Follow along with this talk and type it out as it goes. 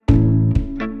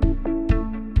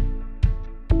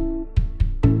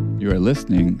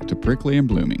listening to Prickly and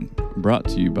Blooming, brought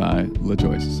to you by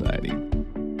LaJoy Society.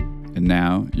 And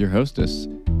now, your hostess,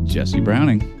 Jessie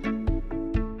Browning.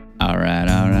 All right.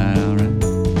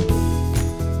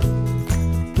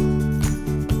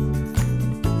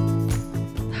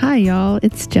 Hi, y'all.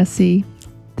 It's Jessie.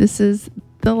 This is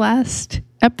the last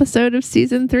episode of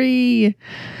season 3.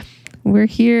 We're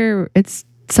here. It's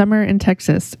summer in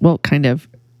Texas. Well, kind of.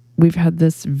 We've had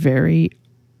this very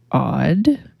odd,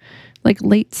 like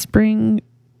late spring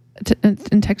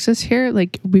in Texas here.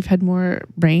 Like we've had more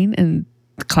rain and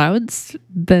clouds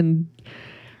than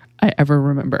I ever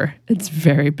remember. It's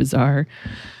very bizarre.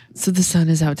 So the sun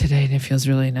is out today and it feels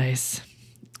really nice.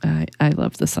 I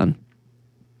love the sun.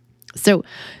 So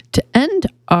to end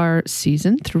our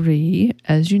season 3,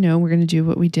 as you know, we're going to do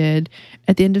what we did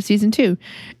at the end of season 2.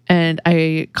 And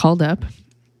I called up,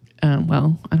 I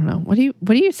don't know. What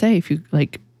do you say if you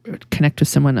like connect with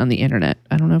someone on the internet?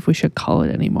 I don't know if we should call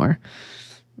it anymore.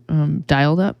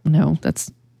 Dialed up? No, that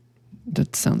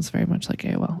sounds very much like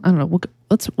AOL. I don't know.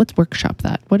 Let's workshop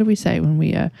that. What do we say when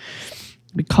we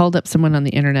called up someone on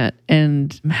the internet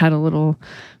and had a little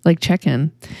like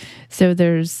check-in? So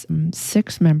there's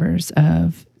 6 members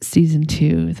of season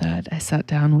 2 that I sat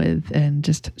down with and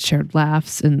just shared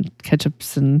laughs and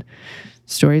catch-ups and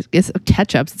stories. It's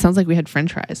catch-ups. It sounds like we had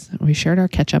French fries. We shared our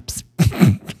catch-ups.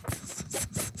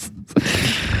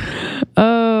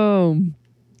 Oh,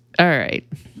 all right.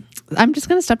 I'm just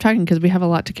going to stop talking because we have a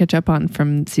lot to catch up on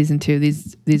from season 2.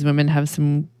 These women have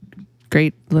some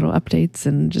great little updates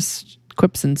and just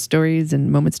quips and stories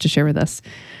and moments to share with us.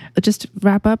 But just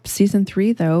wrap up season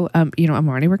 3, though. I'm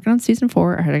already working on season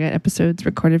 4. I got episodes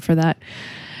recorded for that.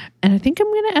 And I think I'm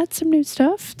going to add some new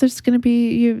stuff. There's going to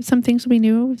be some things will be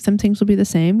new. Some things will be the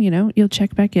same. You'll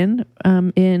check back in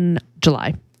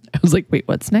July. I was like, wait,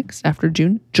 what's next after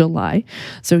June? July.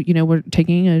 So, we're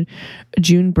taking a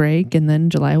June break and then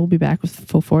July we'll be back with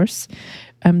full force.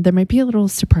 There might be a little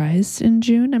surprise in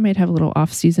June. I might have a little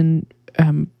off-season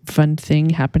fun thing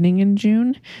happening in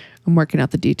June. I'm working out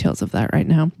the details of that right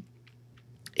now.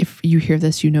 If you hear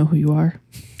this, you know who you are.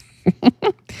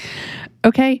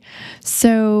 Okay,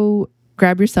 so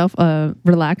grab yourself a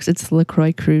relax. It's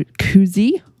LaCroix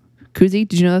koozie. Koozie.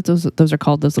 Did you know that those are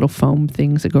called those little foam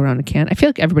things that go around a can? I feel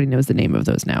like everybody knows the name of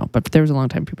those now, but there was a long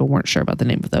time people weren't sure about the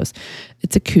name of those.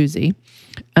 It's a koozie.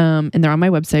 And they're on my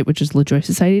website, which is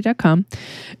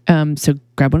lajoysociety.com. So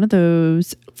grab one of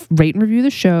those, rate and review the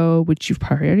show, which you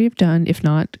probably already have done. If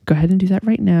not, go ahead and do that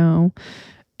right now.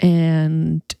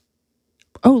 And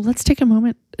let's take a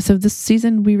moment. So this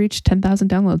season we reached 10,000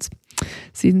 downloads.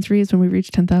 Season 3 is when we reach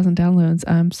 10,000 downloads.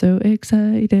 I'm so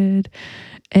excited.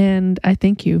 And I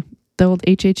thank you, the old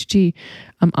HHG.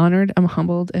 I'm honored, I'm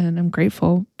humbled, and I'm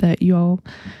grateful that you all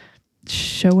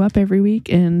show up every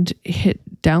week and hit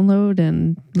download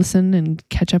and listen and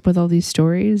catch up with all these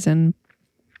stories. And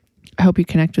I hope you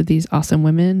connect with these awesome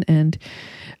women. And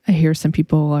I hear some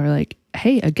people are like,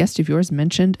 hey, a guest of yours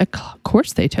mentioned a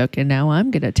course they took and now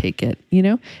I'm going to take it.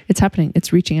 It's happening.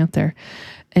 It's reaching out there.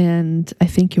 And I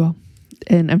thank you all.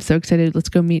 And I'm so excited. Let's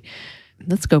go meet.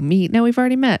 No, we've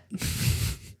already met.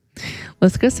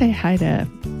 Let's go say hi to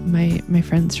my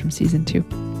friends from season 2.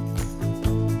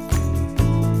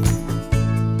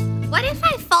 What if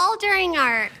I fall during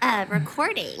our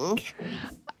recording?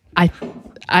 I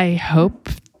hope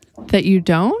that you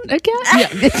don't again. Yeah,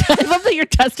 I love that you're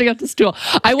testing out the stool.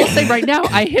 I will say right now,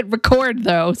 I hit record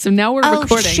though, so now we're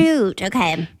recording. Oh shoot!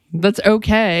 Okay, that's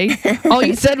okay. All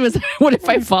you said was, "What if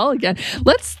I fall again?"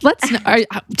 Let's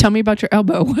tell me about your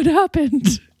elbow. What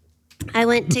happened? I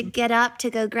went to get up to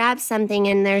go grab something,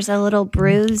 and there's a little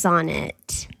bruise on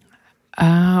it.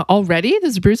 Already?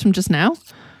 There's a bruise from just now,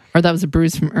 or that was a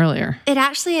bruise from earlier? It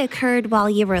actually occurred while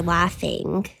you were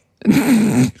laughing.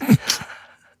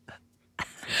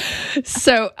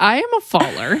 So I am a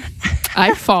faller.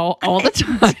 I fall all the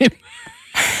time.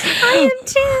 I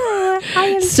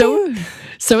am too.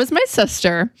 So is my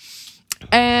sister.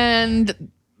 And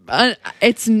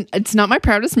it's not my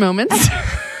proudest moments.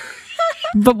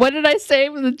 But what did I say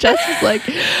when Jess was like,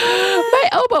 my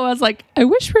elbow? I was like, I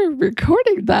wish we were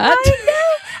recording that. I know.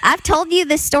 I've told you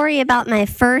the story about my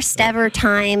first ever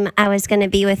time I was going to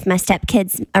be with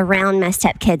around my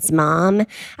stepkid's mom.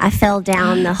 I fell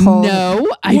down the whole... No,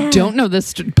 yeah. I don't know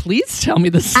this. Please tell me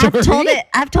the story.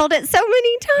 I've told it so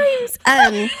many times.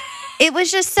 It was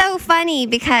just so funny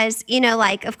because,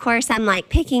 of course, I'm like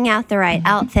picking out the right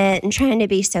outfit and trying to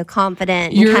be so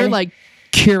confident. You're like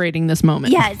curating this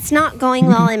moment. Yeah, it's not going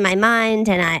well in my mind,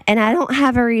 and I don't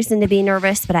have a reason to be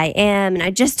nervous, but I am, and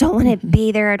I just don't want to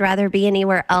be there. I'd rather be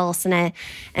anywhere else, and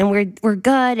we're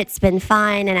good. It's been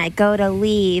fine, and I go to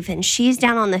leave, and she's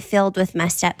down on the field with my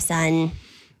stepson,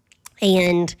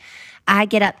 and I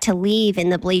get up to leave in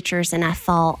the bleachers, and I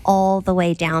fall all the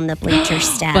way down the bleacher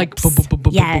steps. Like boom, boom, boom,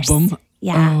 boom, yes, boom, boom.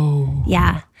 yeah, Oh.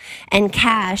 yeah. And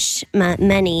Cash, my son,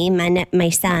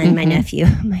 my nephew,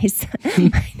 my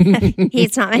son,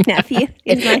 he's not my nephew,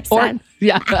 he's my son.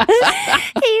 Yeah.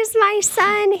 He's my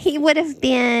son. He would have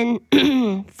been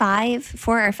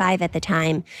 4 or 5 at the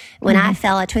time. When I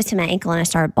fell, I twisted my ankle and I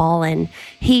started bawling.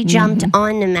 He jumped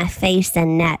onto my face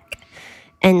and neck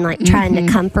and like trying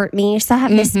to comfort me. So I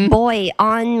have this boy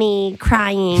on me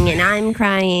crying and I'm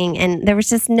crying, and there was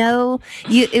just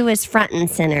it was front and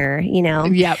center, you know.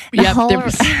 Yep.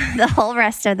 The whole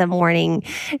rest of the morning,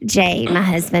 Jay, my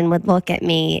husband, would look at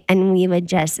me and we would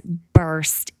just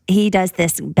burst. He does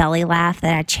this belly laugh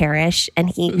that I cherish, and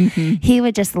he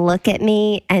would just look at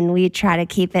me and we'd try to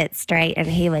keep it straight, and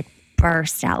he would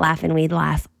burst out laughing. We'd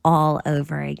laugh all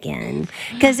over again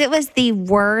because it was the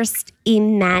worst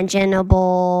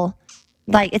imaginable,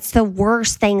 like it's the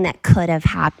worst thing that could have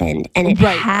happened, and it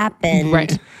happened.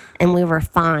 Right. And we were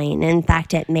fine. In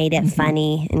fact, it made it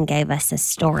funny and gave us a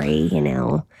story, you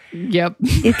know. Yep.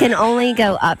 You can only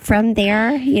go up from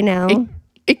there, you know.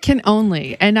 It can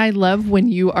only, and I love when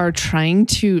you are trying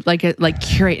to like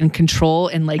curate and control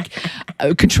and like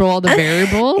control all the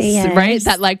variables, Yes. right?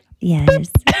 That like,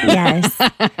 Yes.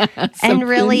 And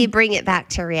really bring it back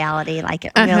to reality. Like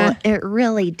it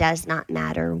really does not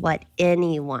matter what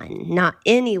not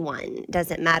anyone,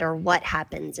 doesn't matter what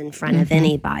happens in front of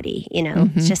anybody, you know.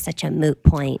 It's just such a moot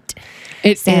point.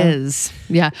 It is.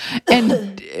 Yeah. And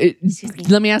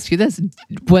let me ask you this.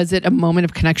 Was it a moment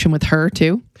of connection with her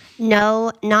too?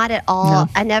 No, not at all.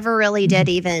 No. I never really did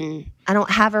I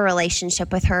don't have a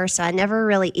relationship with her, so I never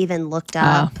really even looked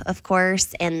up, of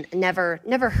course, and never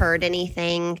heard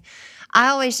anything. I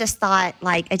always just thought,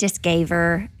 like, I just gave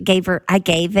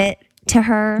it to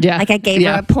her. Yeah. Like I gave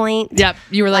her a point. Yep.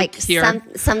 You were like here.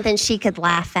 Something she could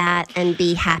laugh at and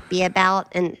be happy about.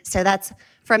 And so that's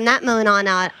from that moment on,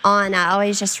 I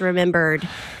always just remembered,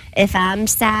 if I'm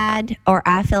sad or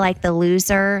I feel like the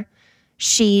loser,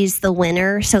 she's the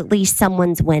winner. So at least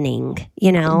someone's winning,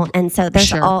 you know? And so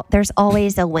there's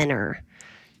always a winner.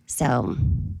 So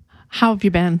How have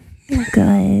you been?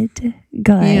 good.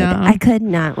 Yeah. I could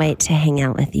not wait to hang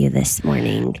out with you this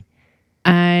morning.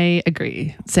 I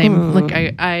agree. Same. Look,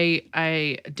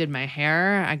 I did my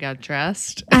hair. I got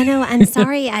dressed. I know. I'm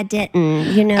sorry I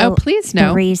didn't. You know, Oh, please no.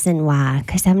 The reason why,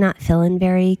 because I'm not feeling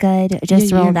very good. I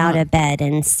just rolled out of bed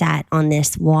and sat on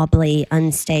this wobbly,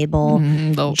 unstable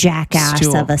little jackass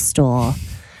stool. of a stool.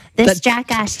 This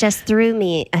jackass just threw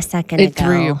me a second It ago.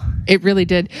 threw you. It really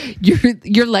did.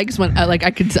 Your legs went like I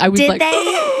was Did like,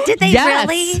 Did they yes,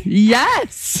 really?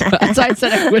 yes. That's why I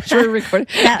said I wish we were recording.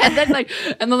 And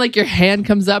then your hand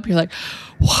comes up. You're like,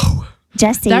 whoa.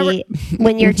 Jesse,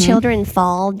 when your children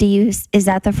fall, is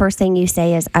that the first thing you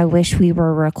say is, I wish we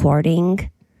were recording?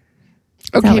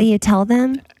 Is that what you tell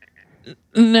them?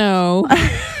 No.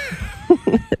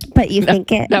 But you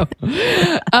think it? No.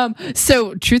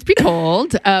 So truth be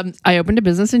told, I opened a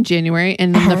business in January,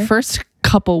 and in the first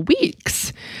couple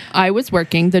weeks, I was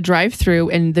working the drive-through,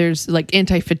 and there's like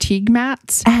anti-fatigue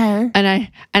mats, and I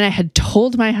had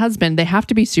told my husband they have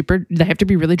to be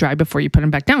really dry before you put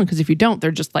them back down, because if you don't,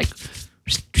 they're just like,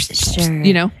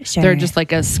 you know, they're just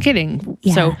like a skidding.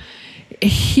 Yeah. So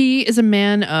he is a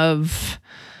man of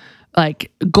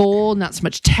like goal, not so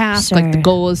much task. Like the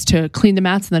goal is to clean the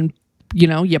mats, and then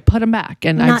you put them back.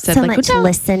 And not I've said so like, much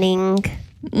listening.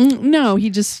 No,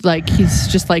 he's just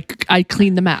like, I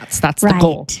clean the mats. That's the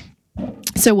goal.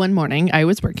 So one morning I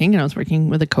was working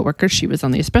with a coworker. She was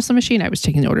on the espresso machine. I was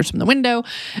taking orders from the window,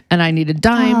 and I needed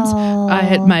dimes.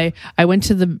 I went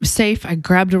to the safe. I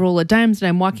grabbed a roll of dimes, and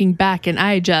I'm walking back, and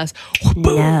I just,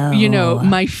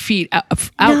 my feet out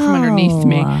from underneath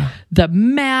me. The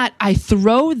mat, I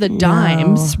throw the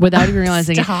dimes without even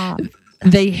realizing it.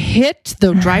 They hit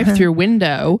the drive-through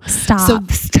window.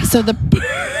 Stop. So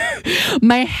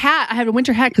my hat, I had a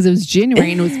winter hat because it was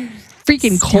January and it was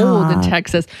freaking cold in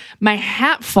Texas. My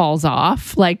hat falls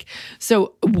off.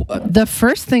 The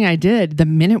first thing I did the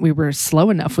minute we were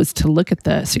slow enough was to look at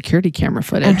the security camera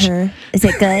footage. Is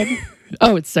it good?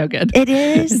 Oh, it's so good. It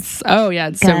is? It's so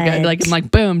good. Like, I'm like,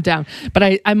 boom, down.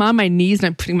 But I'm on my knees and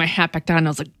I'm putting my hat back down, and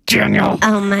I was like, Daniel.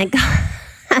 Oh my God.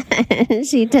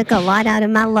 She took a lot out of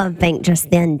my love bank just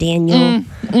then, Daniel.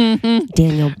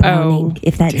 Daniel Browning,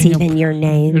 if that's even your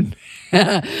name.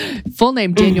 Full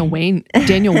name Daniel Wayne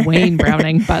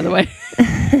Browning, by the way.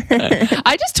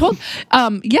 I just told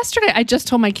yesterday, I just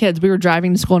told my kids, we were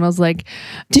driving to school and I was like,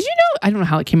 did you know, I don't know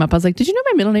how it came up. I was like, did you know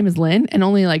my middle name is Lynn? And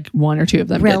only like one or two of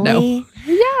them didn't know.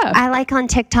 Yeah. I like on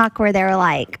TikTok where they're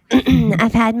like,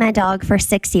 I've had my dog for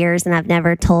 6 years and I've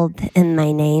never told him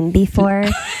my name before.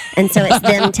 And so it's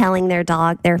them telling their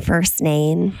dog their first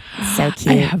name. So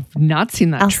cute. I have not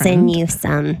seen that I'll trend. send you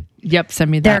some. Yep, send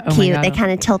me They're that. cute. Oh my They God.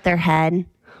 kind of tilt their head.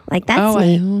 Like, that's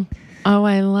neat.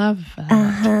 I love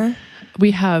that.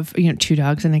 We have, 2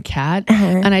 dogs and a cat.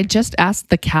 And I just asked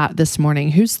the cat this morning,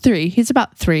 who's 3, he's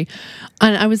about 3.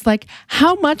 And I was like,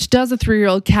 how much does a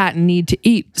 3-year-old cat need to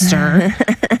eat, sir?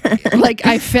 Like,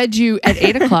 I fed you at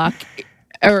 8 o'clock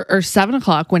or 7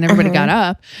 o'clock when everybody got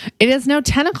up. It is now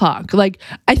 10 o'clock. Like,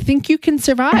 I think you can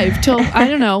survive till, I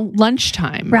don't know,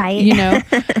 lunchtime. Right.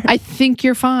 I think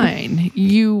you're fine.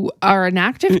 You are an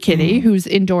active kitty who's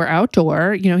indoor,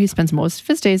 outdoor. He spends most of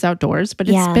his days outdoors, but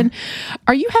it's been,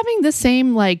 are you having the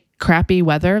same like crappy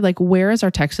weather? Like, where is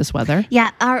our Texas weather?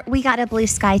 Yeah, we got a blue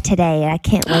sky today. I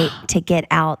can't wait to get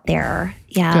out there.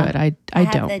 Yeah. Good. I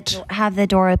don't. Have the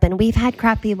door open. We've had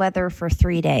crappy weather for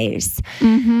 3 days.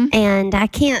 And I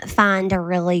can't find a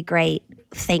really great,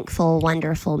 thankful,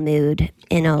 wonderful mood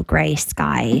in a gray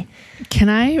sky. Can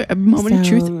I, a moment of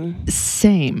truth?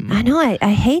 Same. I know.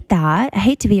 I hate that. I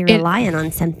hate to be reliant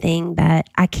on something, but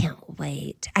I can't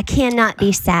wait. I cannot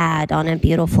be sad on a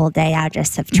beautiful day. I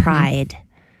just have tried.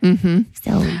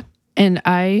 So, and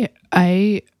I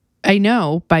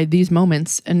know by these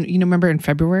moments, and remember in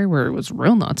February where it was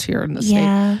real nuts here in the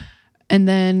state, and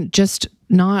then just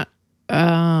not.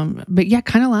 But yeah,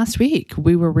 kind of last week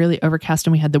we were really overcast,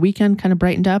 and we had the weekend kind of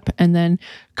brightened up, and then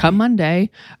come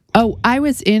Monday, I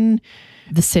was in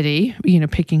the city,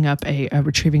 picking up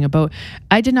retrieving a boat.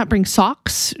 I did not bring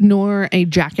socks nor a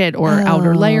jacket or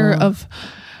outer layer of.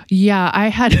 Yeah, I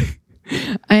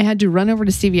had to run over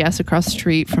to CVS across the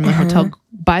street from the hotel,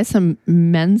 buy some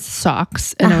men's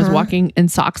socks, and I was walking in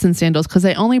socks and sandals because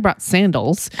I only brought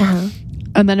sandals.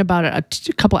 And then about a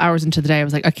couple hours into the day, I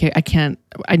was like, okay,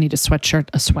 I need a sweatshirt,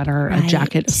 a sweater, a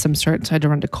jacket of some sort. So I had to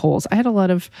run to Kohl's. I had a lot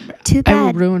of, too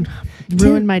bad. I ruined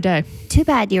my day. Too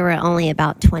bad you were only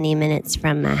about 20 minutes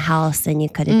from my house and you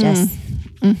could have just,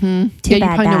 Yeah, you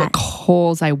bad probably know that. what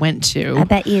Kohl's I went to. I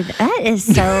bet you, that is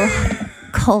so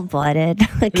cold-blooded.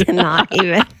 I cannot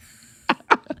even.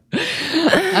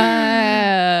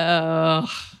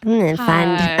 I'm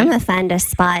gonna find a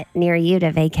spot near you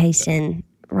to vacation.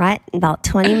 Right, about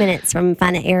 20 minutes from,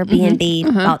 find an Airbnb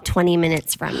about 20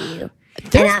 minutes from you.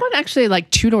 There's one actually like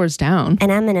 2 doors down.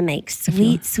 And I'm gonna make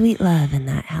sweet, sweet love in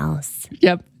that house.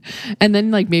 Yep. And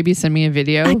then like maybe send me a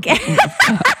video of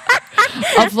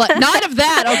like, not of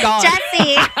that. Oh God,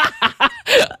 Jesse.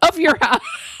 of your house.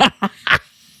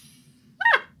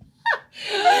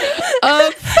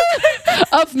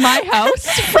 of my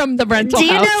house from the rental house.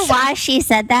 Do you know why she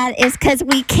said that? Is because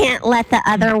we can't let the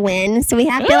other win. So we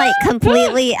have to like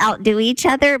completely outdo each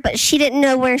other. But she didn't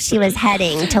know where she was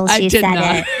heading till she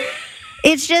said it.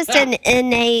 It's just an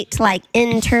innate, like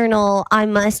internal, I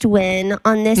must win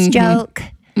on this joke.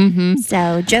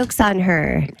 So joke's on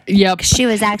her. Yep. She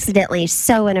was accidentally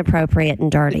so inappropriate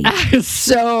and dirty.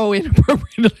 So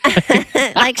inappropriate.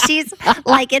 Like she's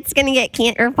like, it's going to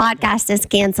get, her podcast is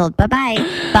canceled. Bye-bye.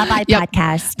 Bye-bye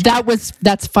podcast.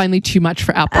 That's finally too much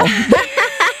for Apple.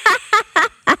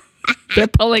 They're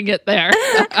pulling it there.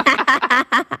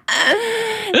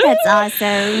 That's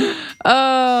awesome.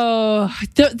 Oh,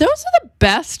 those are the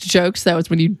best jokes, though, is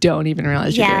when you don't even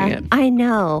realize you're doing it. I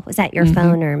know. Was that your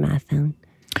phone or my phone?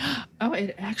 Oh,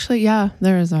 it actually, yeah,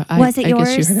 there is a. Was it I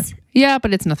guess yours? you heard it. Yeah,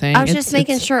 but it's nothing. I was just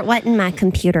making sure it wasn't my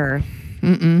computer.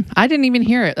 I didn't even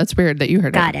hear it. That's weird that you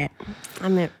heard Got it.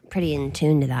 I'm pretty in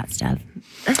tune to that stuff.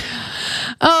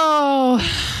 Oh,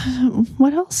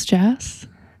 what else, Jess?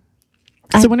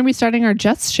 So when are we starting our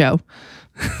Jess show?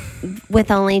 With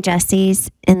only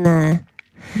Jesse's in the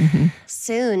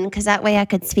soon, because that way I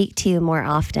could speak to you more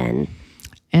often.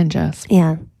 And Jess.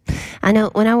 Yeah. I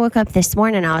know when I woke up this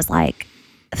morning, I was like,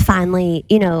 finally,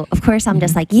 of course I'm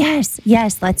just like, yes,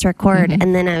 let's record.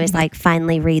 And then I was like,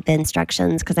 finally read the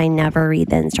instructions, because I never read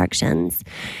the instructions.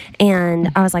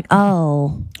 And I was like,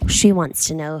 oh, she wants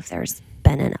to know if there's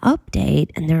been an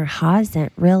update, and there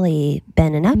hasn't really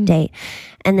been an update.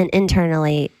 And then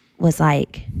internally was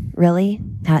like, really?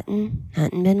 Hadn't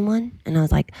been one? And I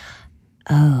was like,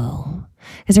 oh,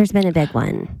 because there's been a big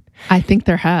one. I think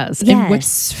there has. Yes. And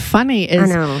what's funny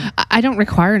is I don't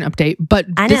require an update, but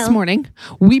this morning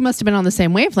we must have been on the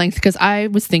same wavelength, because I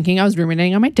was thinking, I was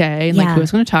ruminating on my day and like who I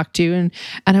was going to talk to. And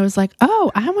I was like,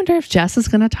 oh, I wonder if Jess is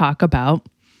going to talk about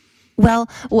Well,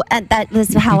 that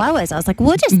was how I was. I was like,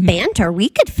 we'll just banter. We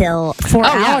could fill 4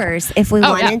 hours if we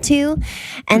wanted to.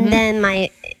 And then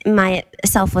my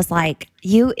self was like,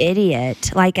 you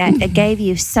idiot. Like I gave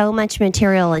you so much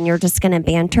material and you're just going to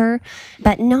banter.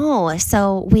 But no.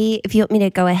 So if you want me to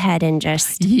go ahead and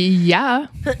just. Yeah.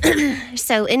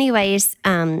 So anyways,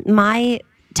 my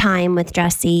time with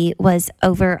Jesse was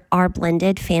over our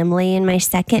blended family in my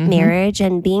second marriage,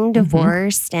 and being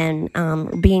divorced and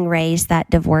being raised that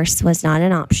divorce was not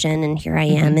an option. And here I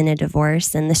am in a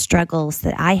divorce, and the struggles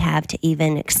that I have to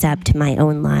even accept my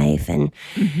own life. And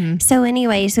so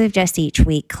anyways, we've just each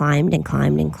week climbed and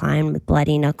climbed and climbed with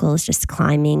bloody knuckles, just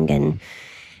climbing.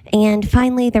 And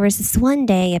finally there was this one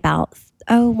day about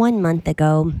 1 month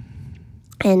ago,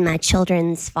 and my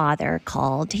children's father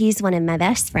called. He's one of my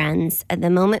best friends. At the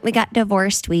moment we got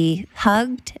divorced, we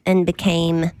hugged and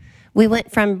we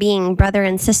went from being brother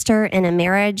and sister in a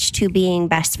marriage to being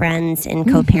best friends in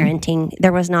co-parenting.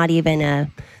 There was not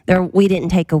even we didn't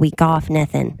take a week off,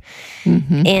 nothing.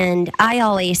 And I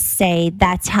always say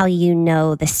that's how you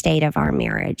know the state of our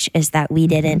marriage, is that we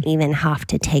didn't even have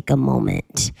to take a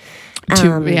moment.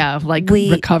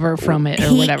 Recover from it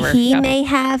or whatever. He may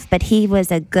have, but he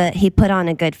put on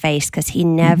a good face, because he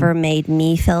never made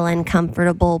me feel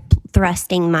uncomfortable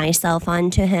thrusting myself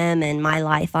onto him and my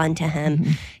life onto him.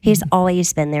 He's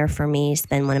always been there for me. He's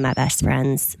been one of my best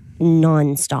friends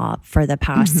nonstop for the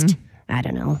past,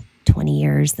 20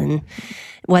 years, and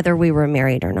whether we were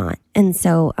married or not. And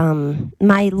so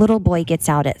my little boy gets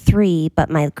out at 3, but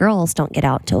my girls don't get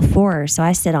out till 4. So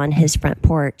I sit on his front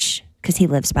porch, because he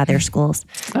lives by their schools.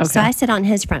 Okay. So I sit on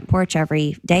his front porch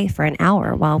every day for an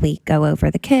hour while we go over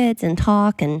the kids and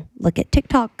talk and look at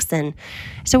TikToks. And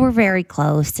so we're very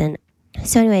close. And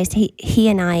so anyways, he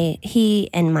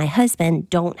and my husband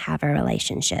don't have a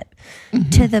relationship,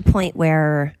 to the point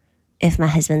where if my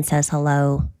husband says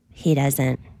hello, he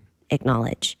doesn't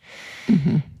acknowledge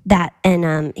that.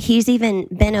 And he's even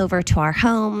been over to our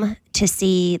home to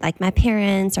see like my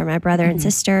parents or my brother and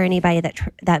sister, anybody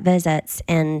that visits,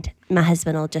 and my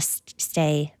husband will just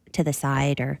stay to the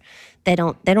side, or they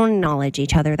don't acknowledge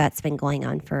each other. That's been going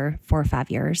on for 4 or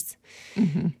 5 years.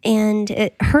 And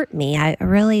it hurt me. I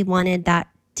really wanted that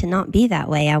to not be that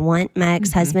way. I want my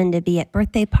ex-husband to be at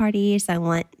birthday parties. I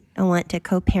want to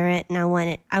co-parent, and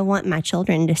I want my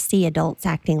children to see adults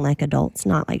acting like adults,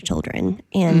 not like children.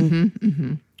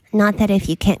 And not that if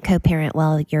you can't co-parent,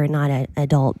 well, you're not an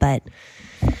adult, but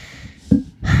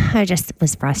I just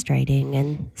was frustrating.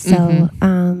 And so,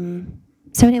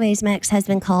 so anyways, my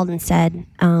ex-husband called and said,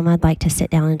 I'd like to sit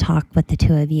down and talk with the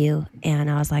two of you. And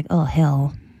I was like, oh,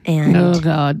 hell. And oh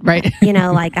God, right.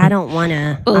 I don't want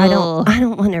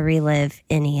to relive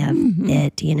any of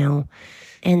it,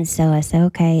 And so I said,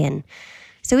 okay. And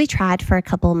so we tried for a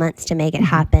couple of months to make it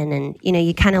happen. And,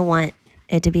 you kind of want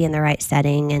it to be in the right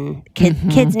setting, and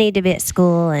kids need to be at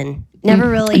school, and never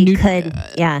really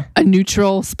a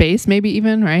neutral space, maybe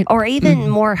even, right? Or even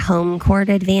more home court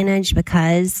advantage,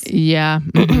 because Jay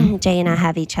and I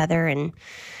have each other. And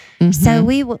so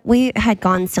we had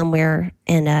gone somewhere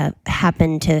and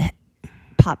happened to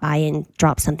pop by and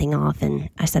drop something off, and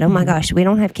I said, oh my gosh, we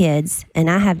don't have kids, and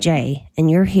I have Jay, and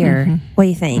you're here. What do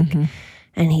you think?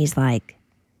 And he's like,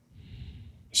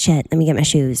 shit, let me get my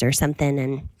shoes or something.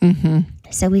 And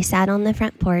so we sat on the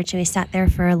front porch, and we sat there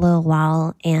for a little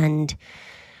while, and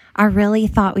I really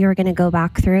thought we were going to go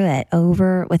back through it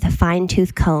over with a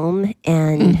fine-tooth comb.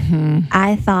 And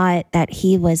I thought that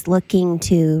he was looking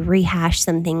to rehash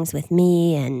some things with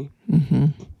me.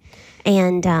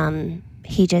 And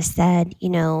he just said,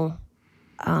 enough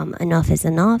is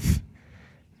enough.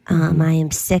 I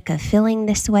am sick of feeling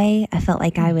this way. I felt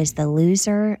like I was the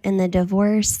loser in the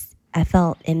divorce. I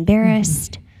felt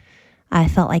embarrassed. I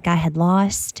felt like I had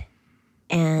lost,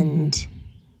 and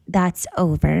that's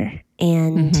over.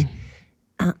 And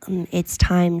it's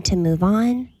time to move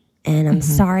on. And I'm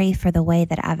sorry for the way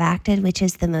that I've acted, which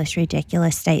is the most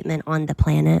ridiculous statement on the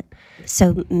planet.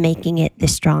 So making it the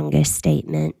strongest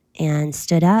statement, and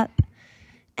stood up,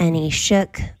 and he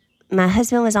shook. My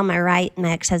husband was on my right,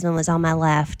 my ex-husband was on my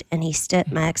left, and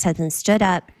my ex-husband stood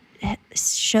up,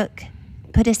 shook,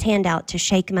 put his hand out to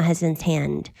shake my husband's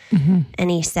hand. And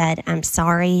he said, I'm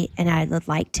sorry, and I would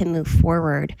like to move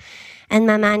forward. And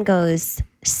my mind goes,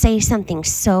 say something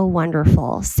so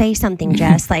wonderful. Say something,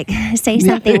 Jess, say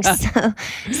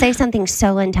something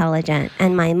so intelligent.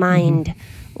 And my mind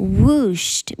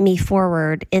whooshed me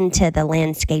forward into the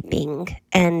landscaping,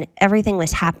 and everything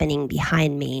was happening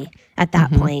behind me at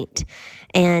that point.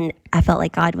 And I felt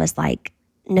like God was like,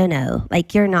 no,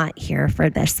 you're not here for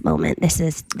this moment. This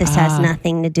has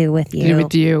nothing to do with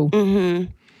you.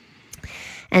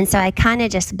 And so I kind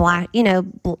of just blacked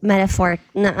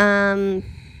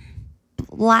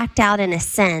out in a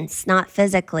sense, not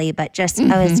physically, but just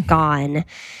I was gone.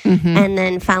 And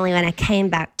then finally when I came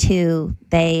back to,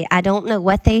 I don't know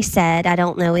what they said. I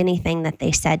don't know anything that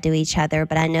they said to each other,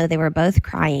 but I know they were both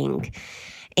crying.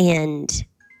 And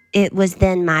it was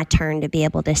then my turn to be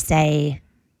able to say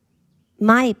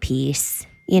my piece,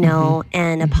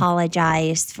 and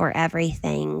apologize for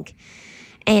everything.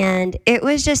 And it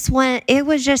was just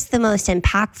the most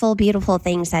impactful, beautiful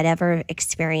things I'd ever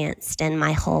experienced in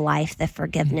my whole life, the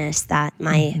forgiveness that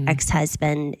my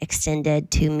ex-husband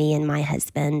extended to me and my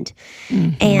husband.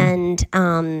 And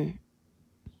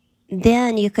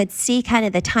then you could see kind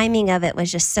of the timing of it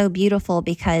was just so beautiful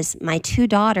because my 2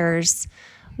 daughters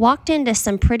walked into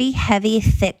some pretty heavy,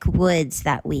 thick woods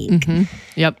that week.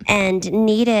 And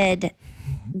needed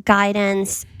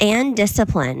guidance and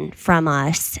discipline from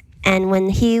us. And when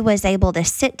he was able to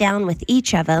sit down with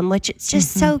each of them, which it's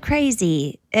just so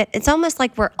crazy, it's almost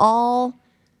like we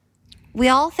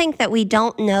all think that we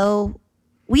don't know.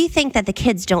 We think that the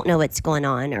kids don't know what's going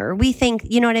on, or we think,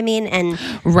 you know what I mean? And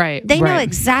they know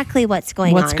exactly what's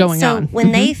going on. So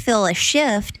when they feel a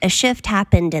shift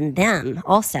happened in them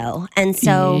also. And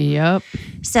so,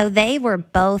 so they were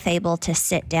both able to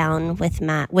sit down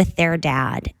with their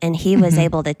dad, and he was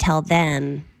able to tell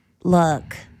them,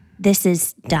 look, this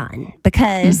is done,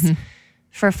 because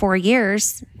for 4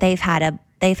 years they've had a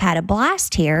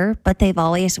blast here, but they've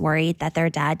always worried that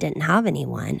their dad didn't have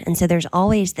anyone. And so there's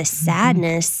always this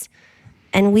sadness.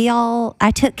 And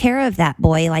I took care of that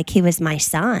boy like he was my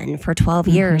son for 12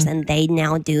 years, and they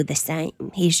now do the same.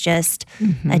 He's just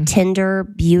a tender,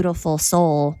 beautiful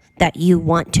soul that you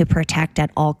want to protect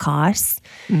at all costs.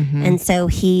 And so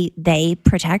they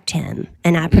protect him.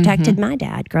 And I protected my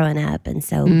dad growing up. And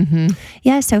so,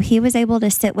 so he was able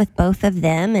to sit with both of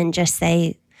them and just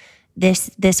say,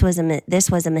 this was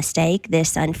a mistake,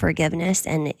 this unforgiveness,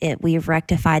 and we've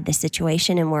rectified the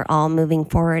situation, and we're all moving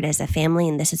forward as a family,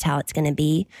 and this is how it's going to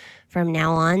be from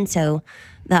now on. So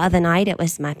the other night it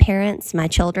was my parents, my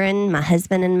children, my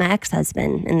husband, and my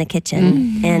ex-husband in the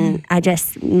kitchen, and I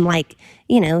just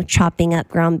chopping up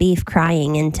ground beef,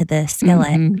 crying into the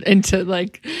skillet, into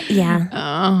like So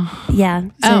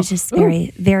it's just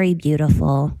very, very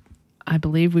beautiful. I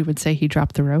believe we would say he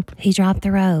dropped the rope. He dropped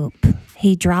the rope.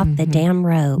 He dropped the damn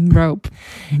rope.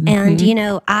 And,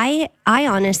 I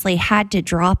honestly had to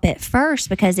drop it first,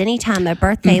 because anytime a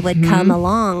birthday would come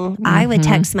along, I would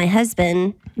text my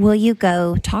husband, will you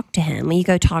go talk to him? Will you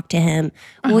go talk to him?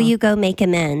 Will you go make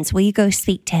amends? Will you go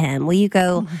speak to him? Will you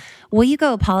go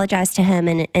apologize to him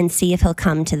and see if he'll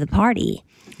come to the party?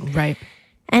 Right.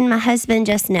 And my husband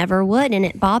just never would. And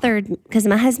it bothered, because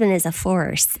my husband is a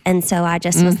force. And so I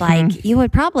just was like, you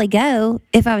would probably go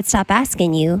if I would stop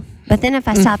asking you. But then if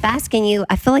I stop asking you,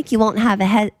 I feel like you won't have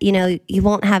you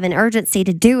won't have an urgency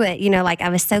to do it. Like I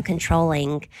was so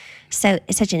controlling,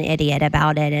 such an idiot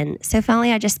about it. And so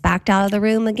finally I just backed out of the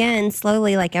room again,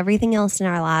 slowly, like everything else in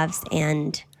our lives.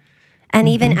 And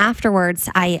even afterwards,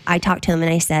 I talked to him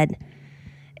and I said,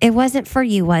 it wasn't for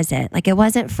you, was it? Like, it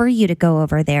wasn't for you to go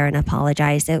over there and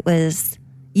apologize. It was,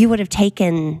 you would have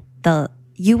taken the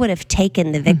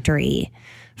victory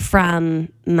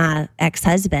from my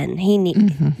ex-husband.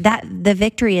 That the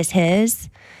victory is his.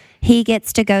 He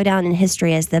gets to go down in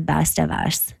history as the best of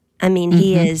us. I mean,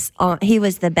 he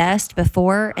was the best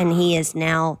before, and he is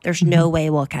now. There's no way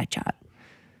we'll catch up.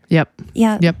 Yep.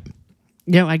 Yeah. Yep.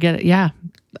 Yeah, I get it. Yeah.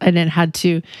 And it had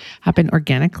to happen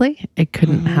organically. It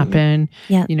couldn't happen.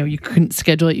 Yeah. You couldn't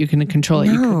schedule it. You couldn't control it.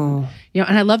 No.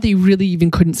 And I love that you really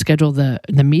even couldn't schedule the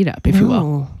meetup, if you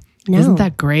will. No. Isn't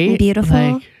that great? Beautiful.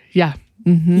 Like, yeah.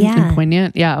 Yeah. And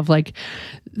poignant. Yeah. Of like,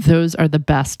 those are the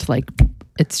best, like,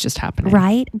 it's just happening.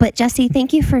 Right. But Jesse,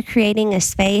 thank you for creating a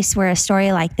space where a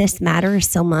story like this matters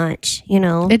so much,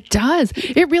 It does.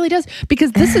 It really does.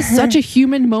 Because this is such a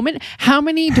human moment. How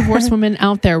many divorced women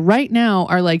out there right now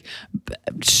are like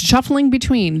shuffling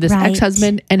between this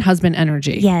ex-husband and husband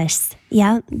energy? Yes.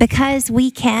 Yeah. Because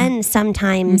we can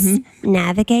sometimes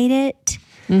navigate it.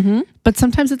 But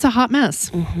sometimes it's a hot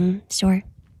mess. Sure.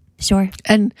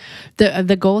 And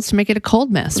the goal is to make it a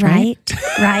cold mess, right?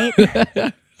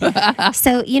 Right.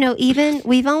 So, even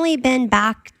we've only been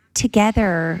back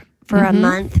together for a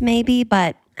month maybe,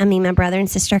 but I mean, my brother and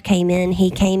sister came in, he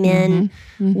came in,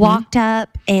 walked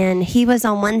up, and he was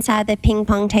on one side of the ping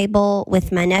pong table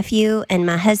with my nephew, and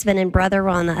my husband and brother were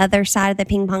on the other side of the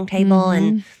ping pong table.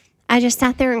 And I just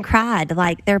sat there and cried,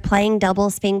 like, they're playing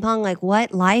doubles ping pong. Like,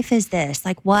 what life is this?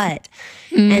 Like, what?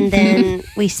 And then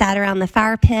we sat around the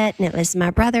fire pit, and it was my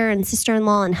brother and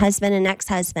sister-in-law and husband and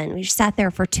ex-husband. We just sat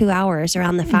there for 2 hours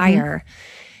around the fire.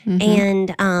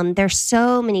 And there's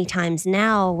so many times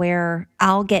now where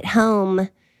I'll get home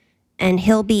and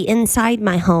he'll be inside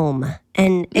my home.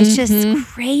 And it's just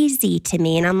crazy to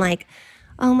me. And I'm like,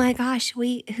 oh my gosh,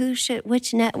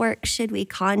 which network should we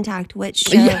contact? Which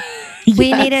show?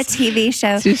 We need a TV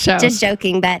show. Just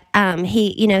joking. But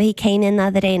he came in the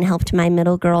other day and helped my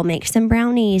middle girl make some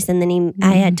brownies. And then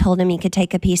I had told him he could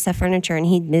take a piece of furniture, and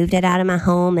he moved it out of my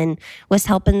home and was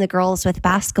helping the girls with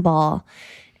basketball.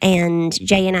 And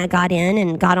Jay and I got in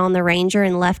and got on the Ranger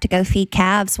and left to go feed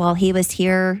calves while he was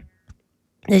here.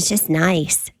 It's just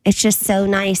nice. It's just so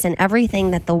nice. And everything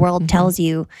that the world tells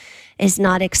you is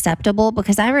not acceptable,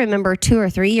 because I remember 2 or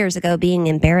 3 years ago being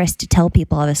embarrassed to tell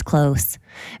people I was close,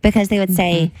 because they would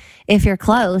say, if you're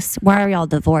close, why are y'all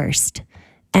divorced?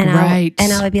 And I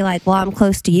would be like, well, I'm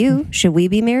close to you. Should we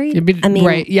be married?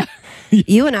 Right. Yeah.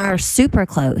 You and I are super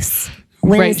close.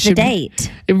 When's the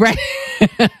date? Right.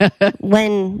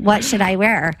 What should I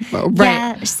wear? Right.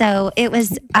 Yeah. So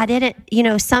I didn't,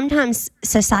 sometimes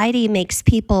society makes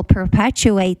people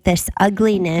perpetuate this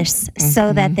ugliness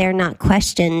so that they're not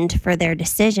questioned for their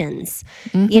decisions.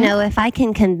 If I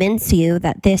can convince you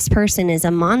that this person is a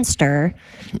monster,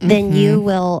 then you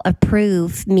will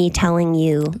approve me telling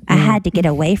you I had to get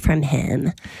away from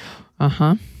him.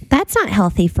 That's not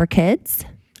healthy for kids.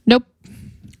 Nope.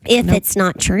 If it's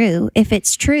not true. If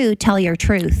it's true, tell your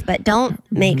truth, but don't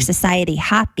make society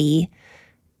happy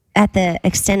at the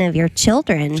extent of your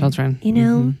children.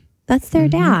 That's their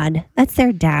dad. That's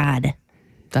their dad.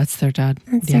 That's their dad.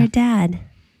 That's their dad.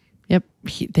 Yep.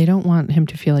 They don't want him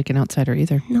to feel like an outsider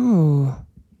either. No.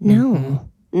 And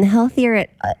the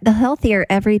healthier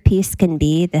every piece can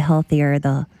be, the healthier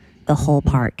the whole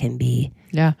part can be.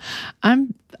 Yeah.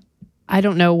 I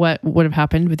don't know what would have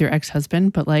happened with your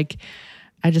ex-husband, but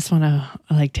I just want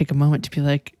to take a moment to be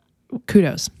like,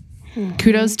 kudos.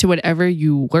 Kudos to whatever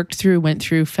you worked through, went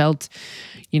through, felt,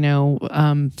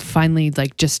 finally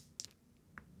just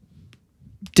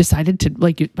decided to,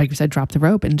 like you said, drop the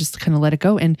rope and just kind of let it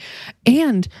go.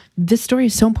 And this story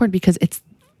is so important because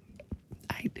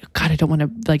I don't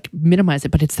want to minimize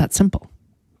it, but it's that simple.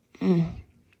 Right?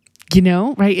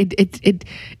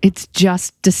 It's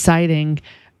just deciding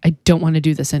I don't want to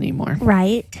do this anymore.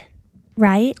 Right.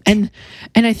 And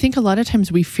I think a lot of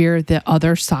times we fear the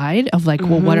other side of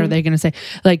well, what are they going to say?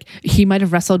 He might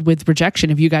have wrestled with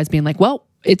rejection of you guys being like, well,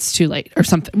 it's too late or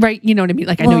something, right? You know what I mean?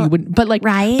 I know you wouldn't, but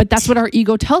right. But that's what our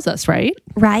ego tells us, right?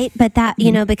 Right. But that,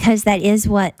 because that is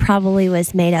what probably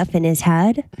was made up in his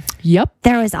head. Yep.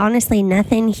 There was honestly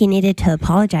nothing he needed to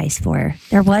apologize for.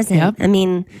 There wasn't. Yep. I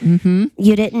mean,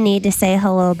 you didn't need to say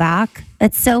hello back.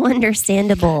 It's so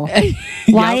understandable.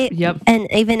 Why? Yep.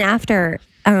 And even after,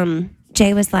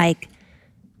 Jay was like,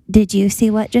 did you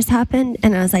see what just happened?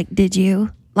 And I was like, did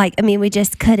you? We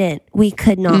just we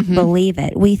could not believe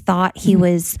it. We thought he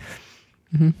was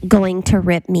going to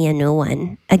rip me a new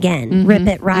one again, rip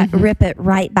it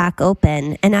right back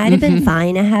open. And I'd have been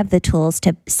fine. I have the tools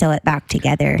to sew it back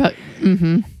together.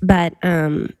 But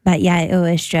yeah, it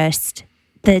was just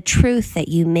the truth that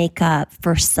you make up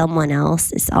for someone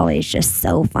else is always just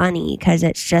so funny, because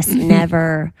it's just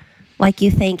never...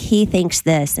 you think he thinks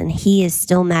this and he is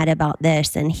still mad about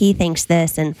this and he thinks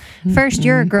this. And first,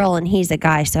 you're a girl and he's a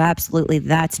guy. So absolutely,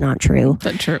 that's not true.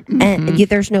 That's true. And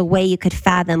there's no way you could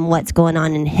fathom what's going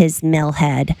on in his male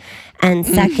head. And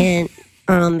second,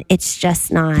 it's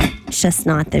just not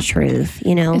the truth,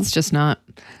 It's just not.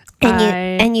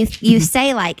 And you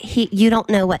say you don't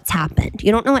know what's happened.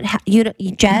 You don't know you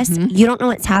don't know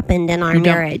what's happened in our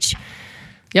marriage.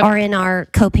 Yep. Or in our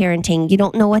co-parenting. You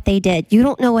don't know what they did. You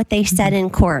don't know what they said in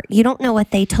court. You don't know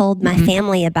what they told my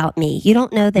family about me. You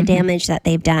don't know the damage that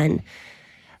they've done.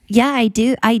 Yeah, I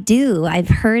do. I've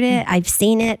heard it. I've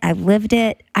seen it. I've lived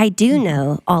it. I do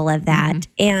know all of that.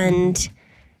 And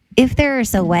if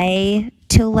there's a way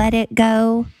to let it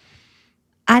go,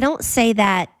 I don't say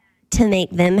that to make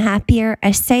them happier.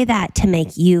 I say that to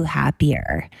make you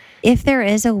happier. If there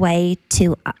is a way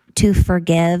to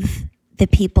forgive the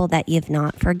people that you've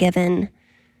not forgiven,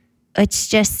 it's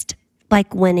just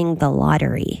like winning the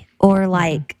lottery. Or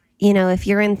if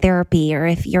you're in therapy, or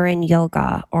if you're in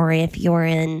yoga, or if you're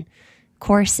in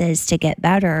courses to get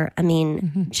better,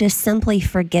 just simply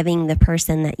forgiving the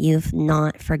person that you've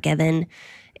not forgiven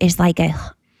is like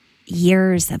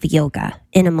years of yoga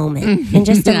in a moment, in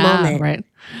just a moment. Right.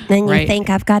 Then you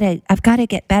think, I've got to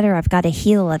get better. I've got to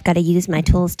heal. I've got to use my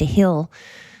tools to heal.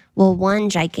 Well, one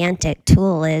gigantic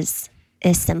tool is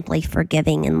simply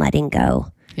forgiving and letting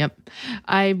go. Yep.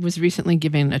 I was recently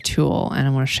given a tool and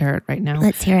I want to share it right now.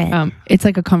 Let's hear it. It's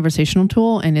like a conversational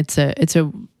tool, and it's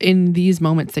in these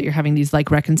moments that you're having these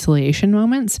like reconciliation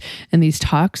moments and these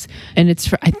talks. And it's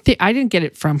for, I didn't get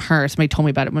it from her. Somebody told me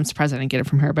about it. I'm surprised I didn't get it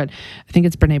from her, but I think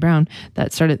it's Brene Brown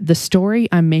that started. The story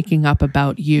I'm making up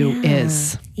about you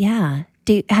is. Yeah.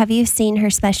 Have you seen her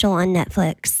special on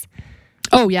Netflix?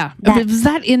 Oh yeah. Was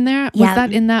that in there? Was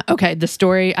that in that? Okay. The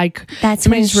story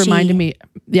somebody just reminded me.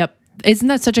 Yep. Isn't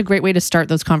that such a great way to start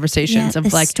those conversations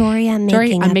of like story I'm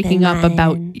making up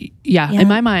about in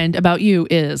my mind about you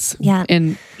is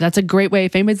and that's a great way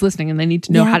if anybody's listening and they need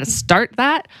to know how to start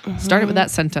that, start it with that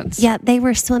sentence. Yeah, they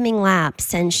were swimming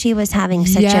laps and she was having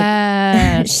such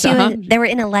they were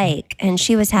in a lake and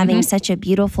she was having such a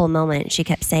beautiful moment. She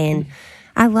kept saying,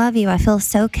 I love you. I feel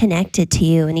so connected to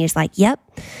you. And he was like, yep.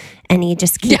 And he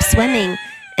just keeps swimming.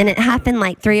 And it happened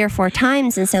like 3 or 4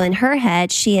 times. And so in her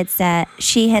head, she had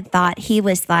thought he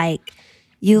was like,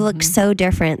 you look so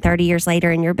different 30 years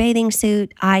later in your bathing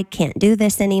suit. I can't do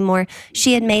this anymore.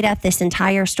 She had made up this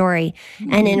entire story.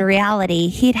 And in reality,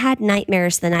 he'd had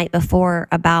nightmares the night before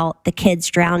about the kids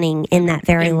drowning in that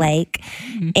very lake.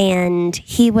 And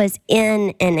he was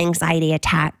in an anxiety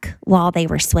attack while they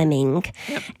were swimming.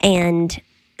 And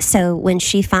so when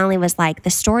she finally was like, the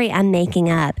story I'm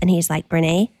making up, and he's like,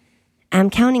 Brene,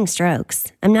 I'm counting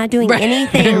strokes. I'm not doing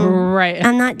anything. Right.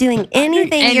 I'm not doing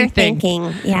anything you're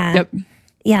thinking. Yeah. Yep.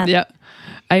 Yeah. Yep.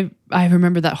 I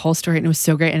remember that whole story and it was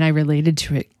so great and I related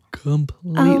to it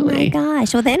completely. Oh my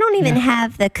gosh. Well, they don't even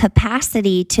have the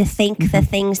capacity to think the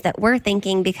things that we're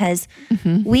thinking because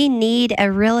we need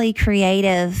a really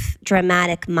creative,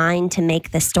 dramatic mind to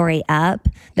make the story up.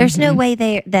 There's no way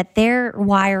that their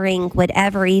wiring would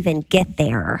ever even get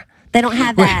there. They don't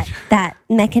have that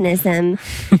mechanism.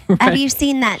 Have you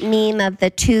seen that meme of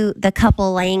the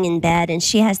couple laying in bed and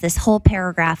she has this whole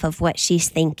paragraph of what she's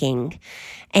thinking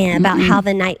and about how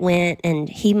the night went and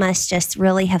he must just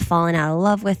really have fallen out of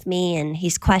love with me and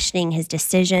he's questioning his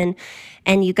decision.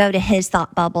 And you go to his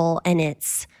thought bubble and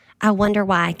I wonder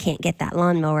why I can't get that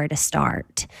lawnmower to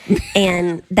start.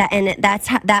 And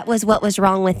that was what was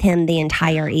wrong with him the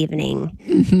entire evening.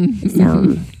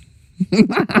 So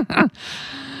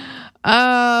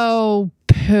oh,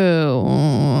 poo.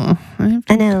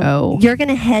 I know. Go. You're going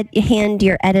to hand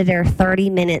your editor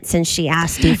 30 minutes and she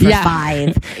asked you for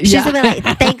 5. She's going to be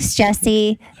like, thanks,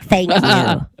 Jesse. Thank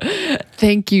you.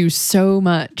 Thank you so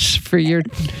much for your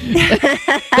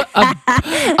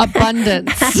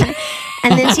abundance.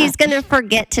 And then she's going to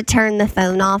forget to turn the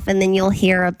phone off and then you'll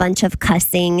hear a bunch of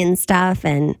cussing and stuff.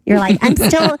 And you're like,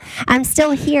 I'm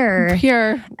still here.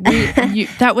 Here.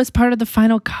 That was part of the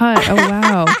final cut. Oh,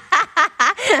 wow.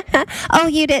 Oh,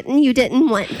 you didn't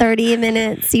want 30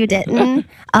 minutes. You didn't.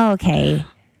 Okay.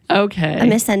 I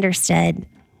misunderstood.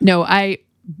 No,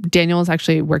 Daniel is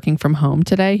actually working from home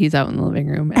today. He's out in the living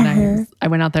room. And I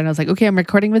went out there and I was like, okay, I'm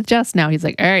recording with Jess now. He's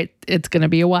like, all right, it's going to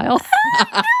be a while.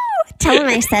 Tell him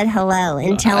I said hello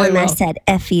and tell him I said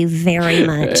F you very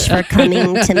much for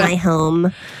coming to my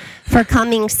home, for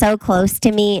coming so close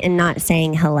to me and not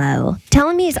saying hello. Tell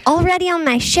him he's already on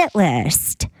my shit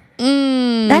list.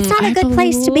 That's not a good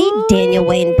place to be, Daniel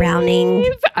Wayne Browning.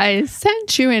 I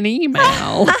sent you an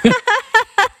email.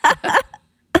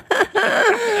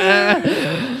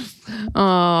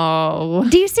 Oh,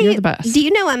 do you see? You're the best. Do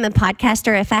you know I'm a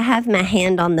podcaster? If I have my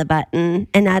hand on the button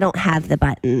and I don't have the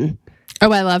button.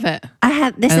 Oh, I love it.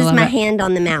 This is my hand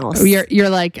on the mouse. You're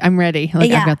like, I'm ready.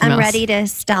 Like, I've got the mouse. I'm ready to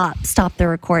stop the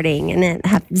recording and then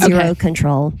have zero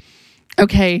control.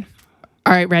 Okay.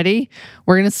 All right, ready?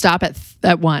 We're going to stop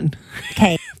at 1.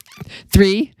 Okay.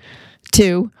 3,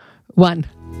 2, 1.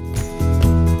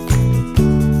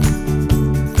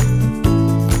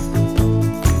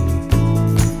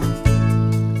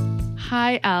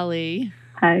 Hi, Allie.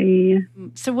 Hi.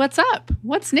 So what's up?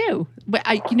 What's new?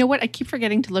 You know what? I keep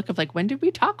forgetting to look of like, when did we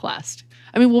talk last?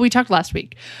 I mean, we talked last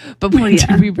week, but when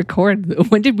did we record?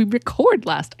 When did we record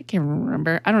last? I can't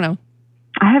remember. I don't know.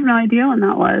 I have no idea when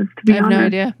that was, to be honest. I have no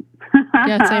idea.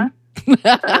 Yeah, same.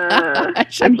 I'm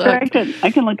sure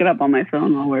I can look it up on my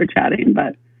phone while we're chatting,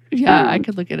 but yeah, I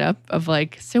could look it up of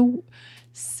like, so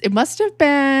it must have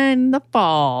been the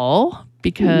fall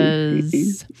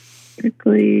because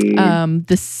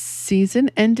the season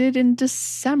ended in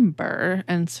December,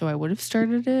 and so I would have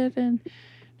started it in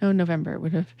November. It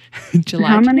would have July.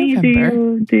 How many November. do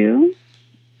you do?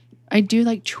 I do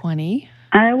like 20.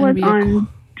 I was on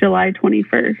July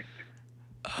 21st.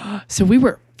 So we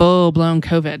were full blown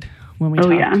COVID when we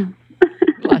talked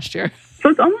last year. So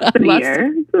it's almost been a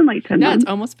year. It's been like 10 months. Yeah, it's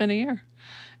almost been a year.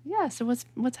 Yeah. So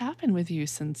what's happened with you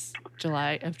since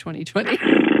July of 2020?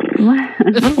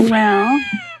 Well,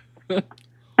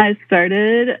 I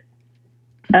started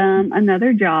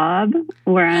another job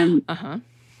where I'm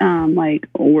like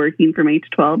working from 8 to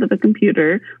 12 at the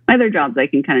computer. My other jobs I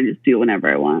can kind of just do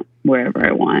whenever I want, wherever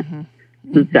I want.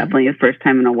 This is definitely the first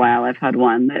time in a while I've had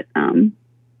one that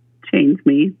changed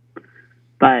me.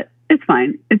 But it's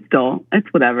fine. It's dull. It's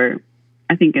whatever.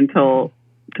 I think until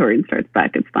touring starts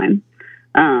back, it's fine.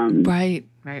 Right.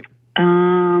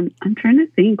 I'm trying to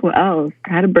think what else.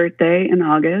 I had a birthday in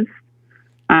August.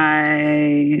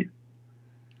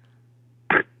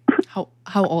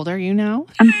 How old are you now?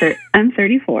 I'm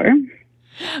 34.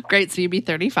 Great. So you'll be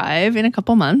 35 in a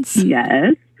couple months.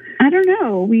 Yes. I don't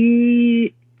know.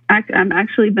 I'm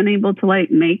actually been able to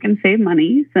like make and save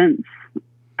money since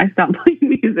I stopped playing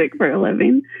music for a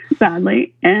living,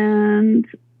 sadly. And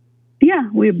yeah,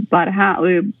 we bought a house.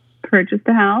 We purchased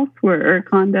a house or a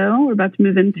condo we're about to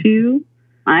move into.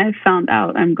 I found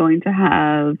out I'm going to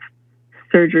have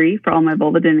surgery for all my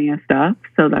vulvodynia stuff.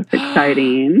 So that's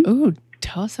exciting. Ooh,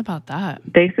 tell us about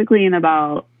that. Basically,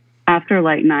 after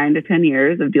like 9 to 10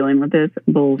 years of dealing with this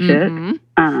bullshit,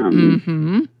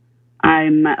 I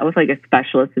met with like a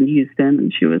specialist in Houston,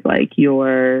 and she was like,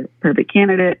 "You're perfect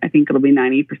candidate. I think it'll be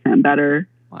 90% better."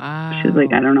 Wow. She was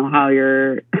like, "I don't know how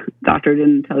your doctor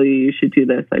didn't tell you should do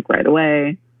this like right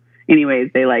away."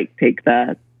 Anyways, they like take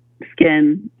the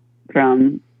skin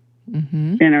from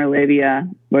inner labia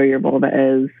where your vulva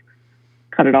is,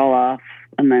 cut it all off,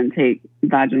 and then take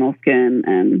vaginal skin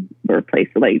and replace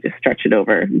it, like just stretch it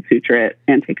over and suture it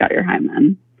and take out your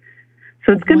hymen.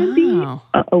 So it's going to be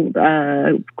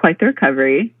quite the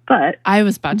recovery, but I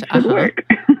was about to work.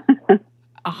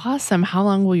 Awesome. How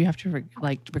long will you have to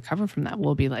recover from that?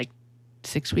 Will it be like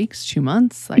 6 weeks, 2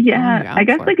 months? Yeah, I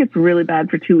guess like it's really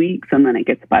bad for 2 weeks and then it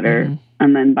gets better.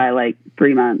 And then by like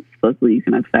 3 months, supposedly you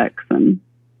can have sex, and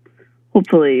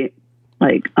hopefully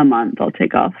like a month I'll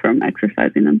take off from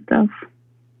exercising and stuff.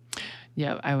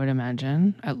 Yeah, I would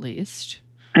imagine at least.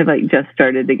 I've like just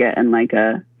started to get in like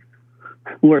a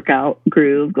workout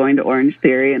groove going to Orange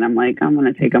Theory, and I'm like, I'm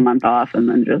going to take a month off and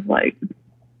then just like,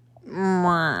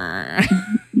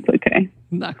 it's okay.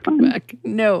 Not come back.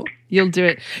 No, you'll do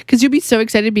it. Because you'll be so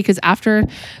excited, because after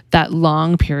that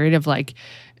long period of like,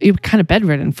 you're kind of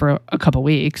bedridden for a couple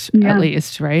weeks at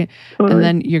least, right? Totally. And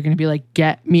then you're going to be like,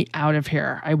 get me out of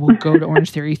here. I will go to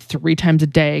Orange Theory 3 times a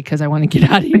day because I want to get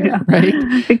out of here, right?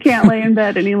 I can't lay in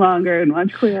bed any longer and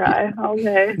watch Queer Eye all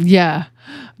day. Yeah.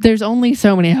 There's only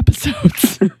so many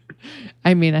episodes.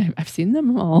 I mean, I've seen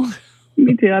them all.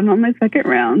 Me too. I'm on my second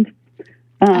round.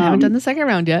 I haven't done the second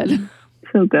round yet.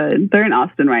 So good. They're in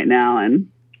Austin right now, and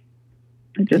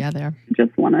I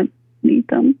just want to meet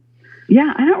them.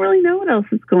 Yeah, I don't really know what else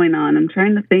is going on. I'm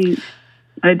trying to think.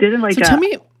 I did tell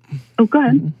me. Oh, go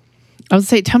ahead. I would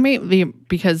say, tell me,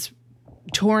 because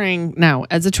touring now,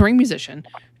 as a touring musician,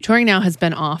 touring now has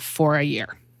been off for a year,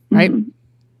 right?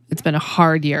 It's been a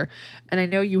hard year. And I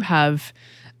know you have,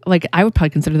 like, I would probably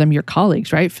consider them your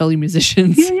colleagues, right? Fellow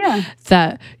musicians. Yeah.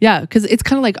 Because it's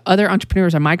kind of like other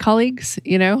entrepreneurs are my colleagues,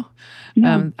 you know?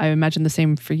 Yeah. I imagine the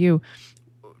same for you.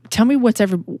 Tell me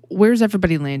where's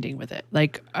everybody landing with it?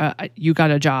 Like, you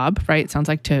got a job, right? It sounds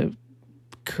like to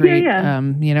create,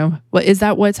 you know, is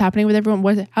that what's happening with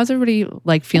everyone? How's everybody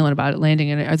like feeling about it landing?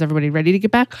 And is everybody ready to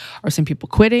get back? Are some people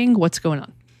quitting? What's going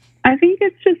on? I think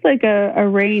it's just like a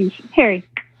range. Harry,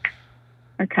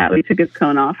 our cat, we took his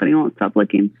cone off and he won't stop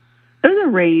licking. There's a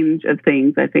range of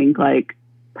things. I think like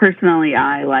personally,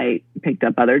 I like picked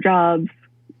up other jobs,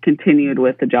 continued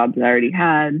with the jobs I already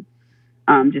had.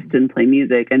 Just didn't play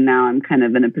music. And now I'm kind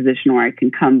of in a position where I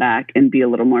can come back and be a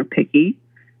little more picky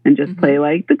and just play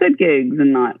like the good gigs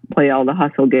and not play all the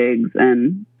hustle gigs,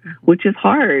 and which is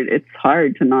hard. It's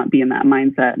hard to not be in that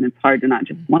mindset, and it's hard to not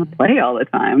just want to play all the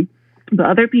time. But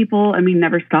other people, I mean,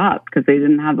 never stopped because they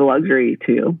didn't have the luxury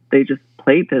to. They just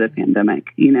played through the pandemic,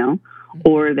 you know,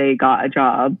 or they got a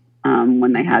job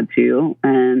when they had to.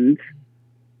 And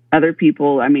other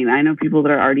people, I mean, I know people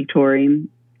that are already touring.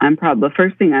 The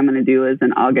first thing I'm going to do is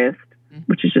in August,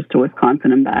 which is just to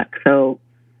Wisconsin and back. So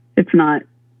it's not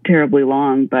terribly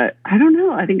long, but I don't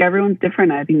know. I think everyone's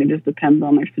different. I think it just depends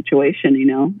on their situation, you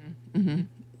know?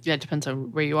 Yeah, it depends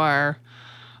on where you are.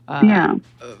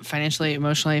 Financially,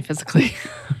 emotionally, physically,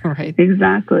 right?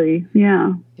 Exactly.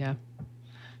 Yeah. Yeah.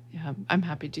 I'm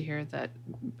happy to hear that.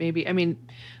 Maybe, I mean,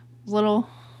 little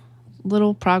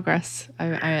progress.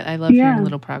 I love hearing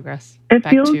little progress. It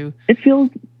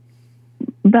feels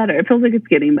better. It feels like it's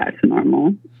getting back to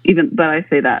normal. But I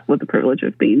say that with the privilege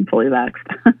of being fully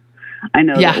vaxxed. I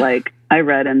know that, like, I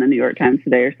read in the New York Times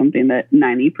today or something that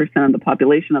 90% of the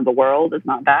population of the world is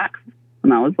not vaxxed.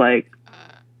 And I was like,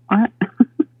 what?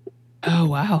 Oh,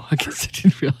 wow. I guess I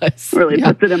didn't realize. Really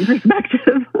Yeah. puts it in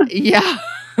perspective. Yeah.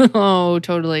 Oh,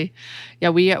 totally. Yeah,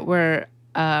 it was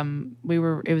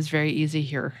very easy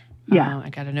here. Yeah. I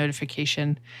got a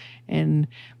notification in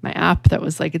my app that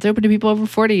was like, it's open to people over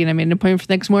 40. And I made an appointment for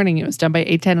the next morning. It was done by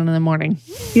 8:10 in the morning.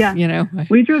 Yeah. You know?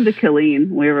 We drove to Killeen.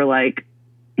 We were like,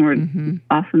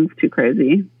 Austin's too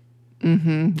crazy.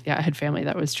 Mm-hmm. Yeah, I had family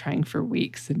that was trying for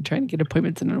weeks and trying to get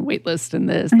appointments and on a wait list and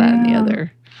this, that, and the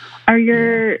other.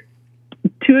 Are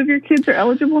two of your kids are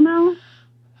eligible now?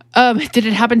 Did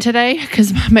it happen today?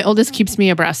 Because my oldest keeps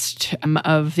me abreast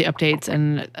of the updates,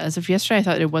 and as of yesterday, I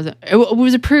thought it wasn't. It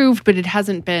was approved, but it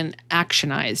hasn't been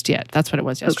actionized yet. That's what it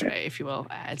was yesterday, if you will.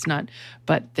 It's not,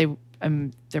 but they're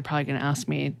probably going to ask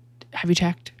me, "Have you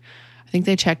checked?" I think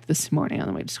they checked this morning on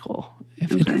the way to school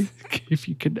if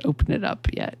you could open it up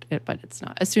yet, but it's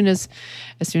not. As soon as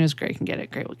Gray can get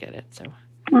it, Gray will get it. So.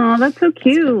 Oh, that's so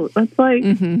cute. That's like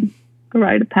a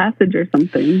rite of passage or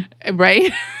something,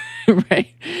 right?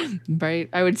 Right.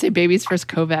 I would say baby's first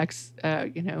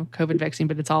COVID vaccine,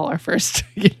 but it's all our first.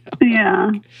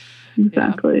 Yeah,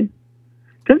 exactly. Yeah.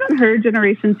 Doesn't her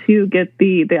generation 2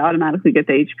 they automatically get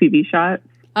the HPV shot?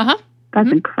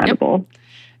 That's incredible.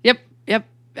 Yep.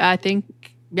 I think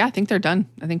they're done.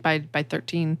 I think by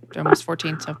 13, they're almost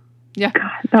 14. So yeah.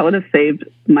 God, that would have saved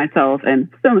myself and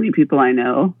so many people I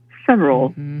know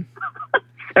several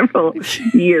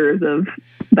years of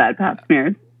bad pap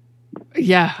smears.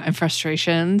 Yeah, and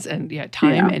frustrations and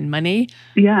time and money.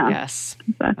 Yeah. Yes.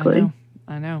 Exactly.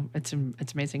 I know. It's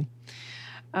amazing.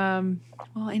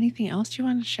 Well, anything else you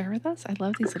want to share with us? I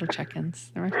love these little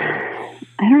check-ins. They're my favorite.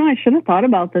 I don't know. I should have thought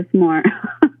about this more.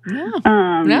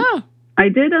 No. I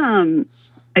did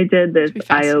this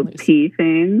IOP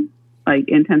thing, like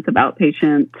intensive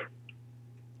outpatient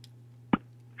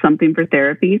something for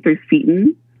therapy through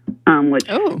Seton.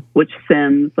 Which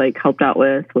Sims helped out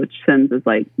with, which Sims is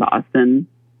like the Austin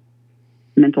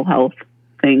mental health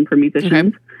thing for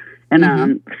musicians. Okay.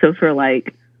 And so for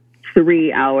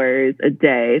 3 hours a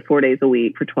day, 4 days a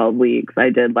week for 12 weeks,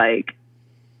 I did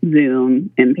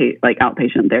Zoom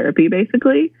outpatient therapy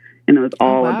basically. And it was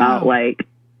all about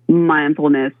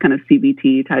mindfulness, kind of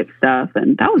CBT type stuff.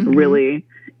 And that was really,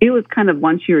 it was kind of,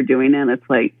 once you were doing it, it's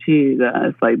like,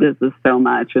 Jesus, this is so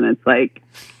much. And it's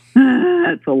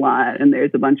it's a lot, and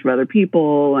there's a bunch of other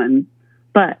people,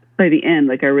 but by the end,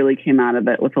 I really came out of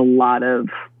it with a lot of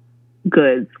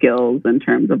good skills in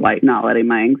terms of not letting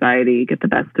my anxiety get the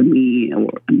best of me, or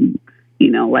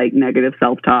negative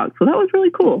self-talk. So that was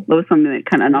really cool. That was something that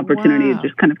kind of an opportunity that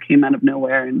just kind of came out of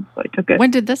nowhere, and so I took it.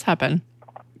 When did this happen?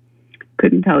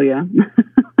 Couldn't tell you.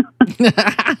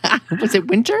 Was it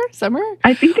winter, summer?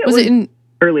 I think it was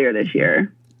earlier this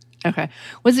year. Okay.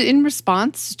 Was it in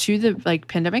response to the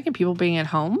pandemic and people being at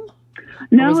home?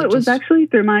 No, it was actually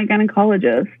through my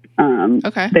gynecologist.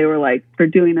 Okay. They were they're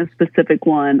doing a specific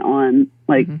one on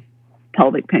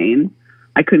pelvic pain.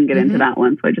 I couldn't get into that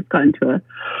one, so I just got into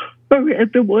a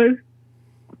random one.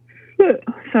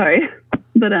 Sorry.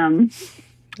 But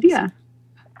yeah.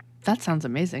 That sounds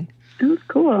amazing. It was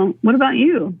cool. What about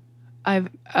you? I've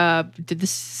did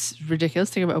this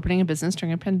ridiculous thing of opening a business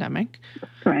during a pandemic.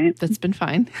 Right. That's been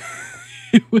fine.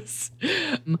 It was.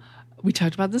 We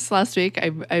talked about this last week.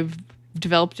 I've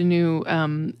developed a new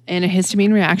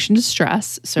antihistamine reaction to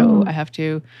stress, so I have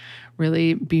to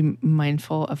really be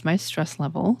mindful of my stress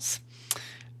levels.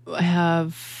 I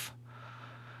have,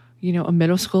 a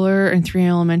middle schooler and 3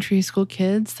 elementary school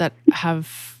kids that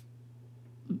have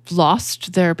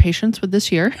lost their patience with this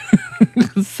year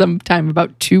sometime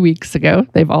about 2 weeks ago.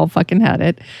 They've all fucking had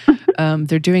it.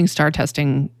 They're doing STAR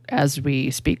testing as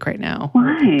we speak right now.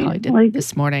 Why? Probably did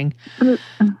this morning. I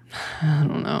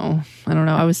don't know.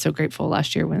 I was so grateful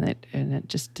last year when it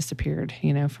just disappeared,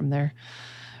 from their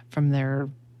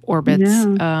orbits.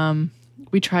 Yeah.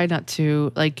 We try not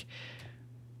to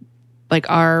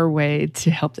our way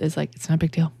to help is it's not a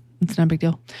big deal. It's not a big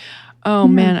deal. Oh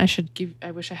man, I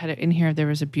wish I had it in here. There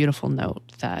was a beautiful note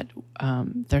that our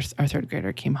 3rd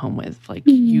grader came home with.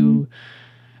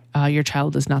 Your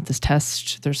child is not this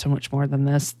test. There's so much more than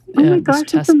this. Oh my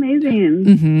gosh, that's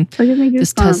amazing.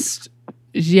 This test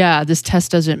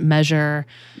doesn't measure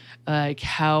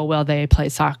how well they play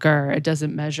soccer. It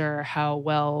doesn't measure how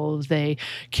well they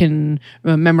can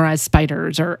memorize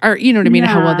spiders or you know what I mean?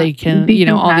 How well they can,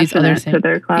 all these other things. To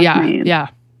their classmates.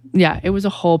 Yeah, it was a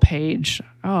whole page.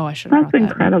 Oh, I should have brought that.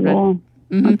 That's incredible.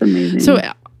 That's amazing. So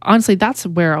honestly, that's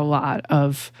where a lot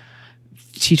of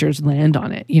teachers land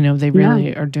on it. They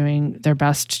really are doing their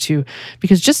best to,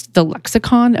 because just the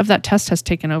lexicon of that test has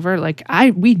taken over.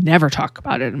 We never talk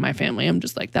about it in my family. I'm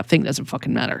just that thing doesn't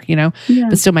fucking matter,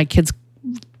 But still my kids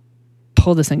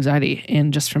pull this anxiety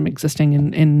in just from existing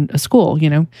in a school,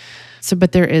 So,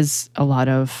 but there is a lot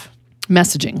of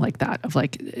messaging like that of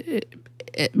like,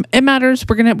 it matters.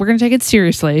 We're gonna take it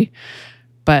seriously,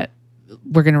 but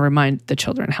we're gonna remind the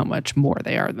children how much more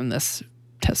they are than this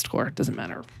test score. It doesn't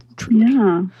matter truly.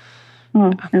 Yeah.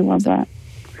 Oh, I love that.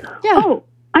 Yeah. Oh,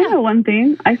 I know one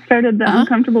thing. I started the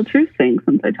uncomfortable truth thing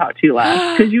since I talked to you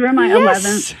last, because you were my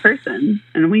 11th person,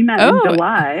 and we met in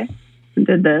July and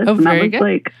did this, and that was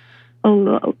like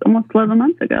almost 11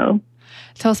 months ago.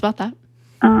 Tell us about that.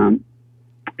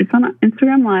 It's on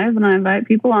Instagram Live, and I invite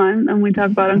people on, and we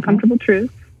talk about uncomfortable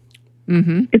truths.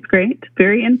 Mm-hmm. It's great.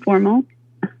 Very informal.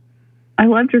 I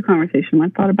loved your conversation. I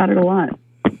thought about it a lot.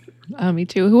 Me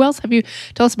too. Who else have you?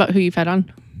 Tell us about who you've had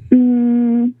on.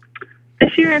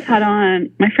 This year I've had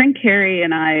on my friend Carrie,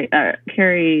 and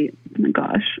Carrie, oh my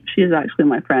gosh, she is actually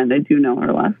my friend. I do know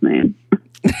her last name.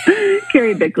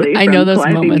 Carrie Bickley. I know those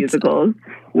Fly moments. Musicals.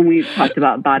 And we talked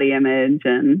about body image,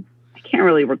 and I can't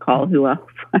really recall who else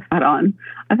I've had on.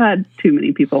 I've had too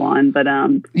many people on, but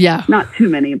not too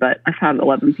many, but I've had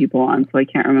 11 people on, so I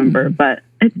can't remember. Mm-hmm. But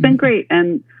it's been great.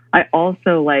 And I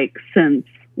also, since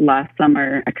last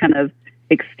summer, I kind of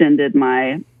extended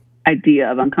my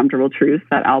idea of Uncomfortable Truth,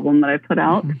 that album that I put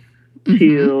out,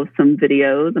 to some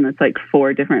videos. And it's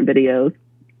 4 different videos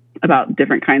about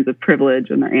different kinds of privilege,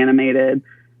 and they're animated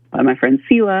by my friend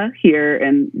Sela here.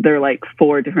 And they're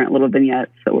 4 different little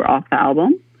vignettes that were off the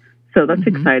album. So that's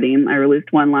exciting. I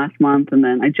released one last month, and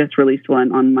then I just released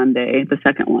one on Monday, the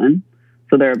second one.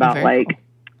 So they're about cool.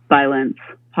 Violence,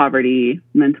 poverty,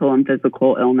 mental and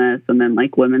physical illness, and then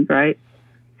women's rights.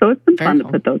 So it's been fun to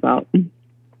put those out.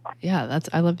 Yeah,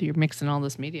 I love that you're mixing all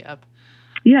this media up.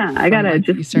 Yeah, I gotta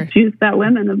just juice that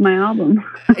women of my album.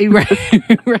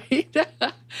 right.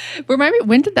 Remind me,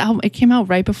 when did the album? It came out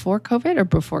right before COVID or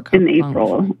before COVID? In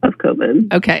April of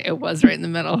COVID. Okay, it was right in the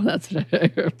middle. That's what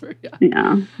I remember.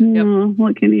 Yeah. Yep.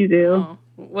 What can you do? Oh,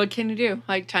 what can you do?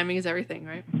 Timing is everything,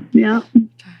 right? Yeah.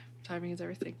 Timing is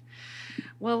everything.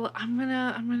 Well, I'm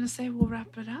gonna say we'll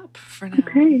wrap it up for now.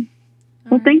 Okay.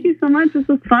 Well, thank you so much. This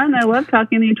was fun. I love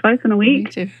talking to you twice in a week.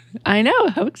 Me too. I know.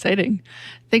 How exciting.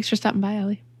 Thanks for stopping by,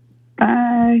 Allie.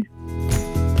 Bye.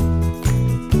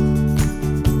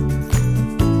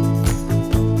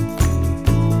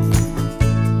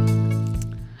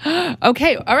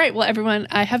 Okay. All right. Well, everyone,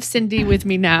 I have Cindy with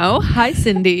me now. Hi,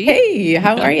 Cindy. Hey,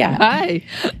 how are you? Hi.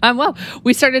 Well,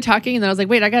 we started talking and then I was like,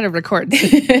 wait, I got to record.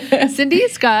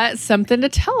 Cindy's got something to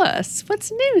tell us.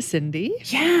 What's new, Cindy?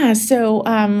 Yeah. So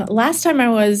last time I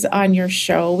was on your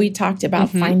show, we talked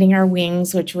about Finding Our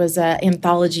Wings, which was an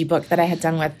anthology book that I had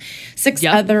done with 6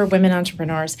 other women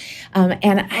entrepreneurs.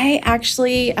 And I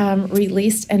actually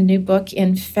released a new book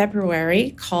in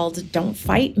February called Don't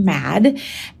Fight Mad.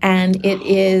 And it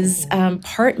is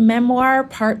part memoir,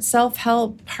 part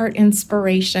self-help, part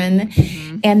inspiration.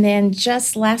 And then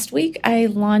just last week, I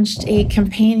launched a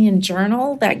companion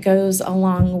journal that goes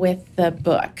along with the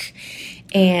book.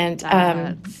 And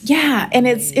and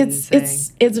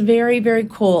it's very, very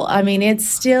cool. I mean, it's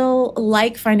still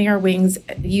like Finding Our Wings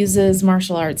uses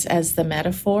martial arts as the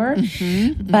metaphor,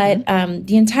 but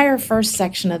the entire first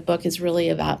section of the book is really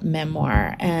about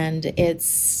memoir, and it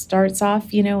starts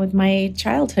off, with my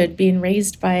childhood being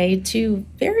raised by 2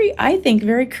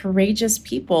 very courageous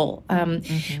people.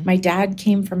 My dad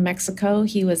came from Mexico.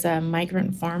 He was a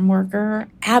migrant farm worker,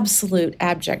 absolute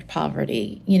abject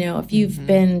poverty. If you've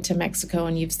been to Mexico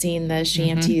and you've seen the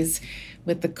shanties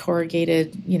with the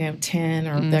corrugated, tin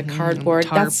or the cardboard.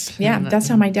 That's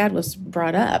how my dad was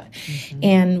brought up.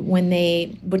 And when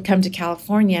they would come to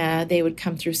California, they would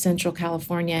come through Central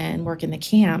California and work in the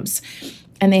camps.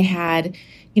 And they had,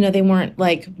 they weren't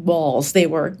like walls, they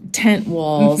were tent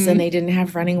walls, and they didn't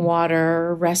have running water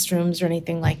or restrooms or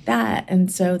anything like that.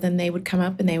 And so then they would come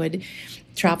up and they would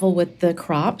travel with the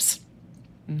crops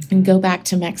and go back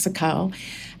to Mexico.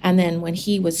 And then when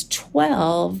he was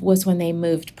 12 was when they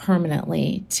moved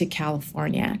permanently to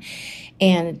California.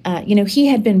 And, he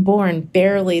had been born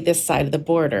barely this side of the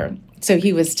border. So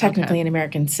he was technically an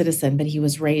American citizen, but he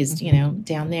was raised,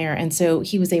 down there. And so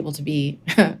he was able to be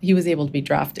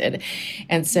drafted.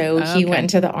 And so he went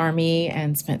into the Army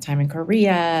and spent time in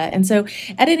Korea. And so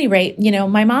at any rate,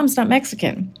 my mom's not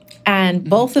Mexican. And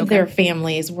both of their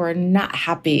families were not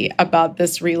happy about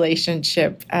this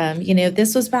relationship.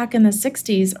 This was back in the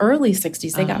 60s, early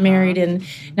 60s. They got married in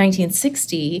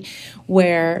 1960,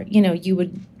 where, you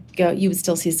would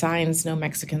still see signs, no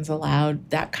Mexicans allowed,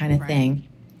 that kind of thing.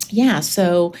 Yeah,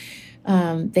 so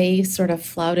they sort of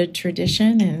flouted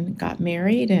tradition and got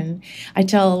married. And I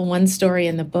tell one story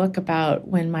in the book about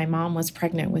when my mom was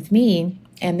pregnant with me,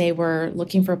 and they were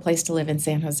looking for a place to live in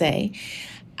San Jose.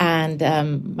 And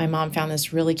my mom found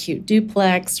this really cute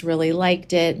duplex, really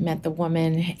liked it, met the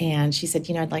woman, and she said,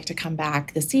 I'd like to come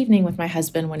back this evening with my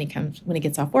husband when he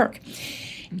gets off work.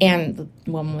 And the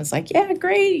woman was like, yeah,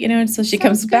 great. And so she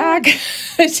comes back.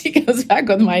 She goes back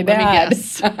with my dad.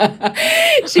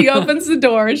 She opens the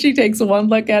door. She takes one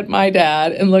look at my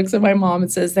dad and looks at my mom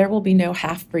and says, there will be no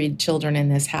half-breed children in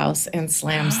this house, and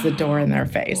slams the door in their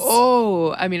face.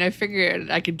 Oh, I mean, I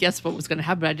figured I could guess what was going to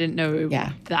happen. I didn't know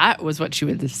that was what she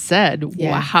would have said.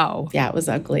 Yeah. Wow. Yeah, it was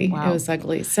ugly. Wow. It was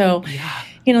ugly. So,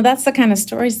 that's the kind of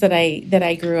stories that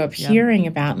I grew up hearing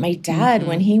about. My dad,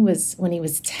 when he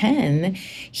was 10,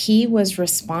 he was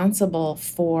responsible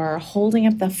for holding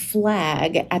up the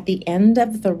flag at the end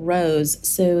of the rows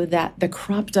so that the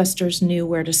crop dusters knew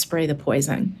where to spray the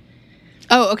poison.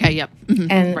 Oh, okay, yep.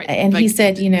 And he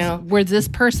said, where's this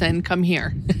person? Come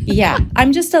here. Yeah,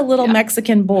 I'm just a little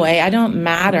Mexican boy. I don't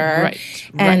matter. Right.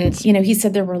 And, he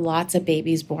said there were lots of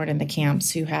babies born in the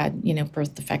camps who had,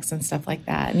 birth defects and stuff like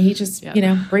that. And he just,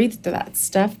 breathed that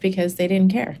stuff because they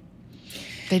didn't care.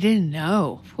 They didn't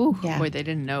know. Whew, Yeah. Boy, they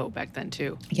didn't know back then,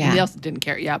 too. Yeah. They also didn't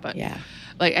care. Yeah, but Yeah.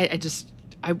 like,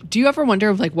 I do you ever wonder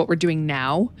of like what we're doing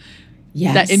now?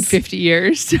 Yes. That in 50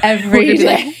 years. Every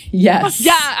day. Yes.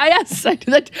 Yeah, yes. I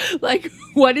do that. Like,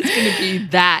 what is going to be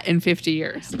that in 50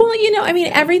 years? Well,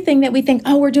 everything that we think,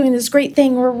 we're doing this great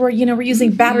thing where we're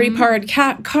using battery-powered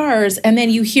cars, and then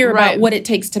you hear about what it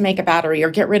takes to make a battery or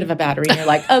get rid of a battery, and you're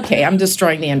like, okay, I'm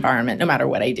destroying the environment no matter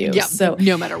what I do. Yeah, So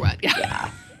no matter what.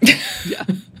 Yeah. Yeah.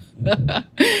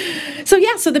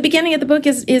 So the beginning of the book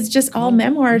is just all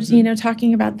memoirs,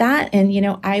 talking about that. And,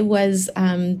 I was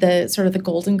the sort of the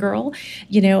golden girl.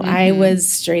 I was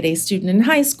straight A student in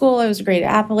high school. I was a great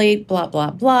athlete, blah, blah,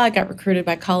 blah. I got recruited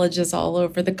by colleges all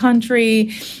over the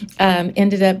country.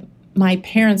 Ended up, my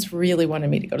parents really wanted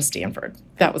me to go to Stanford.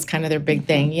 That was kind of their big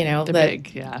thing,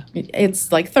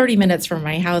 It's like 30 minutes from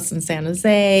my house in San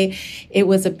Jose. It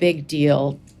was a big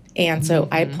deal. And so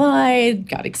I applied,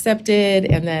 got accepted,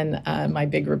 and then my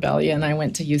big rebellion, I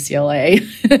went to UCLA.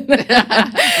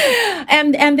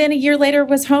 and then a year later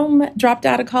was home, dropped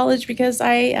out of college because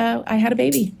I had a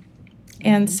baby.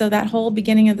 And so that whole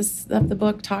beginning of the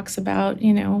book talks about,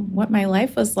 what my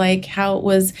life was like, how it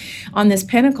was on this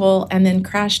pinnacle and then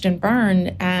crashed and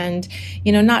burned. And,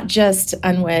 not just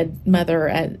unwed mother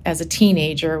as a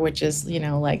teenager, which is,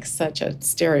 like such a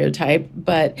stereotype,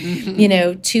 but,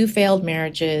 2 failed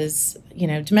marriages,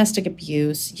 domestic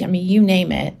abuse, you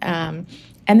name it. And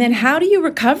then how do you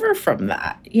recover from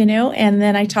that, And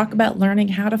then I talk about learning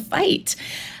how to fight.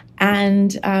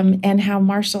 And how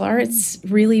martial arts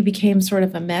really became sort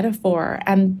of a metaphor.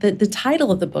 And the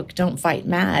title of the book, Don't Fight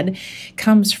Mad,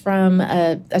 comes from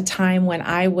a time when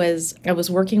I was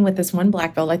working with this one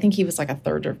black belt. I think he was like a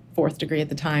 3rd or 4th degree at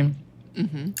the time.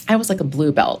 I was like a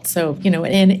blue belt, so,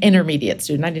 an intermediate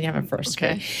student. I didn't have a first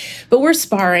degree. But we're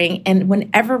sparring, and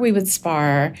whenever we would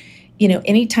spar,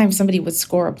 anytime somebody would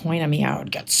score a point on me, I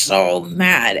would get so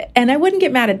mad. And I wouldn't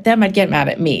get mad at them, I'd get mad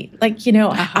at me. Like,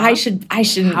 I shouldn't.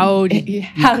 How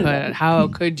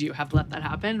could you have let that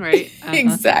happen, right?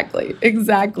 Exactly.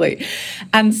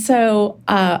 And so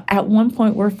at one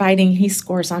point we're fighting, he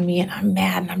scores on me and I'm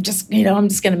mad and I'm just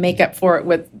going to make up for it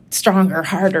with stronger,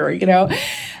 harder,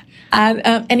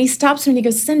 And he stops me and he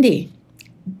goes, Cindy,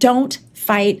 don't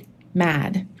fight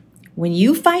mad. When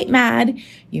you fight mad,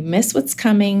 you miss what's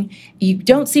coming, you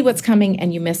don't see what's coming,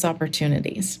 and you miss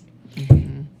opportunities.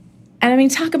 And I mean,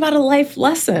 talk about a life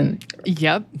lesson.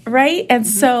 Yep. Right? And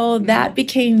so that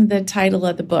became the title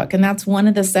of the book. And that's one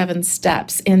of the 7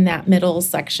 steps in that middle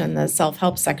section, the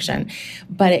self-help section.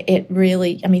 But it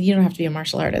really, you don't have to be a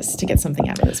martial artist to get something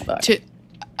out of this book.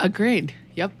 Agreed.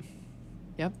 Yep.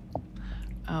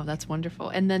 Oh, that's wonderful.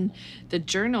 And then the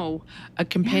journal, a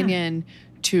companion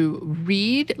to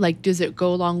read, like, does it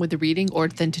go along with the reading or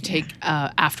then to take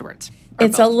afterwards?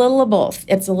 It's both? A little of both.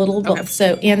 It's a little of both.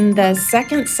 So in the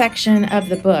second section of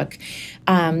the book,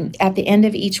 at the end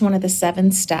of each one of the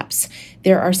 7 steps,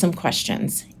 there are some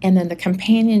questions. And then the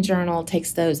companion journal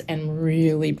takes those and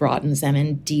really broadens them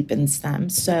and deepens them.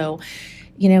 So,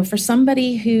 for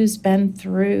somebody who's been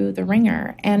through the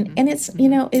ringer, and it's,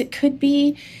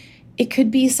 it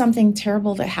could be something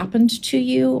terrible that happened to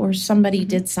you, or somebody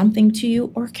did something to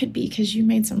you, or it could be because you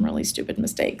made some really stupid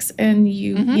mistakes and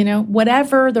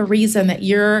whatever the reason that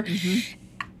you're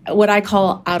what I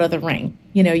call out of the ring.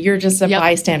 You're just a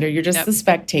bystander. You're just the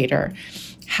spectator.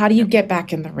 How do you get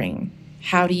back in the ring?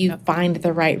 How do you find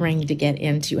the right ring to get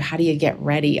into? How do you get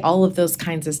ready? All of those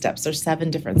kinds of steps. There's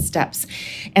 7 different steps.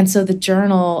 And so the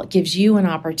journal gives you an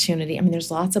opportunity.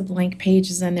 There's lots of blank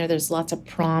pages in there. There's lots of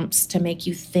prompts to make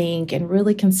you think and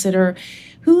really consider,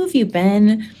 who have you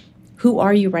been? who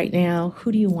are you right now?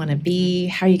 Who do you want to be?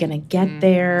 How are you going to get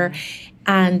there?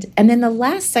 And then the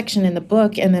last section in the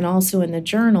book, and then also in the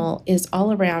journal, is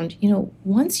all around,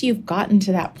 once you've gotten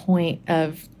to that point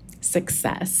of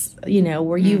success,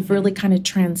 where you've really kind of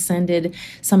transcended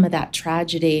some of that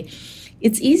tragedy,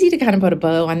 it's easy to kind of put a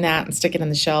bow on that and stick it on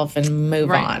the shelf and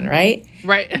move on, right?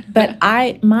 Right. But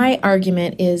my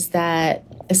argument is that,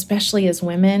 especially as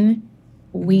women,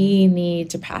 we need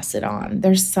to pass it on.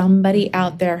 There's somebody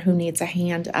out there who needs a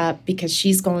hand up because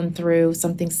she's going through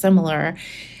something similar.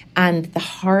 And the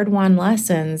hard-won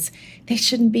lessons, they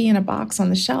shouldn't be in a box on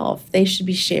the shelf. They should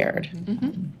be shared.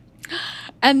 Mm-hmm.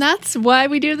 And that's why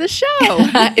we do the show.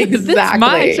 Exactly. It's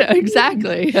my show.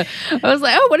 Exactly. I was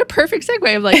like, oh, what a perfect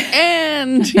segue. I'm like,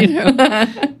 and,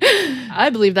 I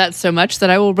believe that so much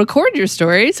that I will record your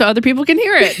story so other people can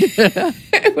hear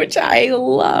it. Which I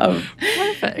love.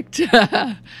 Perfect.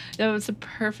 That was a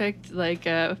perfect,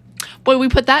 boy, we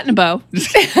put that in a bow.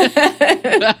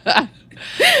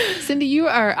 Cindy,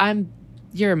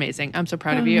 you're amazing. I'm so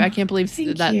proud of you. I can't believe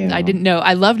that you. I didn't know.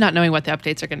 I love not knowing what the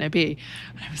updates are going to be.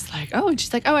 And I was like, oh, and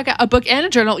she's like, oh, I got a book and a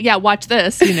journal. Yeah, watch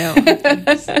this. I'm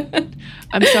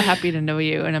so happy to know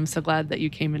you, and I'm so glad that you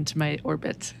came into my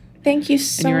orbit. Thank you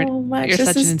so much. You're this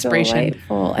such is an inspiration.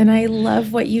 Delightful. And I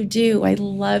love what you do. I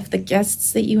love the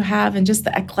guests that you have and just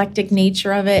the eclectic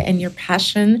nature of it and your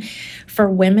passion for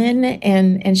women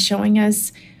and showing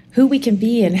us who we can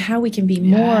be and how we can be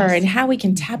more and how we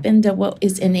can tap into what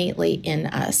is innately in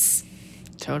us.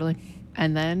 Totally.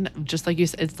 And then, just like you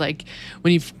said, it's like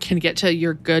when you can get to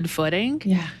your good footing,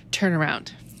 turn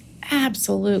around.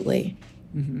 Absolutely.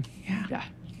 Mm-hmm. Yeah.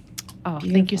 Oh,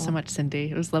 thank you so much, Cindy.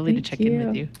 It was lovely to check in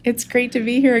with you. It's great to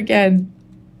be here again.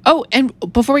 Oh, and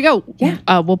before we go,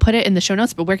 we'll put it in the show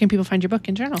notes, but where can people find your book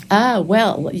and journal?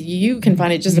 Well, you can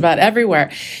find it just about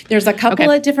everywhere. There's a couple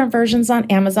of different versions on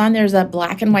Amazon. There's a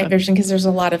black and white version because there's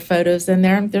a lot of photos in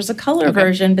there. There's a color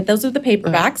version, but those are the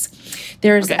paperbacks.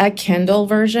 There's a Kindle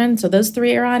version. So those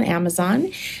three are on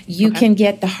Amazon. You can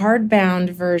get the hardbound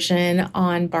version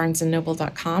on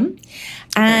barnesandnoble.com.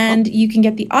 And you can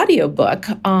get the audiobook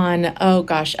on,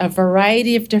 a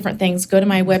variety of different things. Go to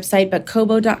my website, but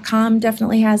Kobo.com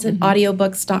definitely has it.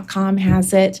 Audiobooks.com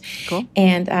has it. Cool.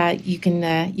 And you can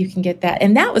get that.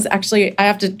 And that was actually, I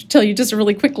have to tell you just a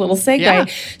really quick little segue. Yeah.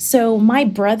 So my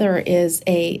brother is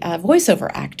a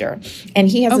voiceover actor, and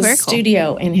he has a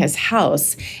studio in his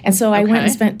house. And so I went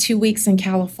and spent 2 weeks in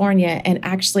California and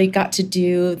actually got to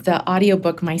do the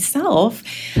audiobook myself,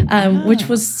 which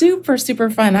was super, super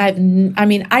fun.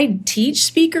 I teach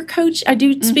speaker coach. I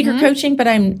do speaker coaching, but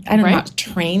I'm not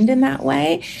trained in that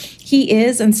way. He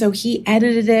is, and so he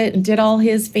edited it and did all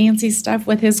his fancy stuff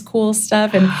with his cool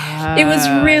stuff, and it was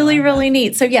really, really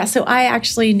neat. So so I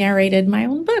actually narrated my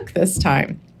own book this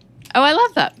time. Oh, I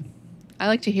love that. I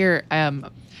like to hear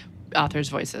authors'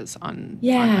 voices on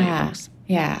audiobooks.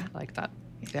 Yeah. I like that.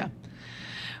 Yeah.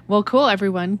 Well, cool,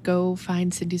 everyone. Go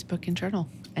find Cindy's book and journal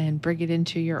and bring it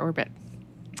into your orbit.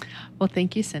 Well,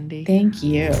 thank you, Cindy. Thank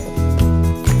you.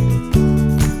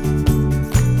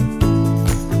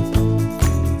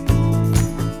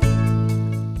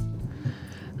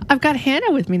 I've got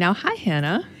Hannah with me now. Hi,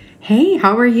 Hannah. Hey,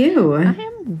 how are you? I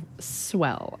am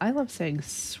swell. I love saying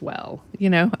swell.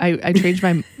 I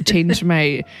changed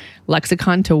my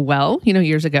lexicon to well,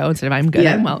 years ago. Instead of I'm good,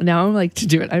 I'm well. Now I'm like to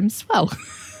do it. I'm swell.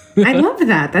 I love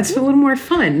that. That's a little more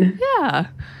fun. Yeah.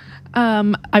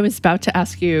 I was about to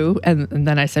ask you, and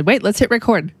then I said, wait, let's hit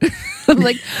record. I'm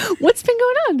like, what's been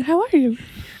going on? How are you?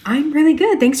 I'm really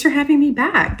good. Thanks for having me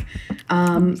back.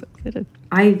 I'm so excited.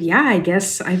 I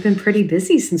guess I've been pretty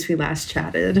busy since we last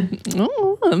chatted.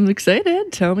 Oh, I'm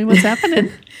excited. Tell me what's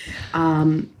happening.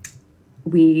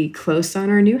 We closed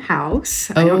on our new house.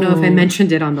 I don't know if I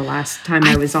mentioned it on the last time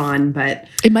I was on, but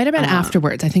it might have been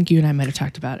afterwards. I think you and I might have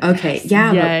talked about it. Okay.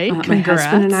 Yeah. Yay, my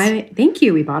husband and I, thank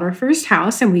you. We bought our first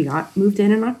house and we got moved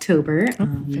in October.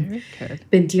 Very good.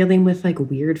 Been dealing with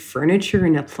weird furniture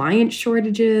and appliance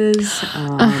shortages.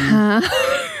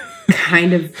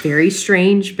 Kind of very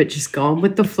strange, but just going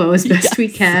with the flow as best we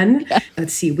can.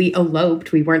 Let's see, we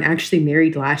eloped. We weren't actually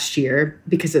married last year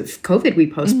because of COVID.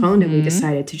 We postponed and we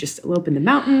decided to just elope in the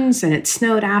mountains, and it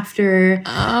snowed after.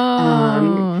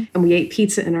 And we ate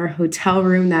pizza in our hotel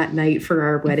room that night for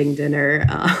our wedding dinner.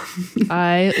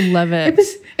 I love it.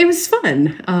 It was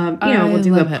fun. We'll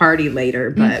do a party later,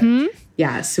 but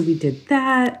so we did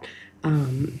that.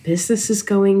 Business is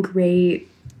going great.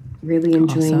 Really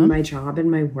enjoying my job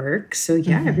and my work. So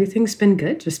everything's been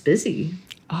good, just busy.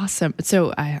 Awesome.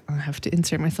 So I have to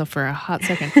insert myself for a hot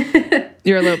second.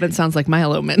 Your elopement sounds like my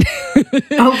elopement.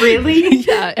 Oh, really?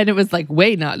 Yeah. And it was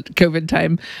way not COVID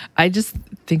time. I just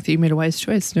think that you made a wise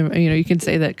choice. You know, you can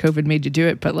say that COVID made you do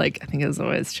it, but like, I think it was a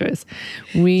wise choice.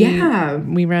 We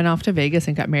ran off to Vegas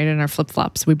and got married in our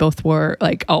flip-flops. We both wore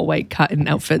like all white cotton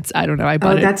outfits. I don't know. I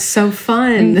bought it. That's so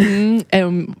fun.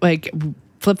 And like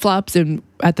flip-flops, and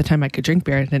at the time I could drink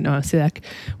beer. I didn't know how to say that.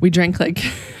 We drank like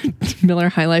Miller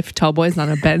High Life tall boys on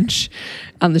a bench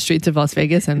on the streets of Las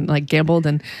Vegas and like gambled,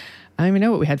 and I don't even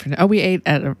know what we had for dinner. Oh, we ate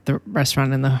at the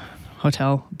restaurant in the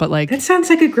hotel, but like that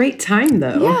sounds like a great time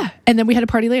though. Yeah, and then we had a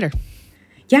party later.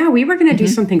 Yeah, we were gonna do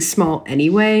something small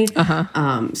anyway.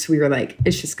 So we were like,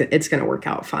 it's gonna work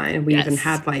out fine. And we even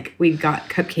had we got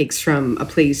cupcakes from a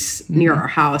place near our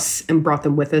house and brought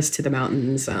them with us to the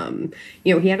mountains.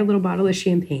 You know, he had a little bottle of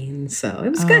champagne, so it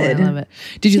was good. I love it.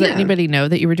 Did you let anybody know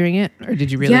that you were doing it, or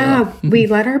did you really? Yeah, we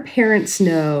let our parents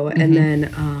know, and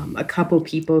then a couple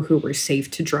people who were safe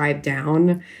to drive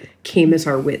down came as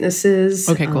our witnesses.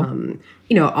 Okay, cool.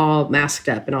 You know, all masked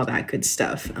up and all that good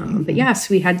stuff. But yes,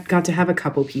 we got to have a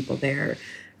couple people there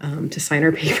to sign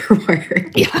our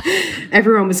paperwork. Yeah,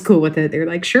 everyone was cool with it. They were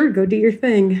like, "Sure, go do your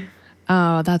thing."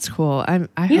 Oh, that's cool. I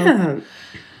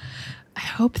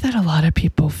hope that a lot of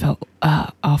people felt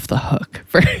off the hook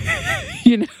for,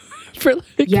 you know, for like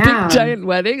a big giant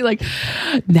wedding. Like,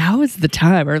 now is the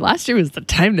time, or last year was the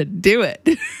time to do it.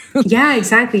 Yeah,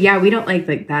 exactly. Yeah, we don't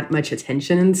like that much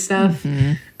attention and stuff.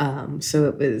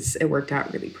 So it worked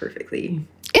out really perfectly.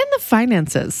 And the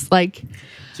finances, like,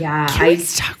 yeah, can we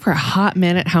talk for a hot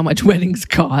minute how much weddings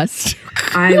cost?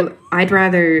 I'd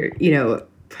rather, you know,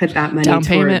 put that money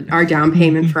toward our down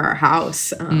payment for our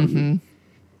house.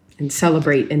 And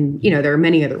celebrate. And, you know, there are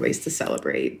many other ways to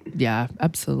celebrate. Yeah,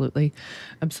 absolutely.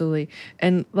 Absolutely.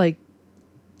 And like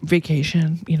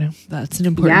vacation, you know, that's an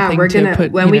important thing. Yeah, we're going to,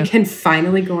 when we know. Can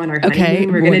finally go on our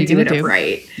honeymoon, we're going to do it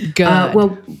upright. Good.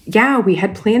 Well, yeah, we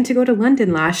had planned to go to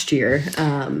London last year.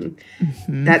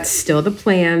 That's still the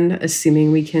plan,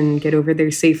 assuming we can get over there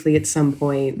safely at some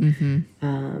point.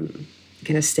 Going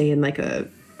to stay in like a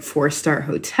 4-star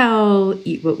hotel,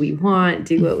 eat what we want,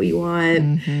 do what we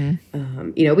want.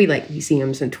 You know, we like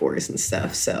museums and tours and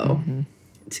stuff, so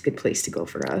it's a good place to go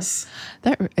for us.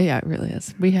 It really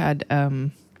is. We had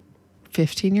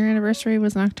 15-year anniversary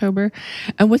was in October,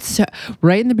 and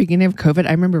right in the beginning of COVID,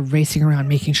 I remember racing around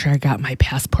making sure I got my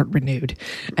passport renewed.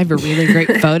 I have a really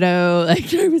great photo.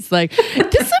 Like, I was like,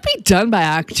 this will be done by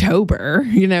October.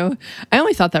 You know, I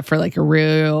only thought that for like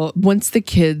once the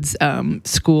kids'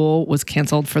 school was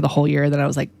canceled for the whole year, then I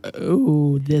was like,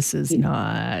 oh, this is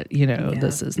not, you know,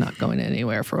 this is not going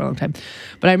anywhere for a long time.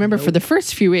 But I remember for the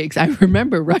first few weeks, I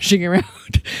remember rushing around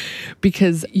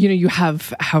because, you know, you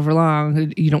have however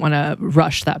long, you don't want to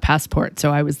rush that passport.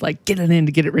 So I was like getting in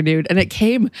to get it renewed, and it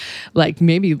came like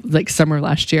maybe like summer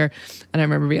last year, and I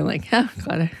remember being like,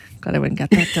 glad I went and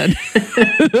got that done.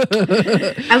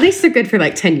 At least they're good for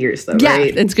like 10 years though, yeah,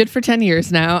 right? It's good for 10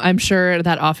 years now. I'm sure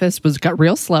that office got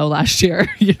real slow last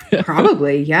year. You know?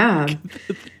 Probably, yeah.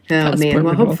 Oh man,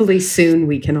 well hopefully soon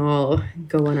we can all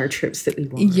go on our trips that we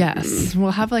want. Yes,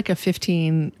 we'll have like a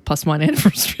 15+1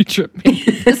 anniversary trip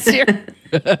this year.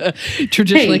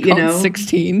 Traditionally called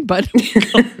 16, but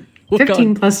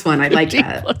 15+1. I like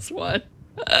that. 15+1.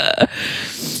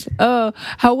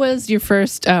 How was your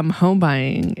first home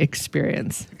buying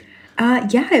experience?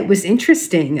 Yeah, it was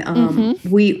interesting.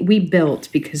 We built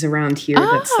because around here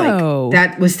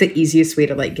that was the easiest way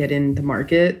to like get in the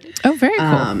market. Oh, very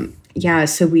cool. Yeah,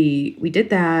 so we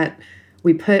did that.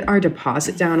 We put our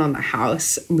deposit down on the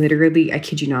house, literally, I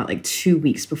kid you not, like 2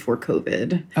 weeks before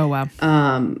COVID. Oh, wow.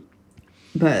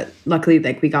 But luckily,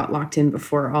 like, we got locked in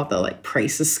before all the like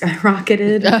prices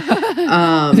skyrocketed.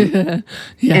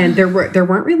 And there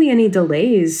weren't really any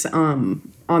delays on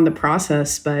the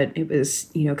process, but it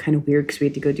was, you know, kind of weird because we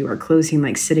had to go do our closing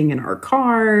like sitting in our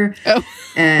car.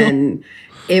 And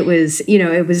it was, you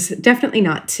know, it was definitely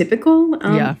not typical,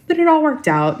 but it all worked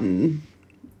out, and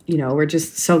you know, we're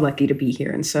just so lucky to be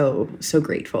here and so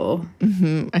grateful.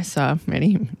 I saw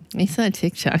a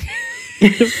TikTok.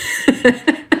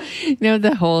 You know,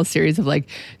 the whole series of like,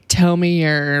 tell me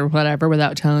your whatever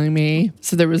without telling me.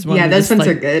 So there was one. Yeah, those ones like,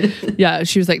 are good. Yeah,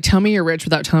 she was like, tell me you're rich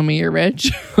without telling me you're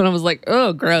rich. And I was like,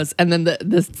 oh, gross. And then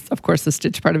this, of course, the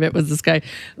stitch part of it was this guy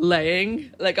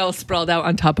laying like all sprawled out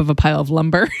on top of a pile of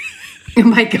lumber. Oh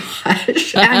my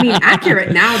gosh. I mean,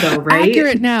 accurate now though, right?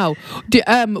 Accurate now.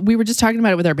 We were just talking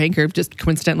about it with our banker just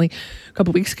coincidentally a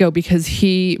couple weeks ago because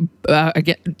he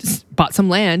again bought some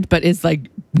land but is like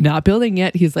not building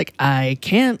yet. He's like, I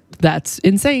can't. That's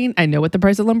insane. I know what the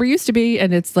price of lumber used to be,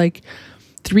 and it's like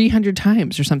 300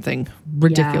 times or something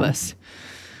ridiculous.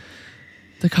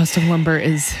 Yeah. The cost of lumber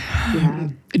is,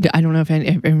 I don't know if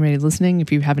anybody listening,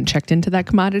 if you haven't checked into that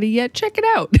commodity yet, check it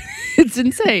out. It's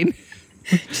insane.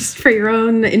 Just for your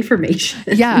own information.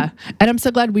 Yeah. And I'm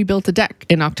so glad we built a deck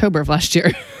in October of last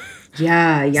year.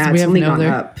 Yeah, So it's only gone other-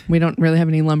 up. We don't really have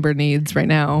any lumber needs right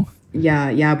now.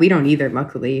 Yeah, we don't either,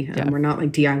 luckily. Yeah. We're not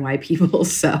like DIY people,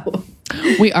 so.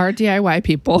 We are DIY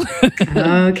people.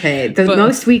 Okay. The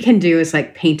most we can do is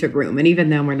like paint a room. And even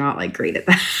then, we're not like great at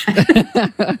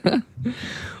that.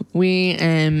 We,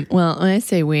 well, when I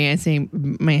say we, I say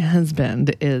my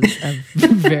husband is a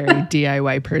very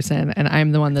DIY person, and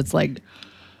I'm the one that's like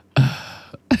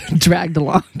dragged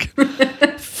along.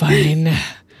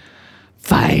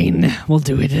 Fine, we'll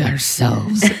do it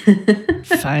ourselves.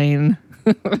 Fine.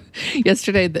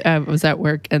 Yesterday, I was at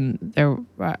work, and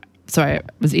so I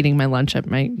was eating my lunch at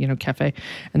my cafe,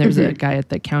 and there was a guy at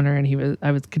the counter, and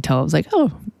could tell I was like,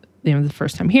 oh, the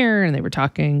first time here, and they were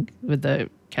talking with the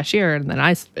cashier, and then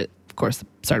I, of course,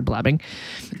 started blabbing.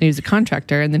 And he was a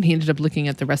contractor, and then he ended up looking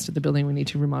at the rest of the building we need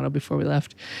to remodel before we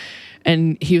left.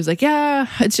 And he was like, yeah,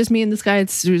 it's just me and this guy.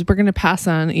 We're going to pass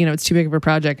on, it's too big of a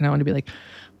project. And I want to be like,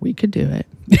 we could do it.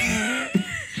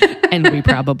 And we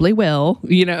probably will,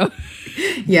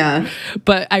 Yeah.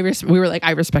 But we were like,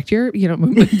 I respect your, we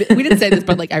didn't say this,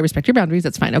 but like, I respect your boundaries.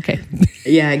 That's fine. Okay.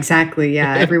 Yeah, exactly.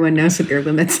 Yeah. Everyone knows what their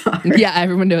limits are. Yeah,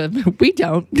 everyone knows. We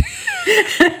don't.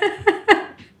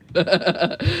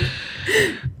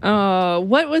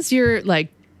 What was your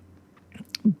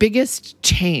biggest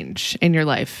change in your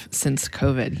life since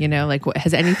COVID? What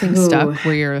has anything stuck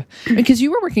where because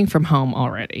you were working from home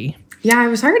already? Yeah, I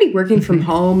was already working from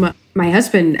home. My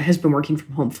husband has been working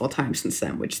from home full time since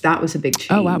then, which that was a big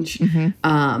change. Oh, wow.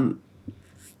 Mm-hmm.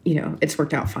 It's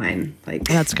worked out fine.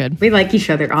 That's good. We like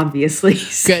each other, obviously. Good.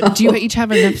 So. Do you each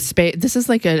have enough space? This is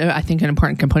I think an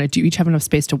important component. Do you each have enough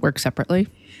space to work separately?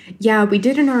 Yeah, we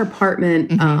did in our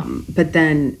apartment. But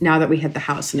then now that we had the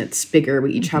house and it's bigger,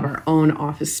 we each have our own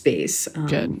office space,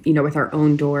 Good. With our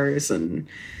own doors and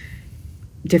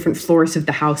different floors of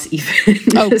the house even.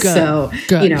 Oh, good. So,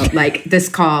 Good. This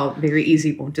call, very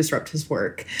easy, won't disrupt his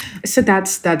work. So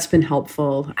that's been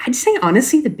helpful. I'd say,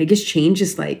 honestly, the biggest change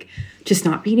is just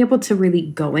not being able to really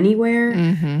go anywhere.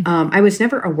 I was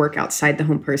never a work outside the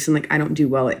home person. I don't do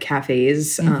well at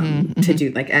cafes to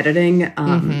do editing.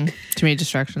 Too many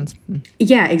distractions.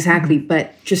 Yeah, exactly.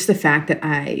 But just the fact that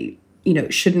I,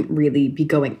 shouldn't really be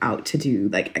going out to do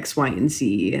X, Y, and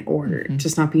Z, or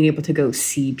just not being able to go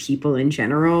see people in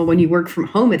general. When you work from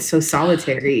home, it's so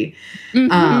solitary.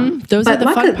 Those are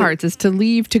the fun parts, is to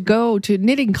leave to go to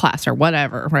knitting class or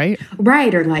whatever, right?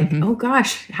 Right. Or oh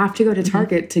gosh, have to go to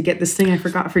Target to get this thing I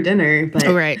forgot for dinner. But,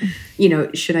 right.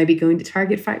 Should I be going to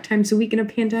Target 5 times a week in a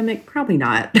pandemic? Probably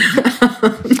not.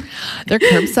 Their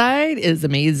curbside is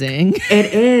amazing.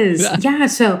 It is. Yeah.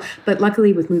 So, but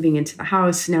luckily with moving into the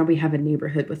house, now we have a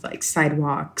neighborhood with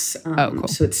sidewalks. Cool.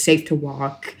 So it's safe to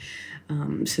walk.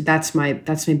 So that's my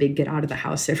big get out of the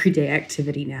house every day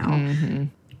activity now.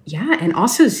 Yeah. And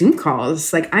also Zoom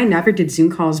calls. I never did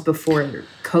Zoom calls before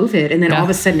COVID. And then all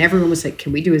of a sudden everyone was like,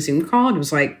 can we do a Zoom call? And it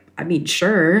was like, I mean,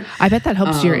 sure. I bet that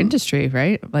helps your industry,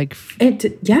 right?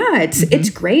 It's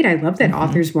great. I love that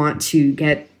authors want to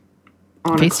get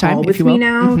on FaceTime, a call with me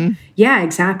now. Yeah,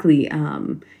 exactly.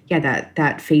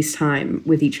 That FaceTime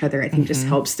with each other, I think just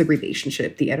helps the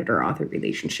relationship, the editor-author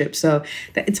relationship. So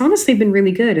it's honestly been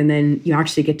really good. And then you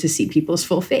actually get to see people's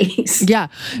full face. Yeah,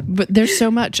 but there's so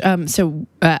much.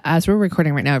 As we're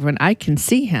recording right now, everyone, I can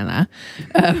see Hannah,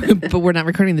 but we're not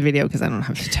recording the video because I don't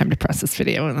have time to process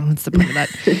video. And what's the point of that?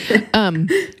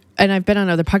 And I've been on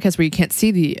other podcasts where you can't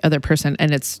see the other person,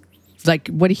 and it's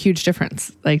what a huge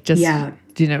difference.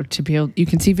 To be able, you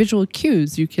can see visual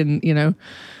cues. You can, It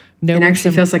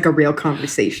actually feels like a real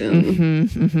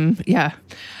conversation. Yeah.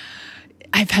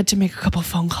 I've had to make a couple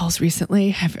phone calls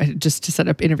recently just to set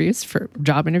up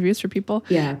job interviews for people.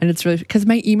 Yeah. And it's really, because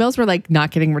my emails were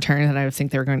not getting returned, and I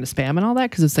think they were going to spam and all that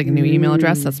because it's a new email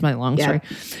address. That's my long story.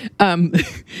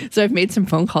 So I've made some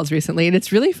phone calls recently, and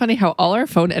it's really funny how all our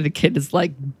phone etiquette is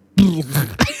I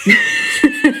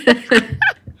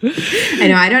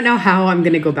know. I don't know how I'm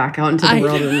going to go back out into the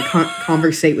world and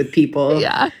conversate with people.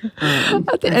 Yeah.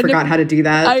 I forgot how to do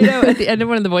that. I know. At the end of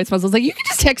one of the voicemails, I was like, you can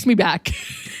just text me back.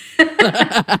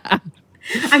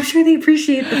 I'm sure they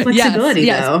appreciate the flexibility,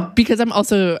 though. Because I'm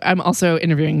also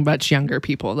interviewing much younger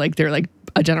people. They're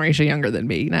a generation younger than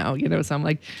me now, So I'm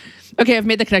like, okay, I've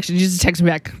made the connection. You just text me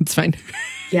back. It's fine.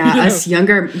 Yeah, us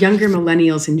younger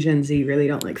millennials and Gen Z really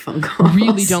don't like phone calls.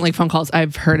 Really don't like phone calls.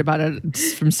 I've heard about it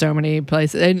from so many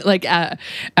places. And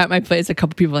at my place, a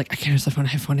couple people are like, I can't answer the phone. I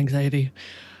have phone anxiety.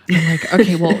 I'm like,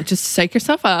 okay, well, just psych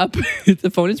yourself up. If the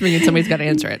phone is ringing, somebody's got to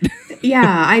answer it.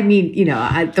 Yeah, I mean,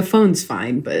 the phone's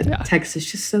fine, but text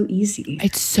is just so easy.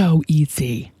 It's so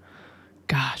easy.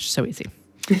 Gosh, so easy.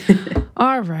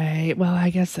 All right. Well, I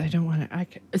guess I don't want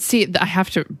to. See, I have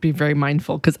to be very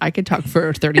mindful because I could talk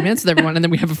for 30 minutes with everyone, and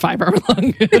then we have a 5-hour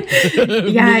long.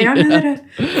 Yeah, I don't know that a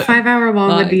 5-hour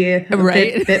long would be a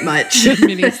bit much.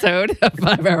 Mini-sode, a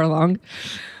 5-hour long.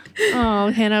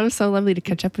 Oh, Hannah, it was so lovely to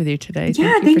catch up with you today.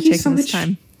 Yeah, thank you for taking so this much.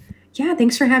 time. Yeah,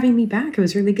 thanks for having me back. It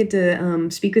was really good to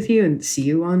speak with you and see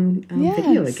you on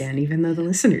video again, even though the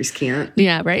listeners can't.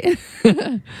 Yeah, right?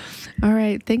 All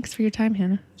right. Thanks for your time,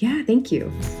 Hannah. Yeah, thank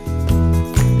you.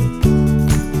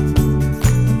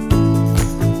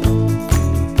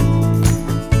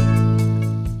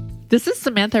 This is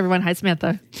Samantha, everyone. Hi,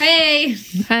 Samantha. Hey,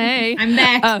 Hey. I'm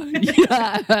back.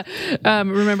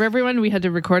 Remember, everyone, we had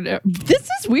to record. This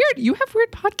is weird. You have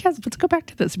weird podcasts. Let's go back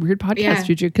to this weird podcast,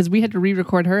 Juju, because we had to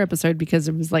re-record her episode because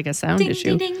it was like a sound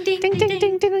issue. Ding, ding, Ding, ding,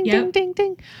 ding, ding, ding, ding,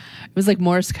 ding. It was like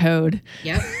Morse code.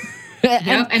 Yep.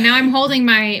 Yep. And now I'm holding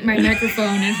my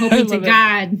microphone and hoping to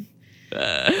God.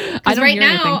 Because right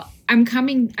now I'm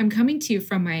coming to you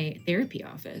from my therapy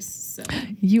office. So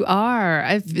you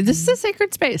are. This is a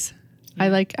sacred space.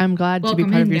 Yeah. I'm glad to be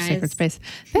part of your sacred space.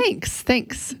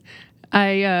 Thanks.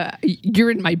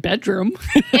 You're in my bedroom.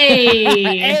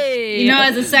 Hey. You know,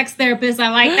 as a sex therapist, I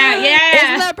like that.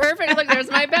 Yeah. Isn't that perfect? Look,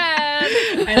 there's my bed.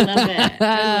 I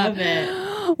love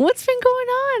it. What's been going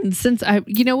on since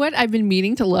you know what? I've been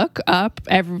meaning to look up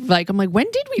I'm like,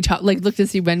 when did we talk? Look to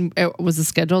see when it was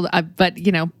scheduled. But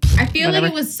you know, I feel like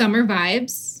it was summer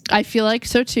vibes. I feel like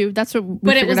so too. That's what.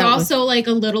 But it was also like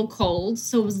a little cold,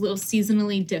 so it was a little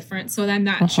seasonally different. So I'm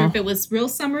not sure if it was real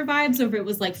summer vibes or if it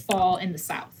was like fall in the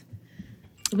South.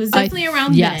 It was definitely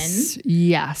around then.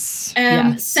 Yes.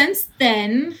 Since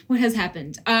then, what has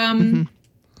happened? I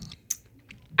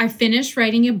finished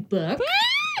writing a book.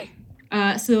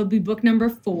 So it'll be book number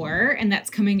 4, and that's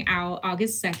coming out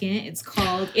August 2nd. It's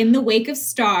called In the Wake of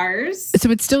Stars. So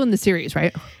it's still in the series,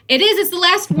 right? It is. It's the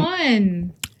last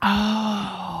one.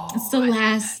 Oh. It's the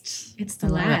last. It's the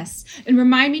last. And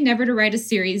remind me never to write a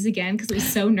series again because it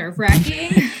was so nerve-wracking.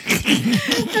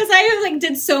 Because I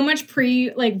did so much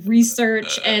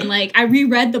research and I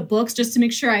reread the books just to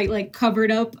make sure I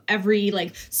covered up every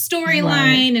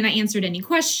storyline and I answered any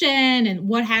question and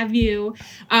what have you.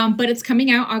 But it's coming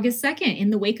out August 2nd,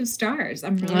 In the Wake of Stars.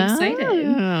 I'm really excited.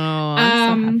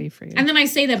 I'm so happy for you. And then I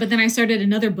say that, but then I started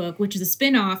another book, which is a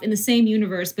spin-off in the same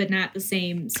universe, but not the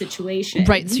same situation.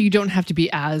 Right. So you don't have to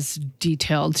be as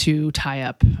detailed to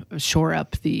shore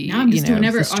up the. No, I'm just doing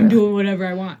whatever. I'm doing whatever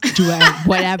I want.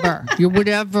 Whatever. You're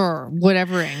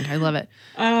whatevering. I love it.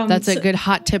 That's a good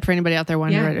hot tip for anybody out there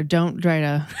wanting to write. Don't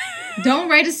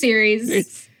write a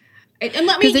series. And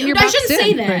let me. I shouldn't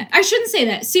say that. Right? I shouldn't say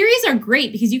that. Series are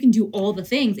great because you can do all the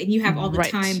things and you have all the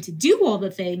time to do all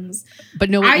the things. But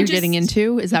know what you're getting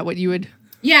into? Is that what you would?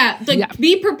 Yeah,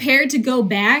 be prepared to go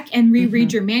back and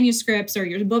reread your manuscripts or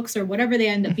your books or whatever they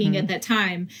end up being at that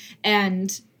time,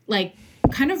 and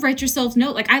kind of write yourself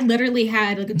note. I literally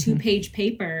had a 2-page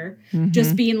paper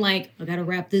just being I gotta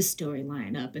wrap this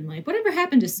storyline up and whatever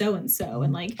happened to so and so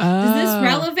and is this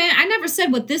relevant? I never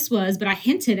said what this was, but I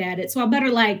hinted at it, so I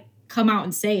better come out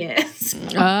and say it.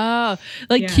 So,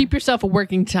 keep yourself a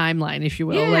working timeline, if you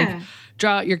will. Yeah.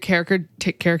 Draw out your character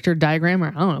diagram, or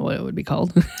I don't know what it would be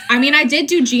called. I mean, I did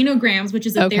do genograms, which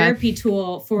is a therapy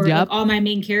tool for all my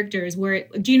main characters, where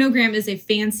genogram is a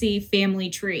fancy family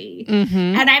tree.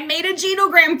 And I made a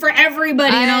genogram for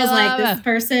everybody. And I was like, this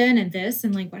person and this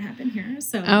and what happened here.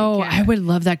 So I would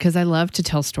love that because I love to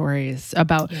tell stories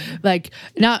about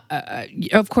not,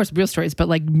 of course, real stories, but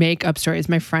make up stories.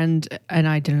 My friend and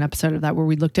I did an episode of that where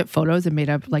we looked at photos and made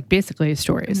up basically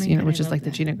stories, which is the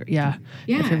genogram. Yeah.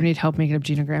 If you ever need help making up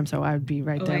genograms, so I would be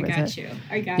right there with it.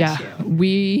 I got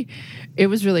you. It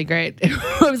was really great.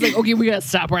 I was like, okay, we gotta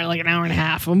stop. We're at an hour and a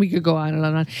half, and we could go on and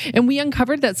on and on. And we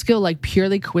uncovered that skill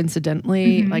purely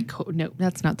coincidentally. No,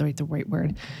 that's not the right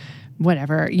word.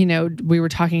 Whatever. We were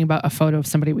talking about a photo of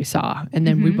somebody we saw, and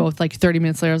then we both 30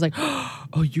 minutes later, I was like,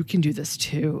 oh, you can do this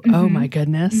too. Oh my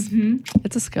goodness,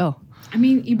 it's a skill. I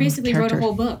mean, you basically wrote a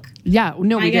whole book. Yeah,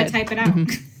 no, we did. I gotta type it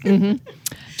out.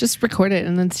 Just record it,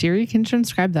 and then Siri can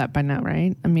transcribe that by now,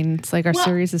 right? I mean, it's our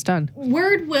series is done.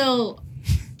 Word will.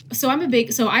 So I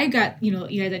got, you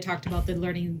guys, I talked about the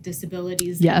learning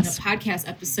disabilities in the podcast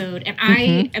episode, and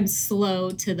I am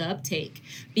slow to the uptake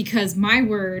because my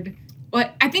Word.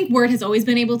 Well, I think Word has always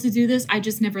been able to do this. I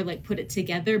just never put it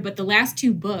together. But the last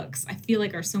 2 books I feel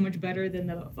are so much better than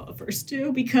the first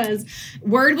 2 because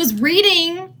Word was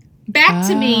reading back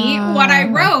to me what I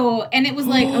wrote, and it was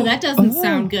that doesn't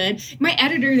sound good. My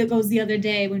editor that goes the other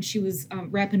day when she was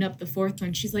wrapping up the 4th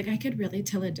one, she's like, I could really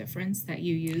tell a difference that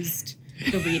you used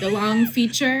the read along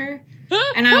feature.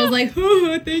 And I was like,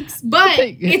 oh, thanks. But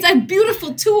it's a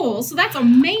beautiful tool. So that's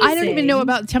amazing. I don't even know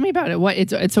tell me about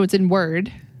it. So it's in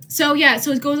Word. So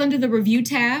so it goes under the review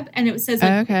tab and it says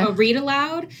read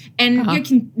aloud. And you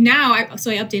can I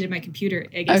updated my computer,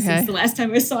 I guess, since the last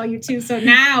time I saw you too. So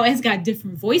now it's got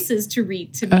different voices to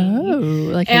read to me. Oh,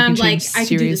 like and I can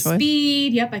do the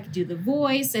speed. Yep, I can do the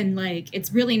voice. And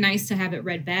it's really nice to have it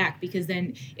read back because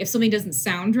then if something doesn't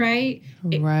sound right,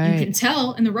 you can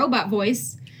tell in the robot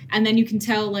voice. And then you can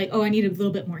tell, I need a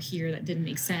little bit more here that didn't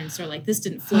make sense, or this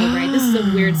didn't flow right. This is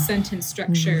a weird sentence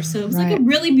structure. So it was a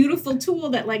really beautiful tool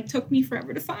that took me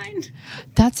forever to find.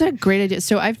 That's a great idea.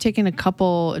 So I've taken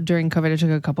during COVID, I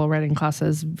took a couple writing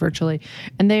classes virtually.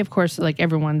 And they, of course,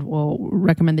 everyone will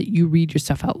recommend that you read your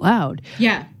stuff out loud.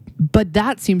 Yeah. But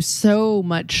that seems so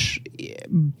much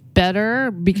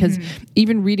better because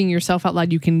even reading yourself out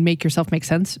loud, you can make yourself make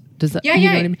sense. Does that? Yeah, you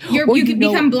know what I mean? You can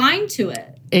become blind to it.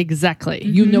 Exactly.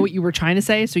 You know what you were trying to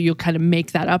say, so you'll kind of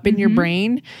make that up in your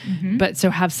brain. But so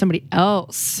have somebody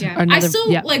else. Yeah. I still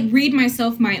read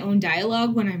myself my own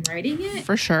dialogue when I'm writing it.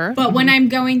 For sure. But when I'm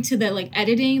going to the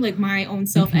editing, my own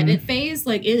self-edit phase,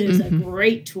 it is a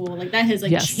great tool. That has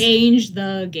changed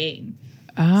the game.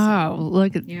 Oh, so,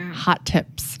 look at hot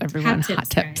tips, everyone. Hot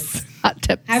tips. Hot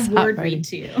tips. Have Word read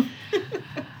to you.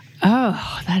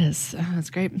 Oh, that's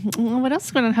great. What else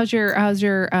is going on? How's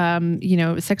your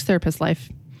sex therapist life?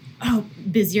 Oh,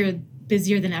 busier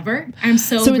than ever. I'm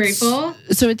so grateful.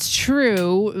 So it's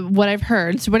true what I've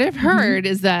heard. So what I've heard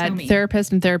is that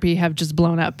therapists and therapy have just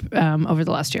blown up over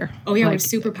the last year. Oh yeah, we're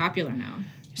super popular now.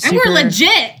 And we're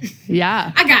legit.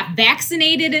 Yeah. I got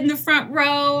vaccinated in the front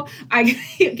row. I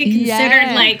get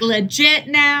considered legit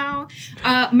now.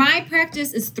 My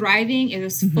practice is thriving. It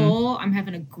is full. I'm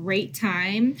having a great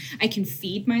time. I can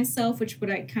feed myself, which what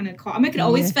I kind of call, I could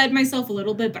always fed myself a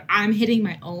little bit, but I'm hitting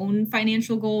my own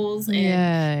financial goals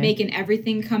and making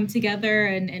everything come together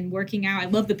and working out. I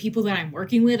love the people that I'm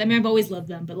working with. I mean, I've always loved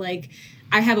them, but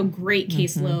I have a great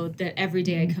caseload that every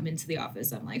day I come into the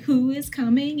office, I'm like, who is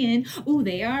coming in? Oh,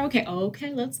 they are? Okay,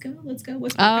 let's go. Let's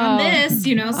work on this,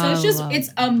 So it's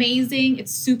amazing.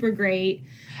 It's super great.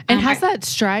 And has that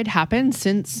stride happened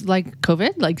since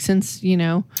COVID? Since,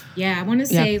 Yeah, I want to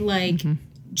say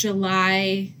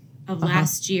July of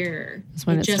last year.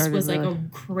 It just started, was a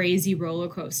crazy roller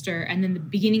coaster. And then the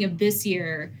beginning of this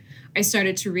year, I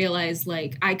started to realize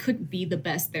I couldn't be the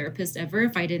best therapist ever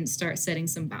if I didn't start setting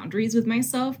some boundaries with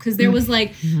myself. Because there was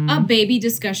a baby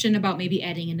discussion about maybe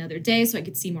adding another day so I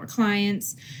could see more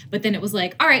clients. But then it was all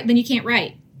right, then you can't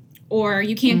write. Or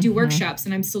you can't do workshops,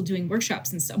 and I'm still doing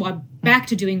workshops and stuff. Well, I'm back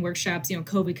to doing workshops.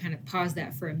 COVID kind of paused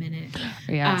that for a minute.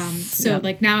 Yes.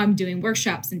 Now I'm doing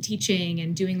workshops and teaching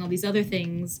and doing all these other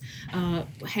things,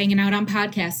 hanging out on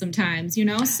podcasts sometimes,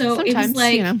 So sometimes,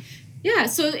 it was yeah,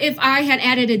 so if I had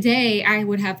added a day, I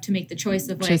would have to make the choice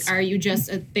of are you just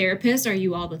a therapist? Or are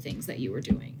you all the things that you were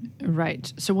doing?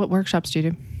 Right. So what workshops do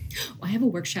you do? Well, I have a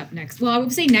workshop next. Well, I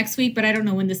would say next week, but I don't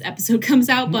know when this episode comes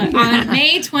out. But on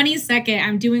May 22nd,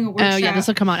 I'm doing a workshop. Oh, yeah, this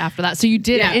will come out after that. So you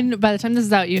did it. By the time this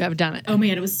is out, you have done it. Oh,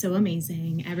 man, it was so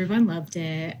amazing. Everyone loved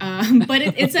it. But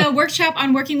it's a workshop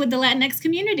on working with the Latinx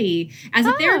community as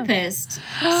a therapist.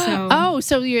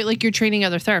 So you're training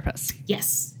other therapists.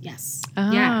 Yes.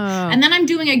 Oh. Yeah. And then I'm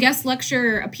doing a guest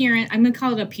lecture appearance. I'm going to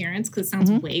call it appearance because it sounds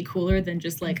way cooler than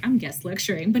just I'm guest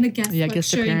lecturing, but a guest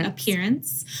lecturing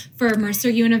appearance for Mercer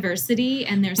University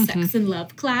and their Sex and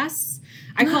Love class.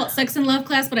 I call it Sex and Love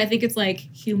class, but I think it's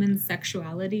human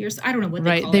sexuality or I don't know what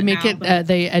they call it. They make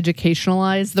they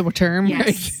educationalize the term.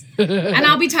 Yes. And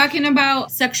I'll be talking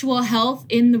about sexual health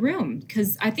in the room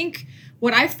because I think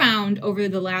what I found over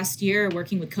the last year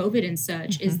working with COVID and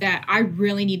such is that I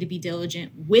really need to be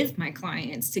diligent with my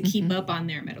clients to keep up on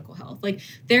their medical health.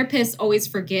 Therapists always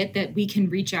forget that we can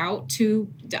reach out to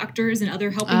doctors and other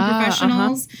helping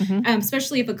professionals,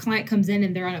 especially if a client comes in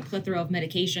and they're on a plethora of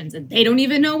medications and they don't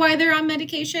even know why they're on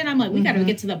medication. I'm we got to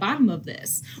get to the bottom of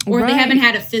this. Or they haven't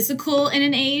had a physical in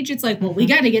an age. It's well, we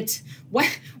got to get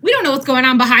we don't know what's going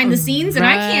on behind the scenes and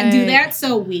I can't do that.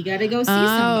 So we got to go see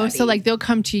somebody. So they'll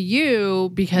come to you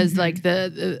because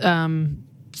the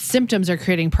symptoms are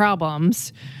creating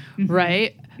problems,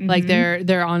 right?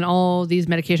 They're on all these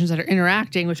medications that are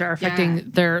interacting, which are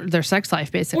affecting their sex life,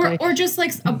 basically. Or just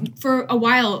for a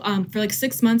while, for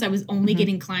 6 months, I was only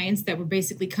getting clients that were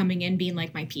basically coming in being my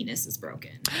penis is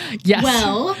broken. Yes.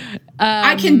 Well,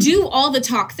 I can do all the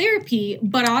talk therapy,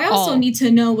 but I also need to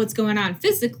know what's going on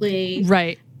physically.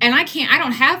 Right. And I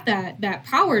don't have that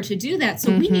power to do that.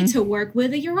 So we need to work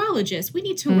with a urologist. We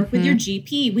need to work with your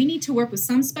GP. We need to work with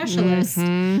some specialists.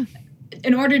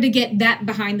 in order to get that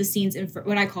behind the scenes,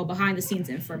 what I call behind the scenes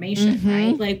information,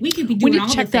 right? Like we could be doing all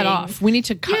the things. We need to check that off. We need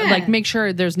to like make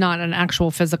sure there's not an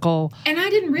actual physical. And I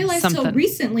didn't realize till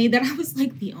recently that I was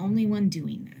like the only one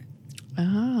doing that.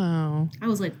 Oh. I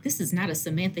was like, this is not a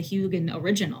Samantha Hugan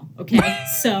original. Okay.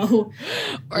 So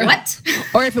what?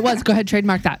 Or if it was, go ahead,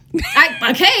 trademark that.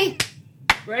 Okay.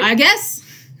 Right. I guess.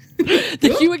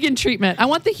 The Hugan treatment. I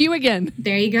want the Hugan.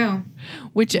 There you go.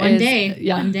 Which one is day.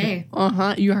 Yeah. One day.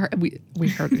 You heard we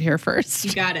heard it here first.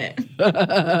 You got it.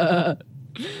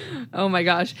 Oh my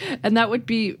gosh. And that would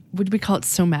we call it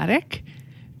somatic?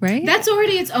 Right? That's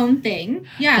already its own thing.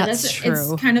 Yeah, that's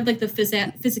true. It's kind of like the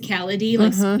physicality,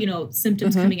 like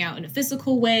symptoms coming out in a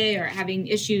physical way or having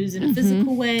issues in a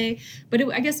physical way. But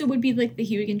I guess it would be like the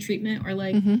Hugan treatment or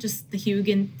like just the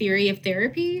Hugan theory of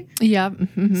therapy. Yeah.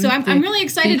 So I'm really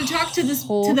excited to talk to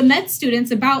the med students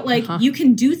about like you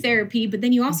can do therapy, but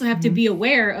then you also have to be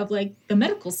aware of like the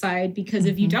medical side because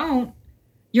if you don't,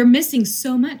 you're missing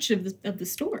so much of the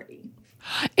story.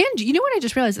 And you know what I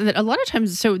just realized? That a lot of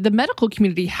times, so the medical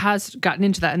community has gotten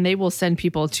into that and they will send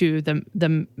people to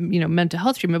the mental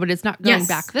health treatment, but it's not going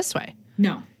back this way.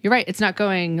 No. You're right. It's not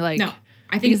going like... No.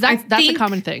 I think that's a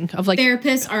common thing of like...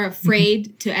 Therapists are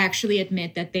afraid to actually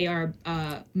admit that they are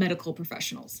medical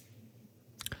professionals.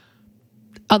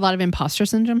 A lot of imposter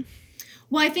syndrome?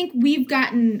 Well, I think we've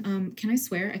gotten, can I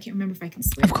swear? I can't remember if I can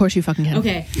swear. Of course you fucking can.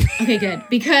 Okay, good.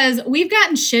 Because we've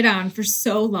gotten shit on for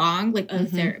so long, like,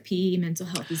 therapy, mental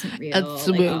health isn't real. That's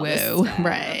like, woo-woo,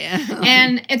 right.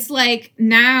 And it's like,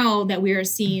 now that we are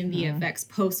seeing the effects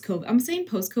post-COVID, I'm saying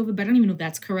post-COVID, but I don't even know if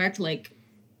that's correct, like,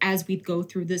 as we go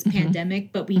through this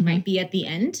pandemic, but we might be at the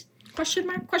end. Question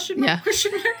mark?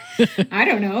 I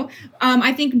don't know.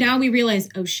 I think now we realize,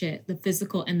 oh shit, the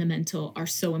physical and the mental are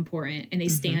so important and they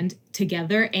stand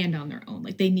together and on their own.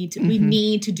 Like they need to, we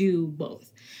need to do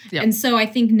both. Yep. And so I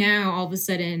think now all of a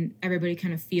sudden everybody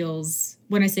kind of feels,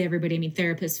 when I say everybody, I mean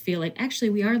therapists feel like actually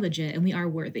we are legit and we are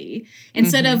worthy.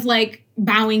 Instead of like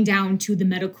bowing down to the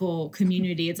medical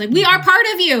community. It's like, we are part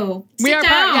of you. Sit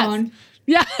down.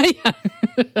 Yes.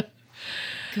 Yeah.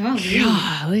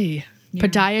 Golly. Yeah.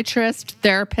 Podiatrist,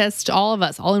 therapist, all of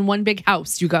us, all in one big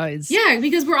house, you guys. Yeah,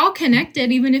 because we're all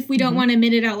connected, even if we don't want to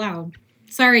admit it out loud.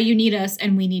 Sorry, you need us,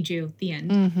 and we need you. The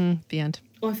end. The end.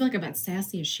 Well, I feel like I'm about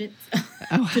sassy as shit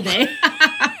today.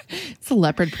 It's a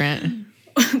leopard print.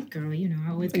 Girl, you know,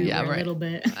 I always got a little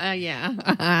bit. Yeah.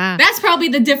 That's probably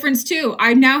the difference, too.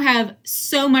 I now have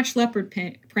so much leopard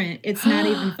print. It's not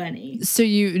even funny. So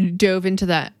you dove into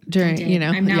that during, you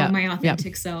know. I'm now my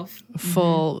authentic self.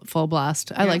 Full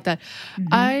blast. I like that.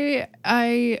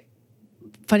 I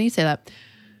funny you say that.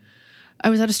 I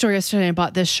was at a store yesterday and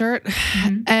bought this shirt.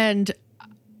 And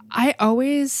I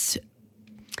always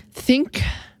think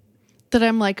that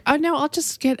I'm like, oh no, I'll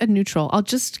just get a neutral. I'll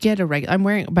just get a regular. I'm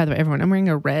wearing, by the way, everyone, I'm wearing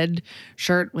a red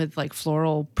shirt with like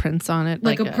floral prints on it.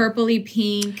 Like a purpley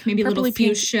pink, maybe a little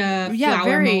fuchsia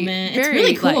flower moment. It's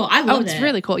really cool. I love it. It's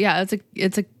really cool. Yeah,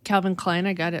 it's a Calvin Klein.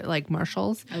 I got it like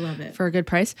Marshall's. I love it. For a good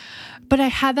price. But I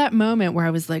had that moment where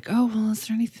I was like, oh, well, is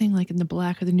there anything like in the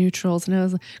black or the neutrals? And I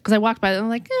was like, because I walked by it and I'm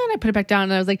like, and I put it back down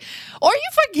and I was like, are you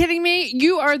fucking kidding me?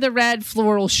 You are the red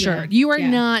floral shirt. You are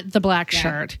not the black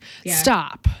shirt. Yeah.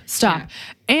 Stop. Yeah.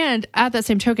 And at that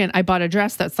same token, I bought a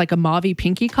dress that's like a mauvey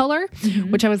pinky color,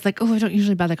 which I was like, oh, I don't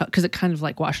usually buy that color because it kind of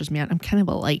like washes me out. I'm kind of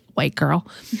a light white girl.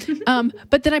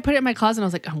 But then I put it in my closet and I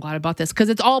was like, I'm glad I bought this because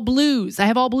it's all blues. I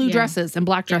have all blue dresses and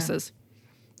black dresses.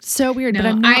 So weird, but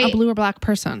I'm not a blue or black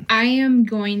person. I am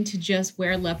going to just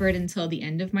wear leopard until the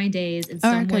end of my days in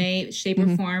some way, shape,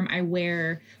 or form. I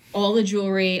wear all the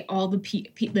jewelry, all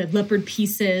the leopard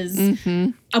pieces,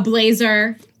 a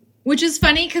blazer. Which is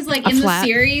funny because, like, in the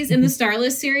series, in the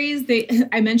Starless series,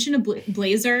 I mention a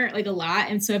blazer, like, a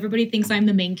lot. And so everybody thinks I'm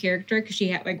the main character because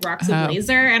she, like, rocks a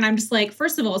blazer. And I'm just like,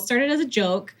 first of all, it started as a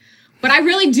joke. But I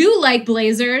really do like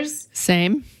blazers.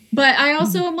 Same. But I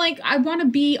also am like, I want to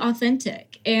be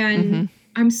authentic. And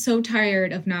I'm so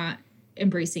tired of not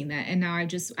embracing that. And now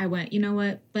I went, you know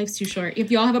what? Life's too short. If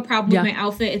y'all have a problem with my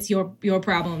outfit, it's your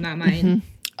problem, not mine.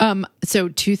 So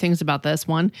two things about this.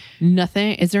 One,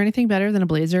 is there anything better than a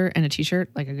blazer and a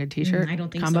t-shirt, like a good t-shirt? I don't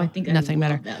think combo? so. I think nothing I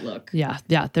better. That look. Yeah.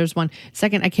 There's one.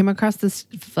 Second, I came across this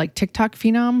like TikTok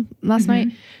phenom last night.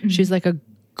 She's like a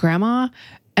grandma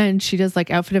and she does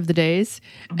like outfit of the days,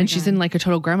 and she's in like a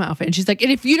total grandma outfit, and she's like,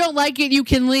 and if you don't like it, you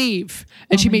can leave.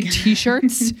 And she made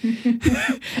T-shirts.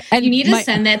 And you need to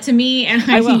send that to me, and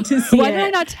I need to see Why it. did I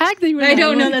not tag you? I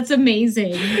don't know. That's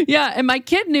amazing. Yeah, and my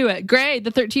kid knew it. Gray,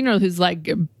 the 13-year-old, who's like,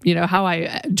 you know, how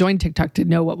I joined TikTok to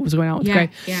know what was going on with Gray.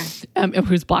 Yeah.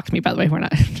 Who's blocked me, by the way. We're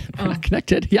not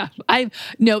connected. Yeah,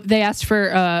 they asked for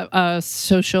a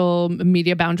social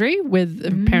media boundary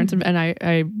with parents, and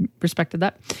I respected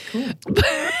that. Cool.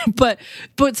 but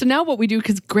so now what we do,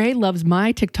 because Gray loves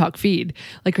my TikTok feed.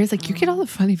 Like Gray's like, you get all the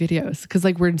funny videos because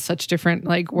like we're in such different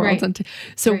like worlds. Right.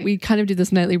 So we kind of do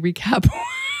this nightly recap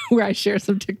where I share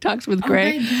some TikToks with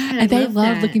Gray, and they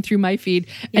love looking through my feed.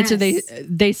 Yes. And so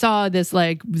they saw this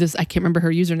I can't remember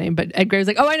her username, but Gray was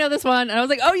like, oh, I know this one, and I was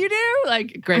like, oh, you do?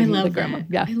 Like Gray, the grandma.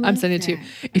 Yeah, I'm sending it to you.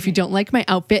 If you don't like my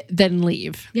outfit, then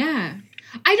leave. Yeah,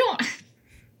 I don't.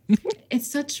 It's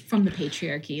such from the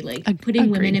patriarchy, like putting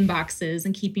women in boxes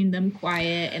and keeping them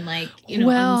quiet and like, you know,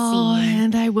 unseen.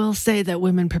 And I will say that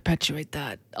women perpetuate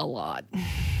that a lot.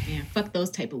 Yeah, fuck those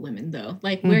type of women though.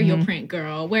 Like, wear your print,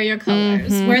 girl. Wear your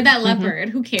colors. Wear that leopard.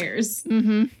 Who cares? If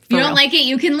you don't like it,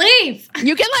 you can leave.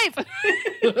 You can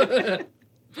leave.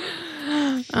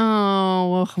 Oh,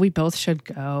 well, we both should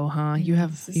go, huh? You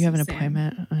have an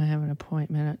appointment. I have an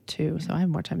appointment at 2, so I have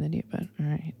more time than you. But all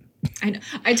right. I know.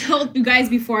 I told you guys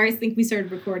before I think we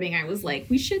started recording, I was like,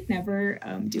 we should never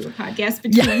do a podcast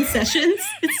between sessions.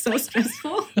 It's so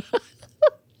stressful.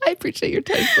 I appreciate your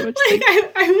time so much. Like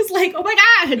I was like, oh my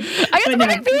God. I got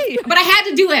the pee. But I had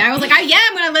to do it. I was like, I'm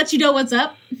going to let you know what's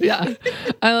up. Yeah.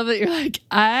 I love that you're like,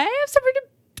 I have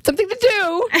something to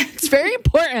do. It's very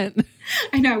important.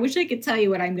 I know. I wish I could tell you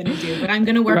what I'm going to do, but I'm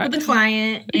going to work with a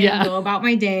client and go about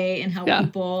my day and help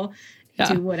people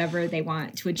do whatever they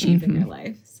want to achieve in their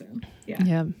life. So,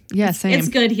 yeah, same. It's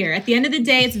good here. At the end of the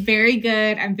day, it's very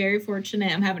good. I'm very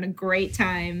fortunate. I'm having a great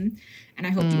time, and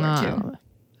I hope you are too.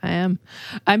 I am.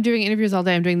 I'm doing interviews all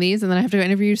day. I'm doing these, and then I have to go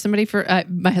interview somebody for.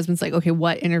 My husband's like, okay,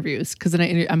 what interviews? Because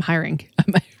then I'm hiring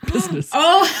my business.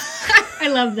 Oh, I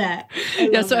love that.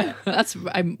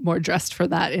 I'm more dressed for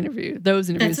that interview.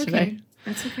 Those interviews today.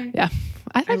 That's okay. Yeah,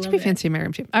 I'd like to be fancy in my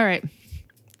room too. All right.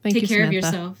 Thank you, Take care Samantha.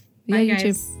 of yourself. Yeah, Bye, you guys.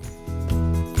 too.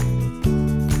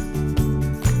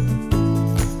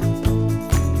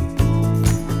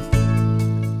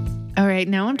 All right,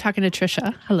 now I'm talking to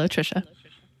Trisha. Hello, Trisha.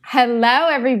 Hello,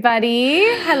 everybody.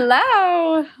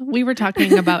 Hello. We were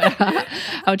talking about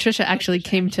how Trisha actually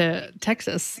came to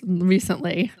Texas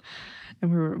recently,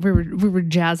 and we were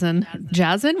jazzing.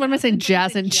 Jazzing? What am I saying?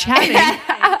 Jazzing, chatting.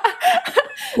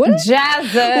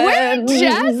 Jazzing. Where did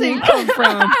jazzing come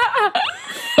from?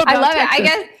 I love Texas.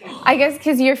 It. I guess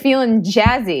because you're feeling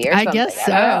jazzy or something. I guess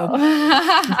so.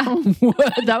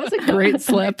 That was a great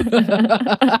slip. We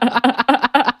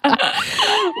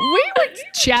were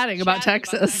chatting about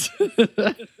Texas.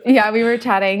 Yeah, we were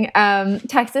chatting.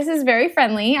 Texas is very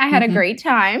friendly. I had a great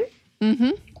time.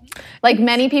 Mm-hmm. Like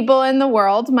many people in the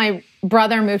world, my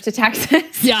brother moved to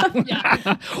Texas. Yeah.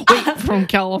 Wait, from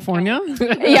California?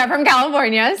 Yeah, from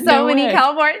California. So many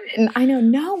California. I know.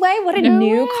 No way. What a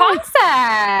new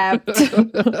concept.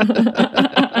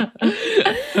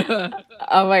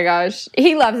 Oh my gosh.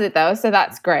 He loves it though. So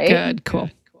that's great. Good. Cool.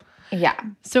 Yeah.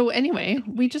 So anyway,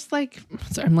 we just sorry,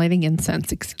 I'm lighting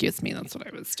incense. Excuse me. That's what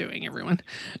I was doing, everyone.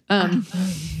 I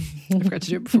forgot to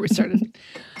do it before we started.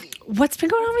 What's been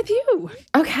going on with you?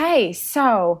 Okay.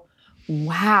 So,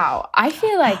 wow. I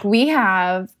feel like we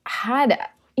have had,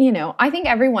 I think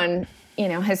everyone,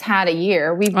 has had a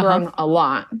year. We've grown a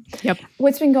lot. Yep.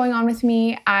 What's been going on with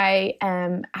me? I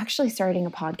am actually starting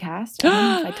a podcast. I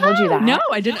don't know if I told you that. No,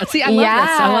 I didn't. See, I love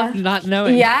this. I love not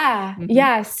knowing. Yeah. Mm-hmm.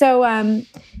 Yeah. So,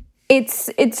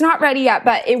 it's not ready yet,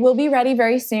 but it will be ready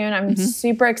very soon. I'm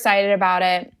super excited about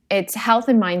it. It's health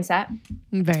and mindset.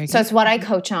 Very good. So it's what I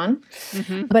coach on,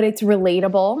 but it's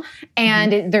relatable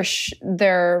and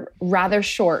they're rather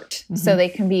short. So they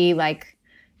can be like,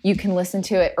 you can listen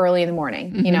to it early in the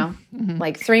morning,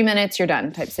 like 3 minutes, you're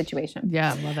done type situation.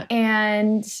 Yeah, I love it.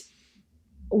 And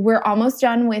we're almost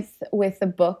done with the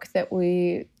book that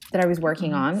I was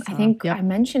working on. I think I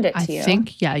mentioned it to you. I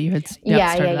think, you had started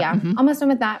Yeah. Almost done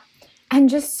with that. And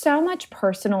just so much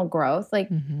personal growth. Like,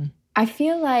 I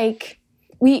feel like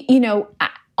we,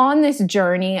 on this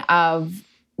journey of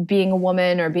being a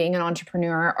woman or being an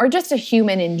entrepreneur or just a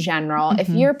human in general, if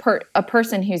you're a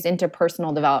person who's into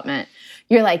personal development,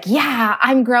 you're like, yeah,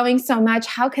 I'm growing so much.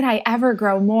 How could I ever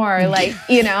grow more? Like,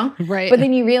 Right. But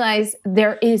then you realize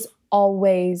there is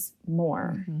always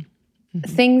more.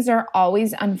 Things are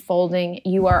always unfolding.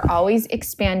 You are always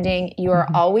expanding. You are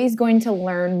always going to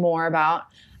learn more about.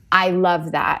 I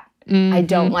love that. I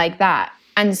don't like that.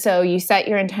 And so you set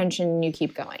your intention and you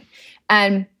keep going.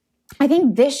 And I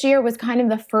think this year was kind of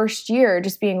the first year,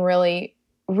 just being really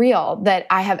real, that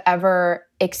I have ever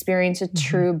experienced a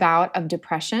true bout of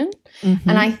depression.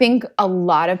 And I think a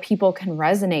lot of people can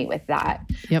resonate with that.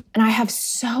 Yep. And I have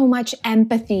so much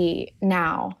empathy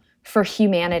now for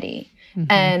humanity.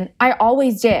 And I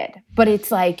always did, but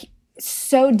it's like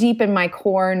so deep in my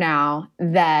core now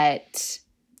that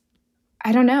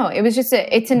I don't know. It was just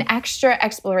it's an extra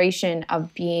exploration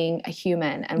of being a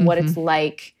human and what it's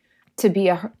like to be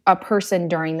a person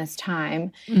during this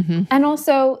time. And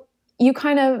also you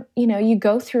kind of, you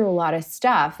go through a lot of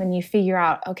stuff and you figure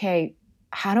out, okay,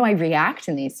 how do I react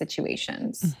in these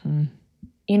situations?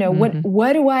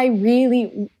 What do I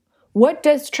really, what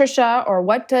does Trisha or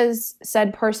what does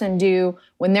said person do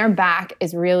when their back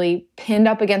is really pinned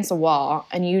up against a wall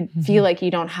and you feel like you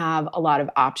don't have a lot of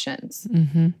options?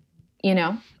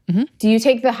 Do you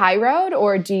take the high road,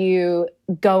 or do you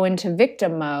go into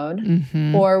victim mode,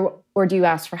 or do you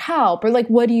ask for help, or like,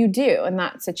 what do you do in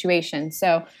that situation?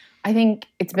 So I think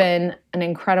it's been an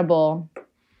incredible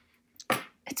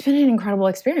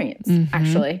experience,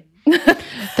 actually.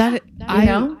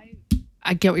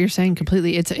 I get what you're saying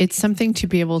completely. It's something to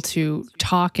be able to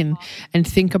talk and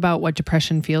think about what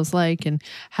depression feels like and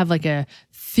have like a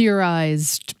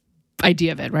theorized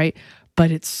idea of it, right?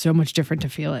 But it's so much different to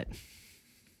feel it.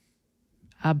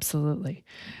 Absolutely.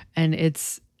 And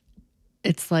it's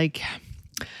like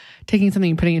taking something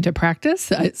and putting it into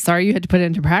practice. Sorry you had to put it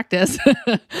into practice.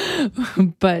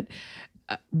 But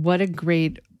what a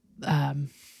great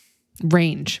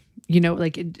range.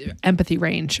 Like empathy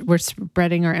range. We're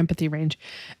spreading our empathy range.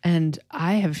 And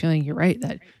I have a feeling you're right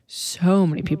that so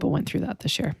many people went through that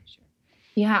this year.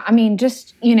 Yeah. I mean,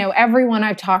 just, everyone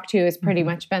I've talked to has pretty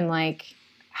much been like,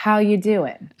 how you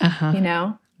doing?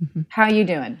 How you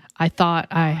doing? I thought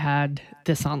I had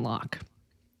this on lock.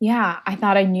 Yeah. I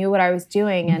thought I knew what I was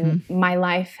doing, and my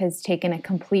life has taken a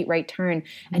complete right turn.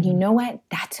 And you know what?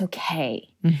 That's okay.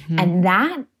 And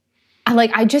that,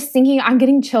 I'm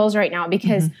getting chills right now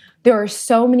because there are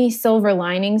so many silver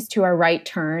linings to our right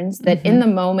turns that in the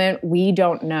moment we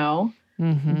don't know,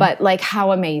 but like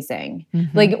how amazing.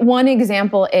 Like one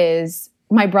example is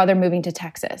my brother moving to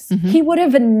Texas. He would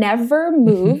have never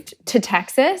moved to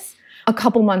Texas a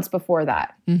couple months before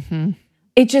that.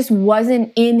 It just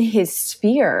wasn't in his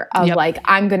sphere of like,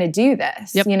 I'm going to do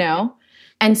this,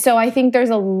 And so I think there's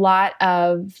a lot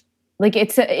of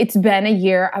it's been a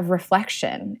year of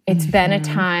reflection. It's been a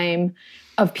time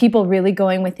of people really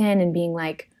going within and being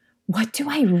like, what do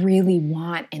I really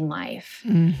want in life?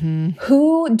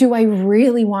 Who do I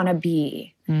really want to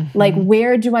be? Like,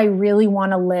 where do I really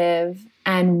want to live?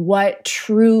 And what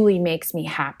truly makes me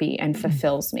happy and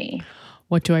fulfills me?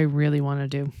 What do I really want to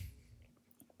do?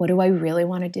 What do I really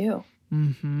want to do?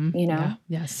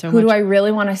 Yeah. So who do I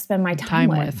really want to spend my time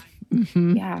with?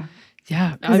 Yeah.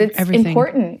 Because it's everything.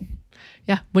 important.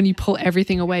 Yeah. When you pull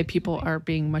everything away, people are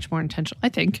being much more intentional. I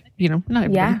think, not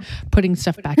everybody, putting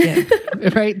stuff back in,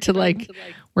 right? To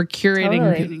we're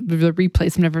curating the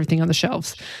replacement of everything on the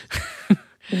shelves.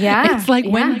 Yeah. It's like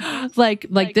when,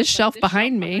 like this shelf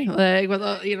behind me,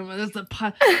 with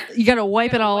you got to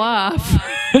wipe it all off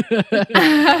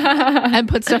and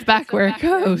put stuff back where it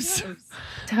goes.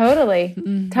 Totally.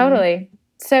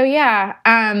 So yeah.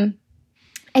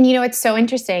 And it's so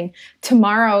interesting.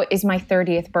 Tomorrow is my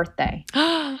 30th birthday.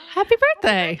 Happy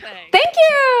birthday. Thank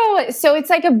you. So it's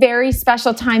like a very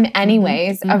special time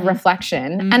anyways of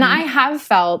reflection. And I have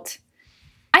felt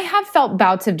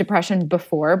bouts of depression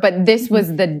before, but this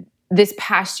was this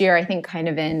past year, I think kind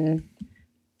of in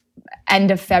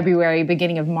end of February,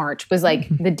 beginning of March was like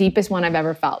the deepest one I've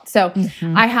ever felt. So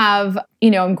I have,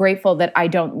 I'm grateful that I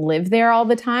don't live there all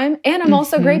the time. And I'm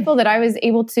also grateful that I was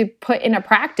able to put into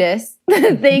practice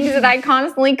the things that I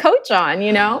constantly coach on,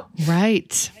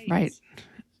 Right.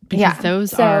 Because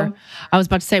those are, I was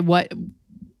about to say, what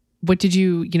did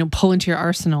you, pull into your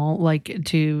arsenal, like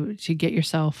to get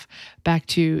yourself back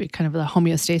to kind of the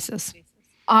homeostasis?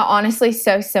 Honestly,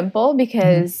 so simple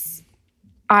because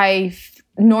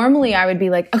normally I would be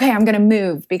like, okay, I'm going to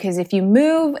move because if you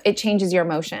move, it changes your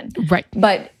emotion. Right.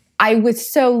 But I was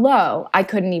so low, I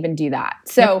couldn't even do that.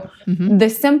 So the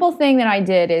simple thing that I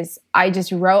did is I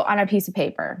just wrote on a piece of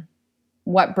paper,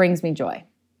 what brings me joy?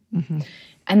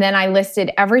 And then I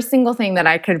listed every single thing that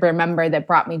I could remember that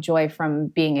brought me joy from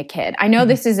being a kid. I know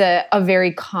this is a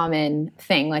very common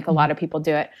thing, like a lot of people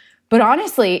do it. But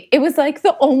honestly, it was like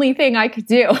the only thing I could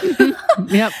do.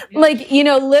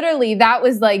 Literally that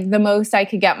was like the most I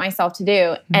could get myself to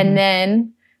do. And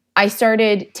then I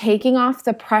started taking off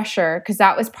the pressure because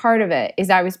that was part of it, is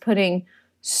I was putting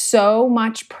so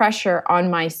much pressure on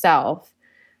myself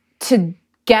to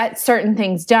get certain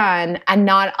things done and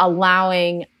not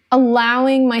allowing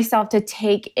myself to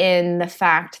take in the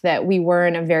fact that we were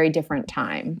in a very different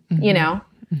time, you know,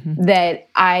 that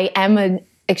I am an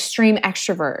extreme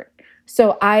extrovert.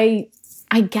 So I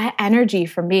get energy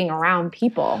from being around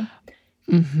people.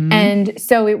 And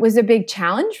so it was a big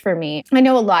challenge for me. I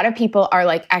know a lot of people are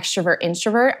like extrovert,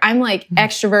 introvert. I'm like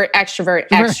extrovert, extrovert,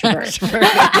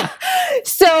 extrovert.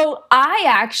 So I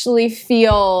actually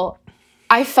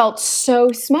I felt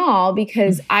so small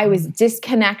because I was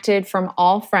disconnected from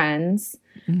all friends,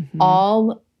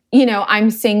 all, you know,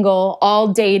 I'm single, all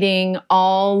dating,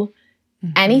 all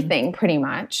anything pretty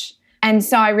much. And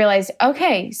so I realized,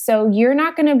 okay, so you're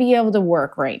not going to be able to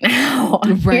work right now.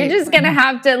 You're just going to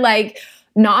have to like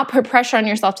not put pressure on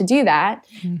yourself to do that.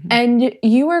 And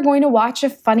you are going to watch a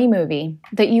funny movie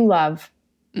that you love.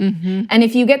 And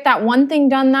if you get that one thing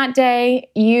done that day,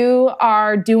 you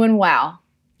are doing well.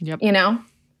 You know?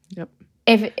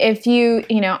 If you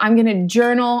know, I'm going to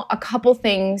journal a couple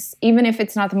things, even if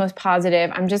it's not the most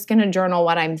positive, I'm just going to journal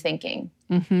what I'm thinking.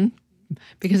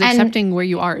 Because accepting where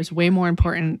you are is way more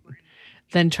important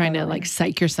than trying to like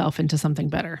psych yourself into something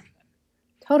better.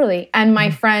 Totally. And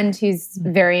my friend who's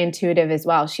very intuitive as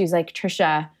well, she's like,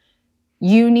 Trisha,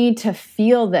 you need to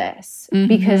feel this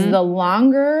because the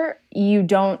longer you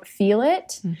don't feel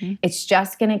it, it's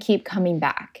just going to keep coming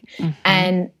back.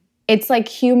 And it's like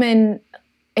human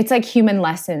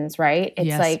lessons, right?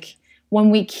 It's like when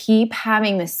we keep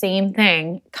having the same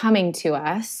thing coming to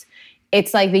us,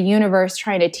 it's like the universe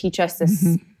trying to teach us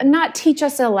this, not teach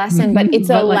us a lesson, but it's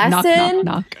a lesson.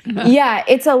 Knock. Yeah,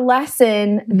 it's a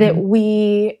lesson that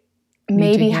we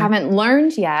maybe haven't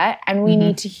learned yet and we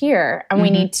need to hear and we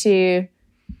need to,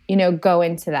 you know, go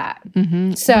into that.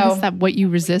 So what is that? What you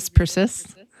resist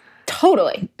persists?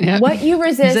 Totally. Yep. What you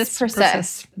resist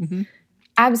persists.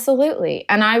 Absolutely.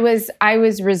 And I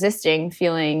was resisting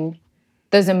feeling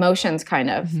those emotions kind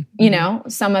of, you know,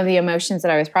 some of the emotions that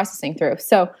I was processing through.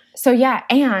 So yeah.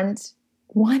 And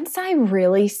once I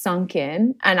really sunk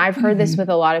in, and I've heard this with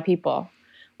a lot of people,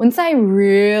 once I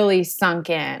really sunk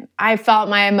in, I felt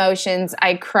my emotions.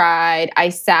 I cried. I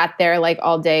sat there like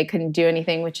all day, couldn't do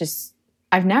anything, which is,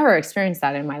 I've never experienced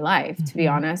that in my life, to be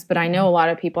honest, but I know a lot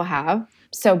of people have.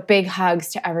 So big hugs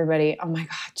to everybody. Oh my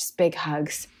God, just big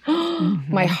hugs.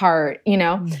 My heart, you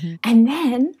know? And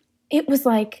then it was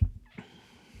like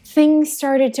things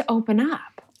started to open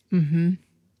up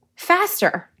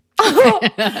faster.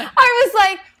 I was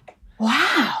like,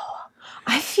 wow,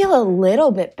 I feel a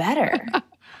little bit better.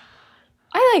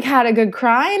 I like had a good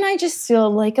cry and I just feel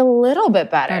like a little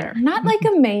bit better. Not like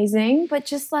amazing, but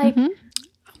just like I'm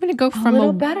going to go from a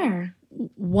little better.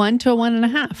 1 to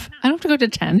 1.5. I don't have to go to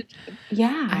 10.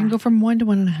 Yeah. I can go from 1 to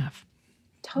 1.5.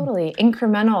 Totally.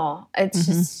 Incremental. It's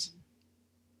just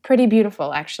pretty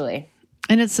beautiful, actually.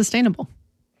 And it's sustainable.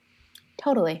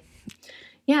 Totally.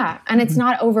 Yeah. And it's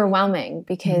not overwhelming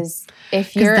because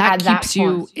if you're at that keeps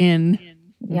you in.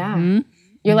 Yeah.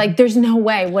 You're like, there's no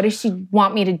way. What does she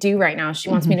want me to do right now? She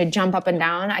wants me to jump up and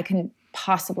down. I couldn't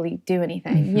possibly do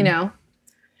anything, you know?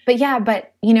 But yeah,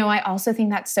 you know, I also think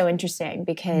that's so interesting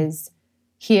because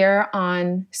here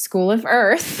on School of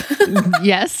Earth.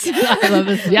 Yes. I love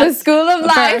it. Yes. The School of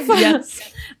Life.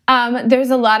 Yes. There's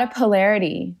a lot of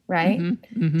polarity, right?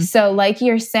 So like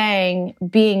you're saying,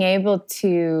 being able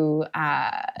to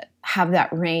have that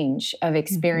range of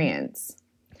experience.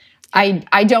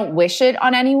 I don't wish it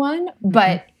on anyone,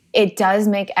 but it does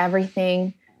make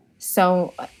everything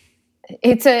so,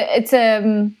 it's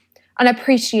an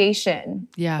appreciation,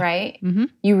 right?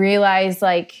 You realize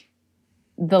like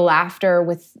the laughter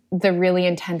with the really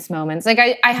intense moments. Like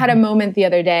I had a moment the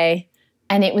other day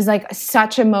and it was like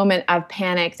such a moment of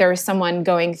panic. There was someone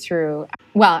going through,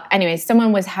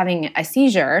 someone was having a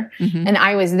seizure and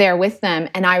I was there with them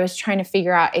and I was trying to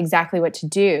figure out exactly what to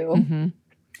do.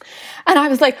 And I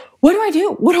was like, what do I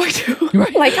do? What do I do?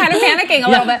 Right. Like kind of panicking a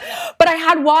little bit, but I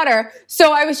had water.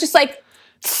 So I was just like,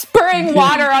 spraying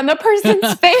water on the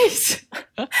person's face.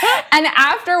 And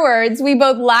afterwards, we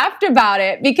both laughed about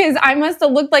it because I must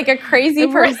have looked like a crazy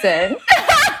person.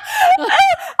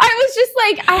 I was just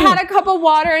like, I had a cup of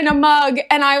water in a mug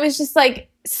and I was just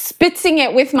like spitzing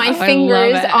it with my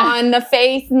fingers on the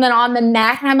face and then on the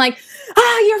neck. And I'm like,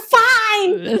 you're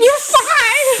fine. You're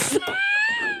fine.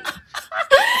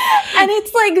 And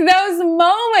it's like those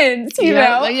moments, you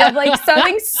know, of like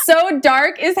something so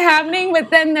dark is happening, but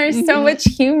then there's so much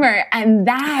humor, and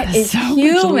that is so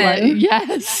human.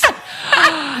 Yes.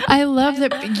 I love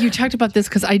that you talked about this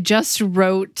because I just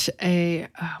wrote an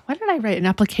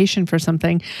application for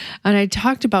something, and I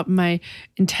talked about my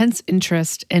intense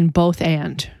interest in both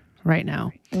and right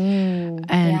now. And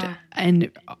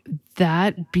And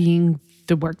that being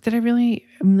the work that I really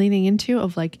am leaning into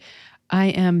of like, I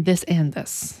am this and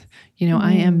this, you know,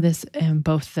 I am this and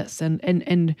both this,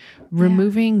 and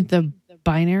removing the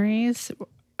binaries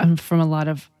from a lot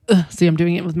of, see, I'm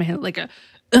doing it with my hand, like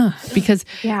because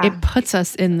it puts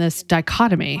us in this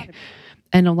dichotomy,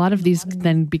 and a lot of these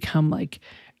then become like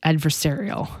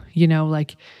adversarial, you know,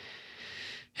 like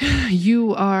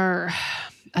you are,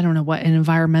 I don't know what, an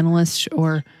environmentalist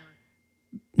or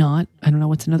not, I don't know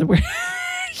what's another word,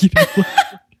 you know,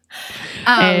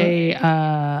 a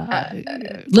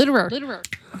litterer.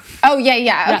 Oh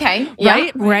yeah. Okay.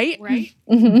 Right.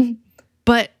 Mm-hmm.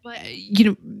 But, you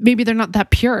know, maybe they're not that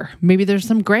pure. Maybe there's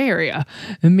some gray area.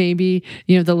 Maybe,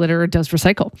 you know, the litterer does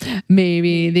recycle.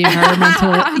 Maybe the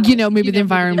environmental, you know, maybe the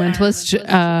environmentalist,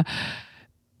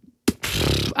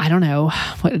 I don't know,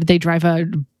 they drive a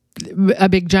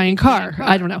big giant car.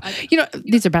 I don't know. You know,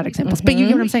 these are bad examples, but you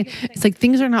get what I'm saying. It's like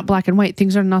things are not black and white.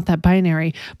 Things are not that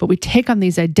binary, but we take on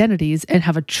these identities and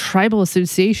have a tribal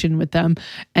association with them.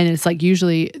 And it's like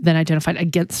usually then identified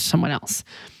against someone else.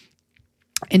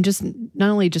 And just not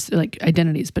only just like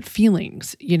identities, but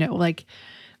feelings, you know, like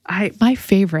my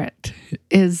favorite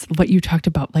is what you talked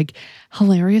about, like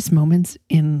hilarious moments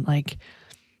in like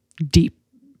deep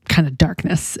kind of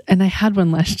darkness. And I had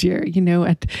one last year, you know,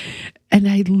 and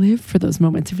I live for those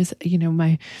moments. It was, you know,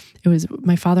 my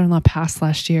father-in-law passed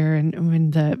last year, and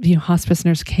when the, you know, hospice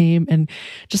nurse came, and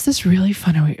just this really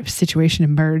fun situation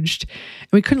emerged.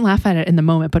 And we couldn't laugh at it in the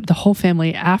moment, but the whole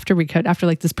family, after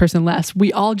like this person left,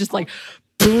 we all just like,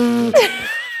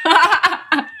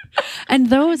 and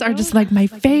those are just like my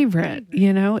favorite,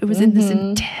 you know. It was in this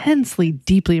intensely,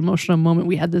 deeply emotional moment.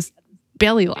 We had this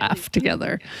belly laugh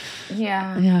together.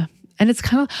 Yeah. And it's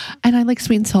kind of, and I like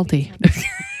sweet and salty.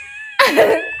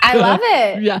 I love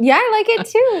it. Yeah, I like it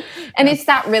too. And it's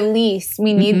that release.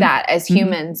 We need that as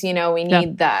humans, you know, we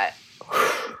need that.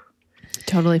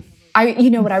 Totally. You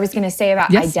know what I was going to say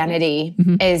about identity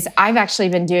is I've actually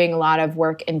been doing a lot of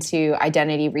work into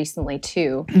identity recently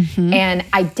too. And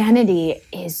identity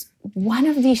is one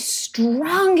of the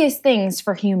strongest things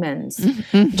for humans.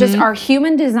 Just our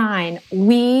human design.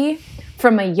 We,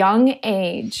 from a young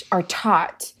age, are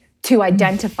taught to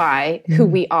identify who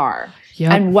we are.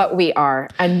 And what we are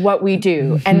and what we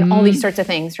do and all these sorts of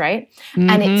things, right?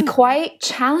 And it's quite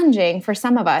challenging for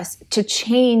some of us to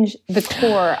change the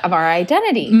core of our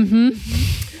identity.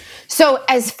 So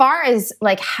as far as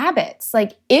like habits,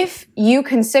 like if you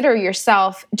consider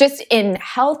yourself just in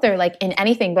health or like in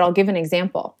anything, but I'll give an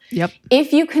example.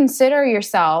 If you consider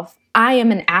yourself, I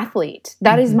am an athlete,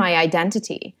 that is my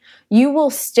identity. You will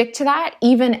stick to that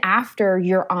even after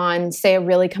you're on, say, a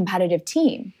really competitive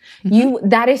team.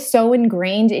 That is so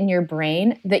ingrained in your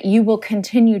brain that you will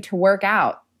continue to work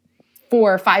out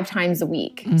 4 or 5 times a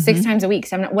week, 6 times a week,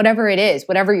 7, whatever it is,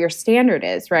 whatever your standard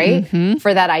is, right?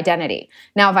 For that identity.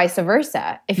 Now, vice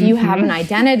versa, if you have an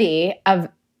identity of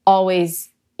always,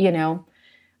 you know,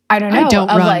 I don't know. I don't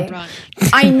run. Like,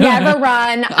 I never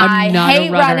run. I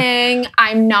hate running.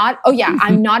 I'm not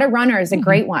a runner is a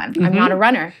great one. I'm not a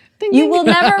runner. You will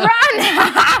never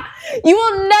run. You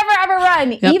will never ever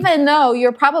run, even though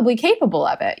you're probably capable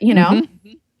of it, you know?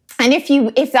 And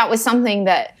if that was something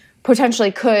that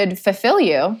potentially could fulfill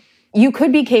you, you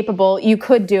could be capable, you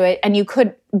could do it, and you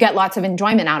could get lots of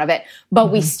enjoyment out of it.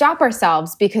 But we stop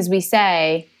ourselves because we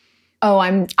say, oh,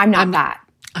 I'm not that.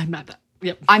 I'm not that.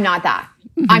 I'm not that.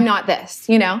 I'm not this,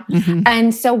 you know?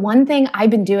 And so one thing I've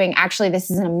been doing, actually,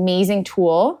 this is an amazing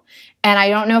tool. And I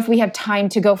don't know if we have time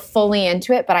to go fully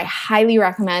into it, but I highly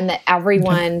recommend that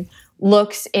everyone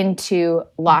looks into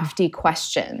lofty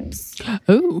questions.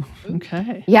 Oh,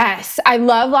 okay. Yes, I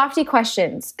love lofty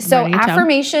questions. So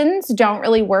affirmations don't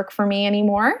really work for me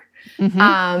anymore.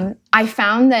 I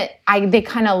found that they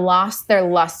kind of lost their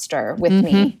luster with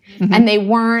me. And they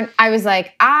weren't, I was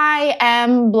like, I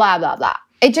am blah, blah, blah.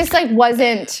 It just like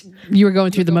wasn't. You were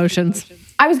going through the motions.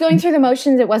 I was going through the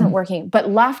motions. It wasn't working. But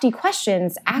lofty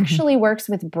questions actually works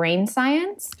with brain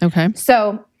science. Okay.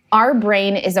 So our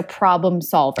brain is a problem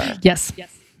solver. Yes.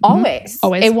 Always.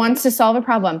 It wants to solve a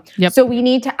problem. So we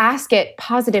need to ask it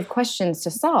positive questions to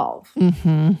solve.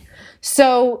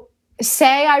 So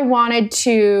say I wanted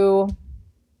to,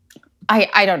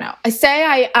 I don't know.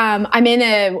 Say I'm in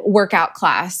a workout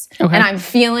class and I'm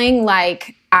feeling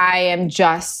like I am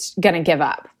just going to give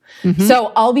up.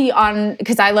 So I'll be on,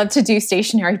 because I love to do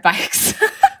stationary bikes.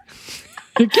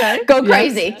 Go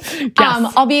crazy.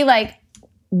 I'll be like,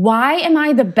 why am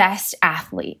I the best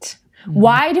athlete?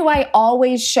 Why do I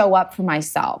always show up for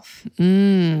myself?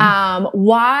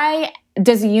 Why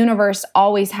does the universe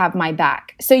always have my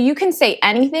back? So you can say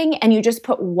anything and you just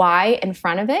put why in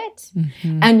front of it.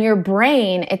 And your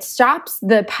brain, it stops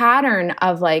the pattern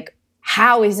of like,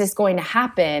 how is this going to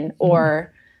happen?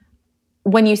 Or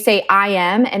when you say I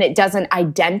am and it doesn't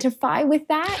identify with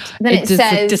that, then it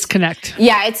says disconnect.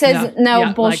 Yeah, it says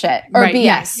bullshit like, or right, BS.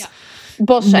 yes.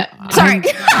 Bullshit. Sorry.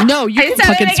 No, you can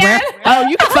fucking swear. Oh,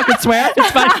 you can fucking swear.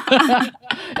 It's fine.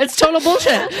 It's total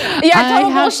bullshit. Yeah,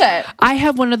 total bullshit. I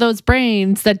have one of those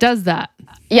brains that does that.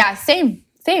 Yeah, same.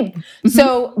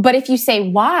 So, but if you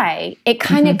say why, it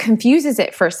kind of confuses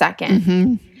it for a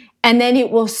second. And then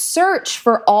it will search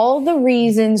for all the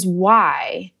reasons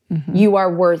why you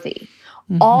are worthy.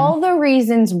 All the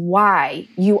reasons why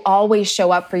you always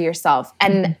show up for yourself.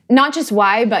 And not just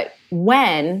why, but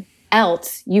when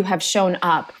else you have shown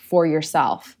up for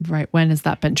yourself. Right. When has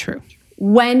that been true?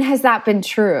 When has that been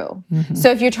true?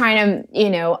 So if you're trying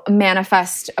to,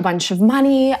 manifest a bunch of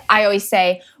money, I always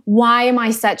say, why am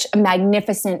I such a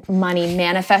magnificent money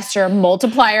manifester,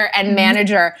 multiplier, and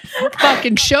manager?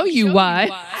 Fucking show you why.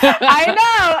 I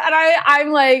know. And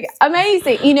I'm like,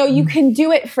 amazing. You can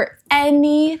do it for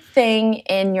anything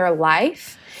in your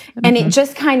life. And it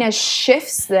just kind of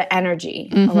shifts the energy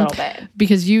a little bit.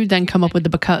 Because you then come up with the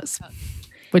because,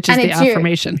 which is the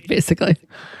affirmation, basically.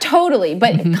 Totally.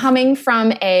 But coming from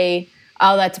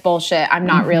that's bullshit, I'm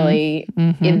not really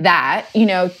in that,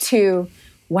 to,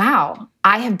 wow,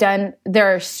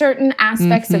 there are certain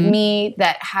aspects of me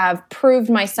that have proved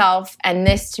myself and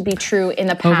this to be true in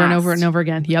the past. Over and over and over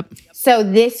again. Yep. So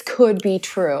this could be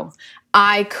true.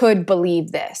 I could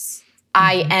believe this.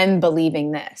 I am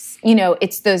believing this.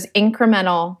 It's those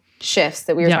incremental shifts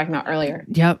that we were talking about earlier.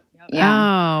 Yep. Yeah.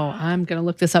 Oh, I'm going to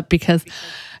look this up because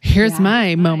here's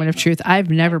my moment of truth. I've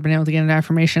never been able to get into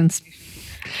affirmations.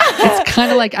 It's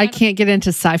kind of like I can't get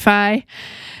into sci-fi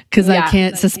because I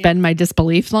can't suspend my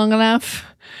disbelief long enough.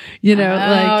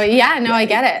 I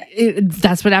get it.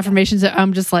 That's what affirmations are.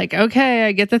 I'm just like, okay,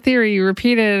 I get the theory, you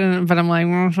repeat it, but I'm like,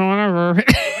 whatever.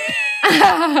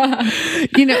 I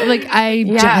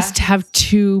just have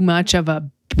too much of a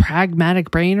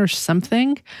pragmatic brain or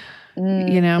something,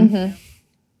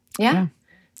 Yeah,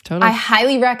 totally. I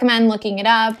highly recommend looking it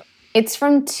up. It's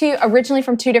originally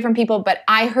from two different people, but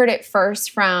I heard it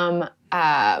first from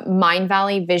Mind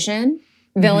Valley Vision.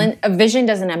 Vision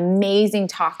does an amazing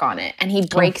talk on it, and he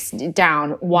breaks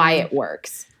down why it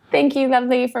works. Thank you,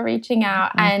 Lovely, for reaching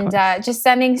out and just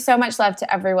sending so much love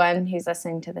to everyone who's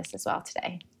listening to this as well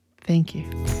today. Thank you.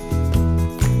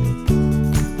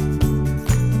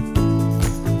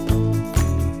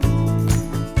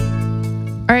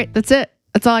 All right, that's it.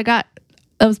 That's all I got.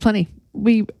 That was plenty.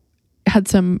 We had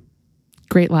some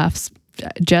great laughs.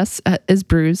 Jess is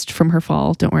bruised from her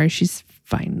fall. Don't worry, she's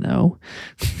fine though.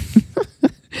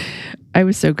 I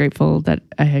was so grateful that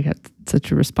I got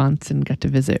such a response and got to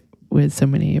visit with so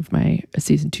many of my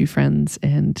season 2 friends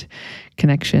and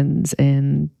connections,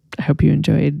 and I hope you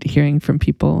enjoyed hearing from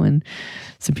people. And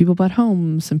some people bought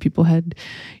homes, some people had,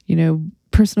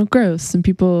 personal growth, some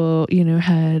people,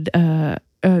 had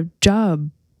job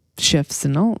shifts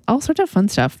and all sorts of fun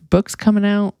stuff. Books coming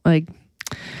out. Like,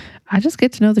 I just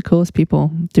get to know the coolest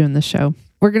people doing this show.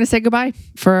 We're going to say goodbye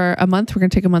for a month. We're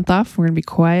going to take a month off. We're going to be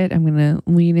quiet. I'm going to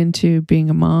lean into being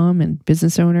a mom and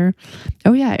business owner.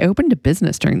 Oh yeah, I opened a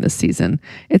business during this season.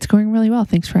 It's going really well.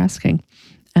 Thanks for asking.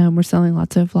 We're selling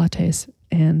lots of lattes.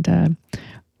 And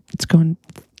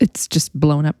it's just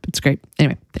blown up. It's great.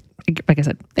 Anyway, like I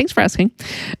said, thanks for asking.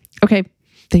 Okay.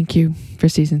 Thank you for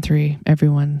season 3,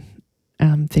 everyone.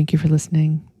 Thank you for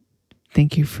listening.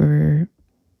 Thank you for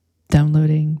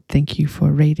downloading. Thank you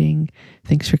for rating.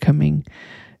 Thanks for coming.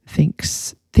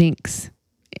 Thanks. I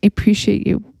appreciate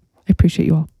you. I appreciate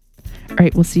you all. All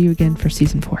right. We'll see you again for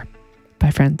season 4.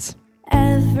 Bye, friends.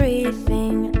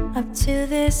 Everything up to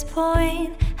this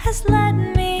point has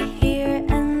led me here,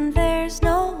 and there's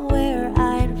nowhere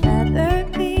I'd rather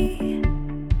be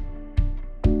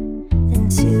than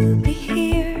to be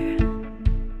here.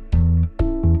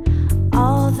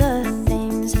 All the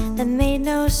things that made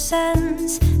no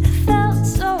sense, that felt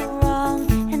so wrong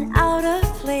and out of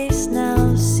place,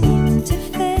 now seem to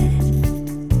fit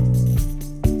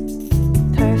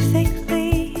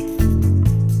perfectly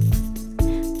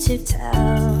to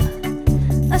tell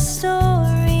a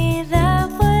story that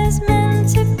was meant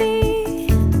to be.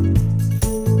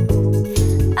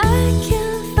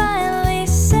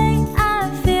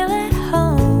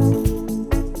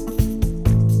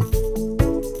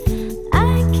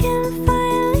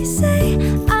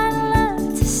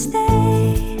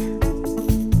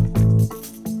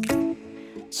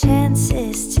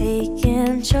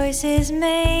 choices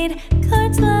made,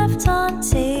 cards left on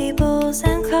table.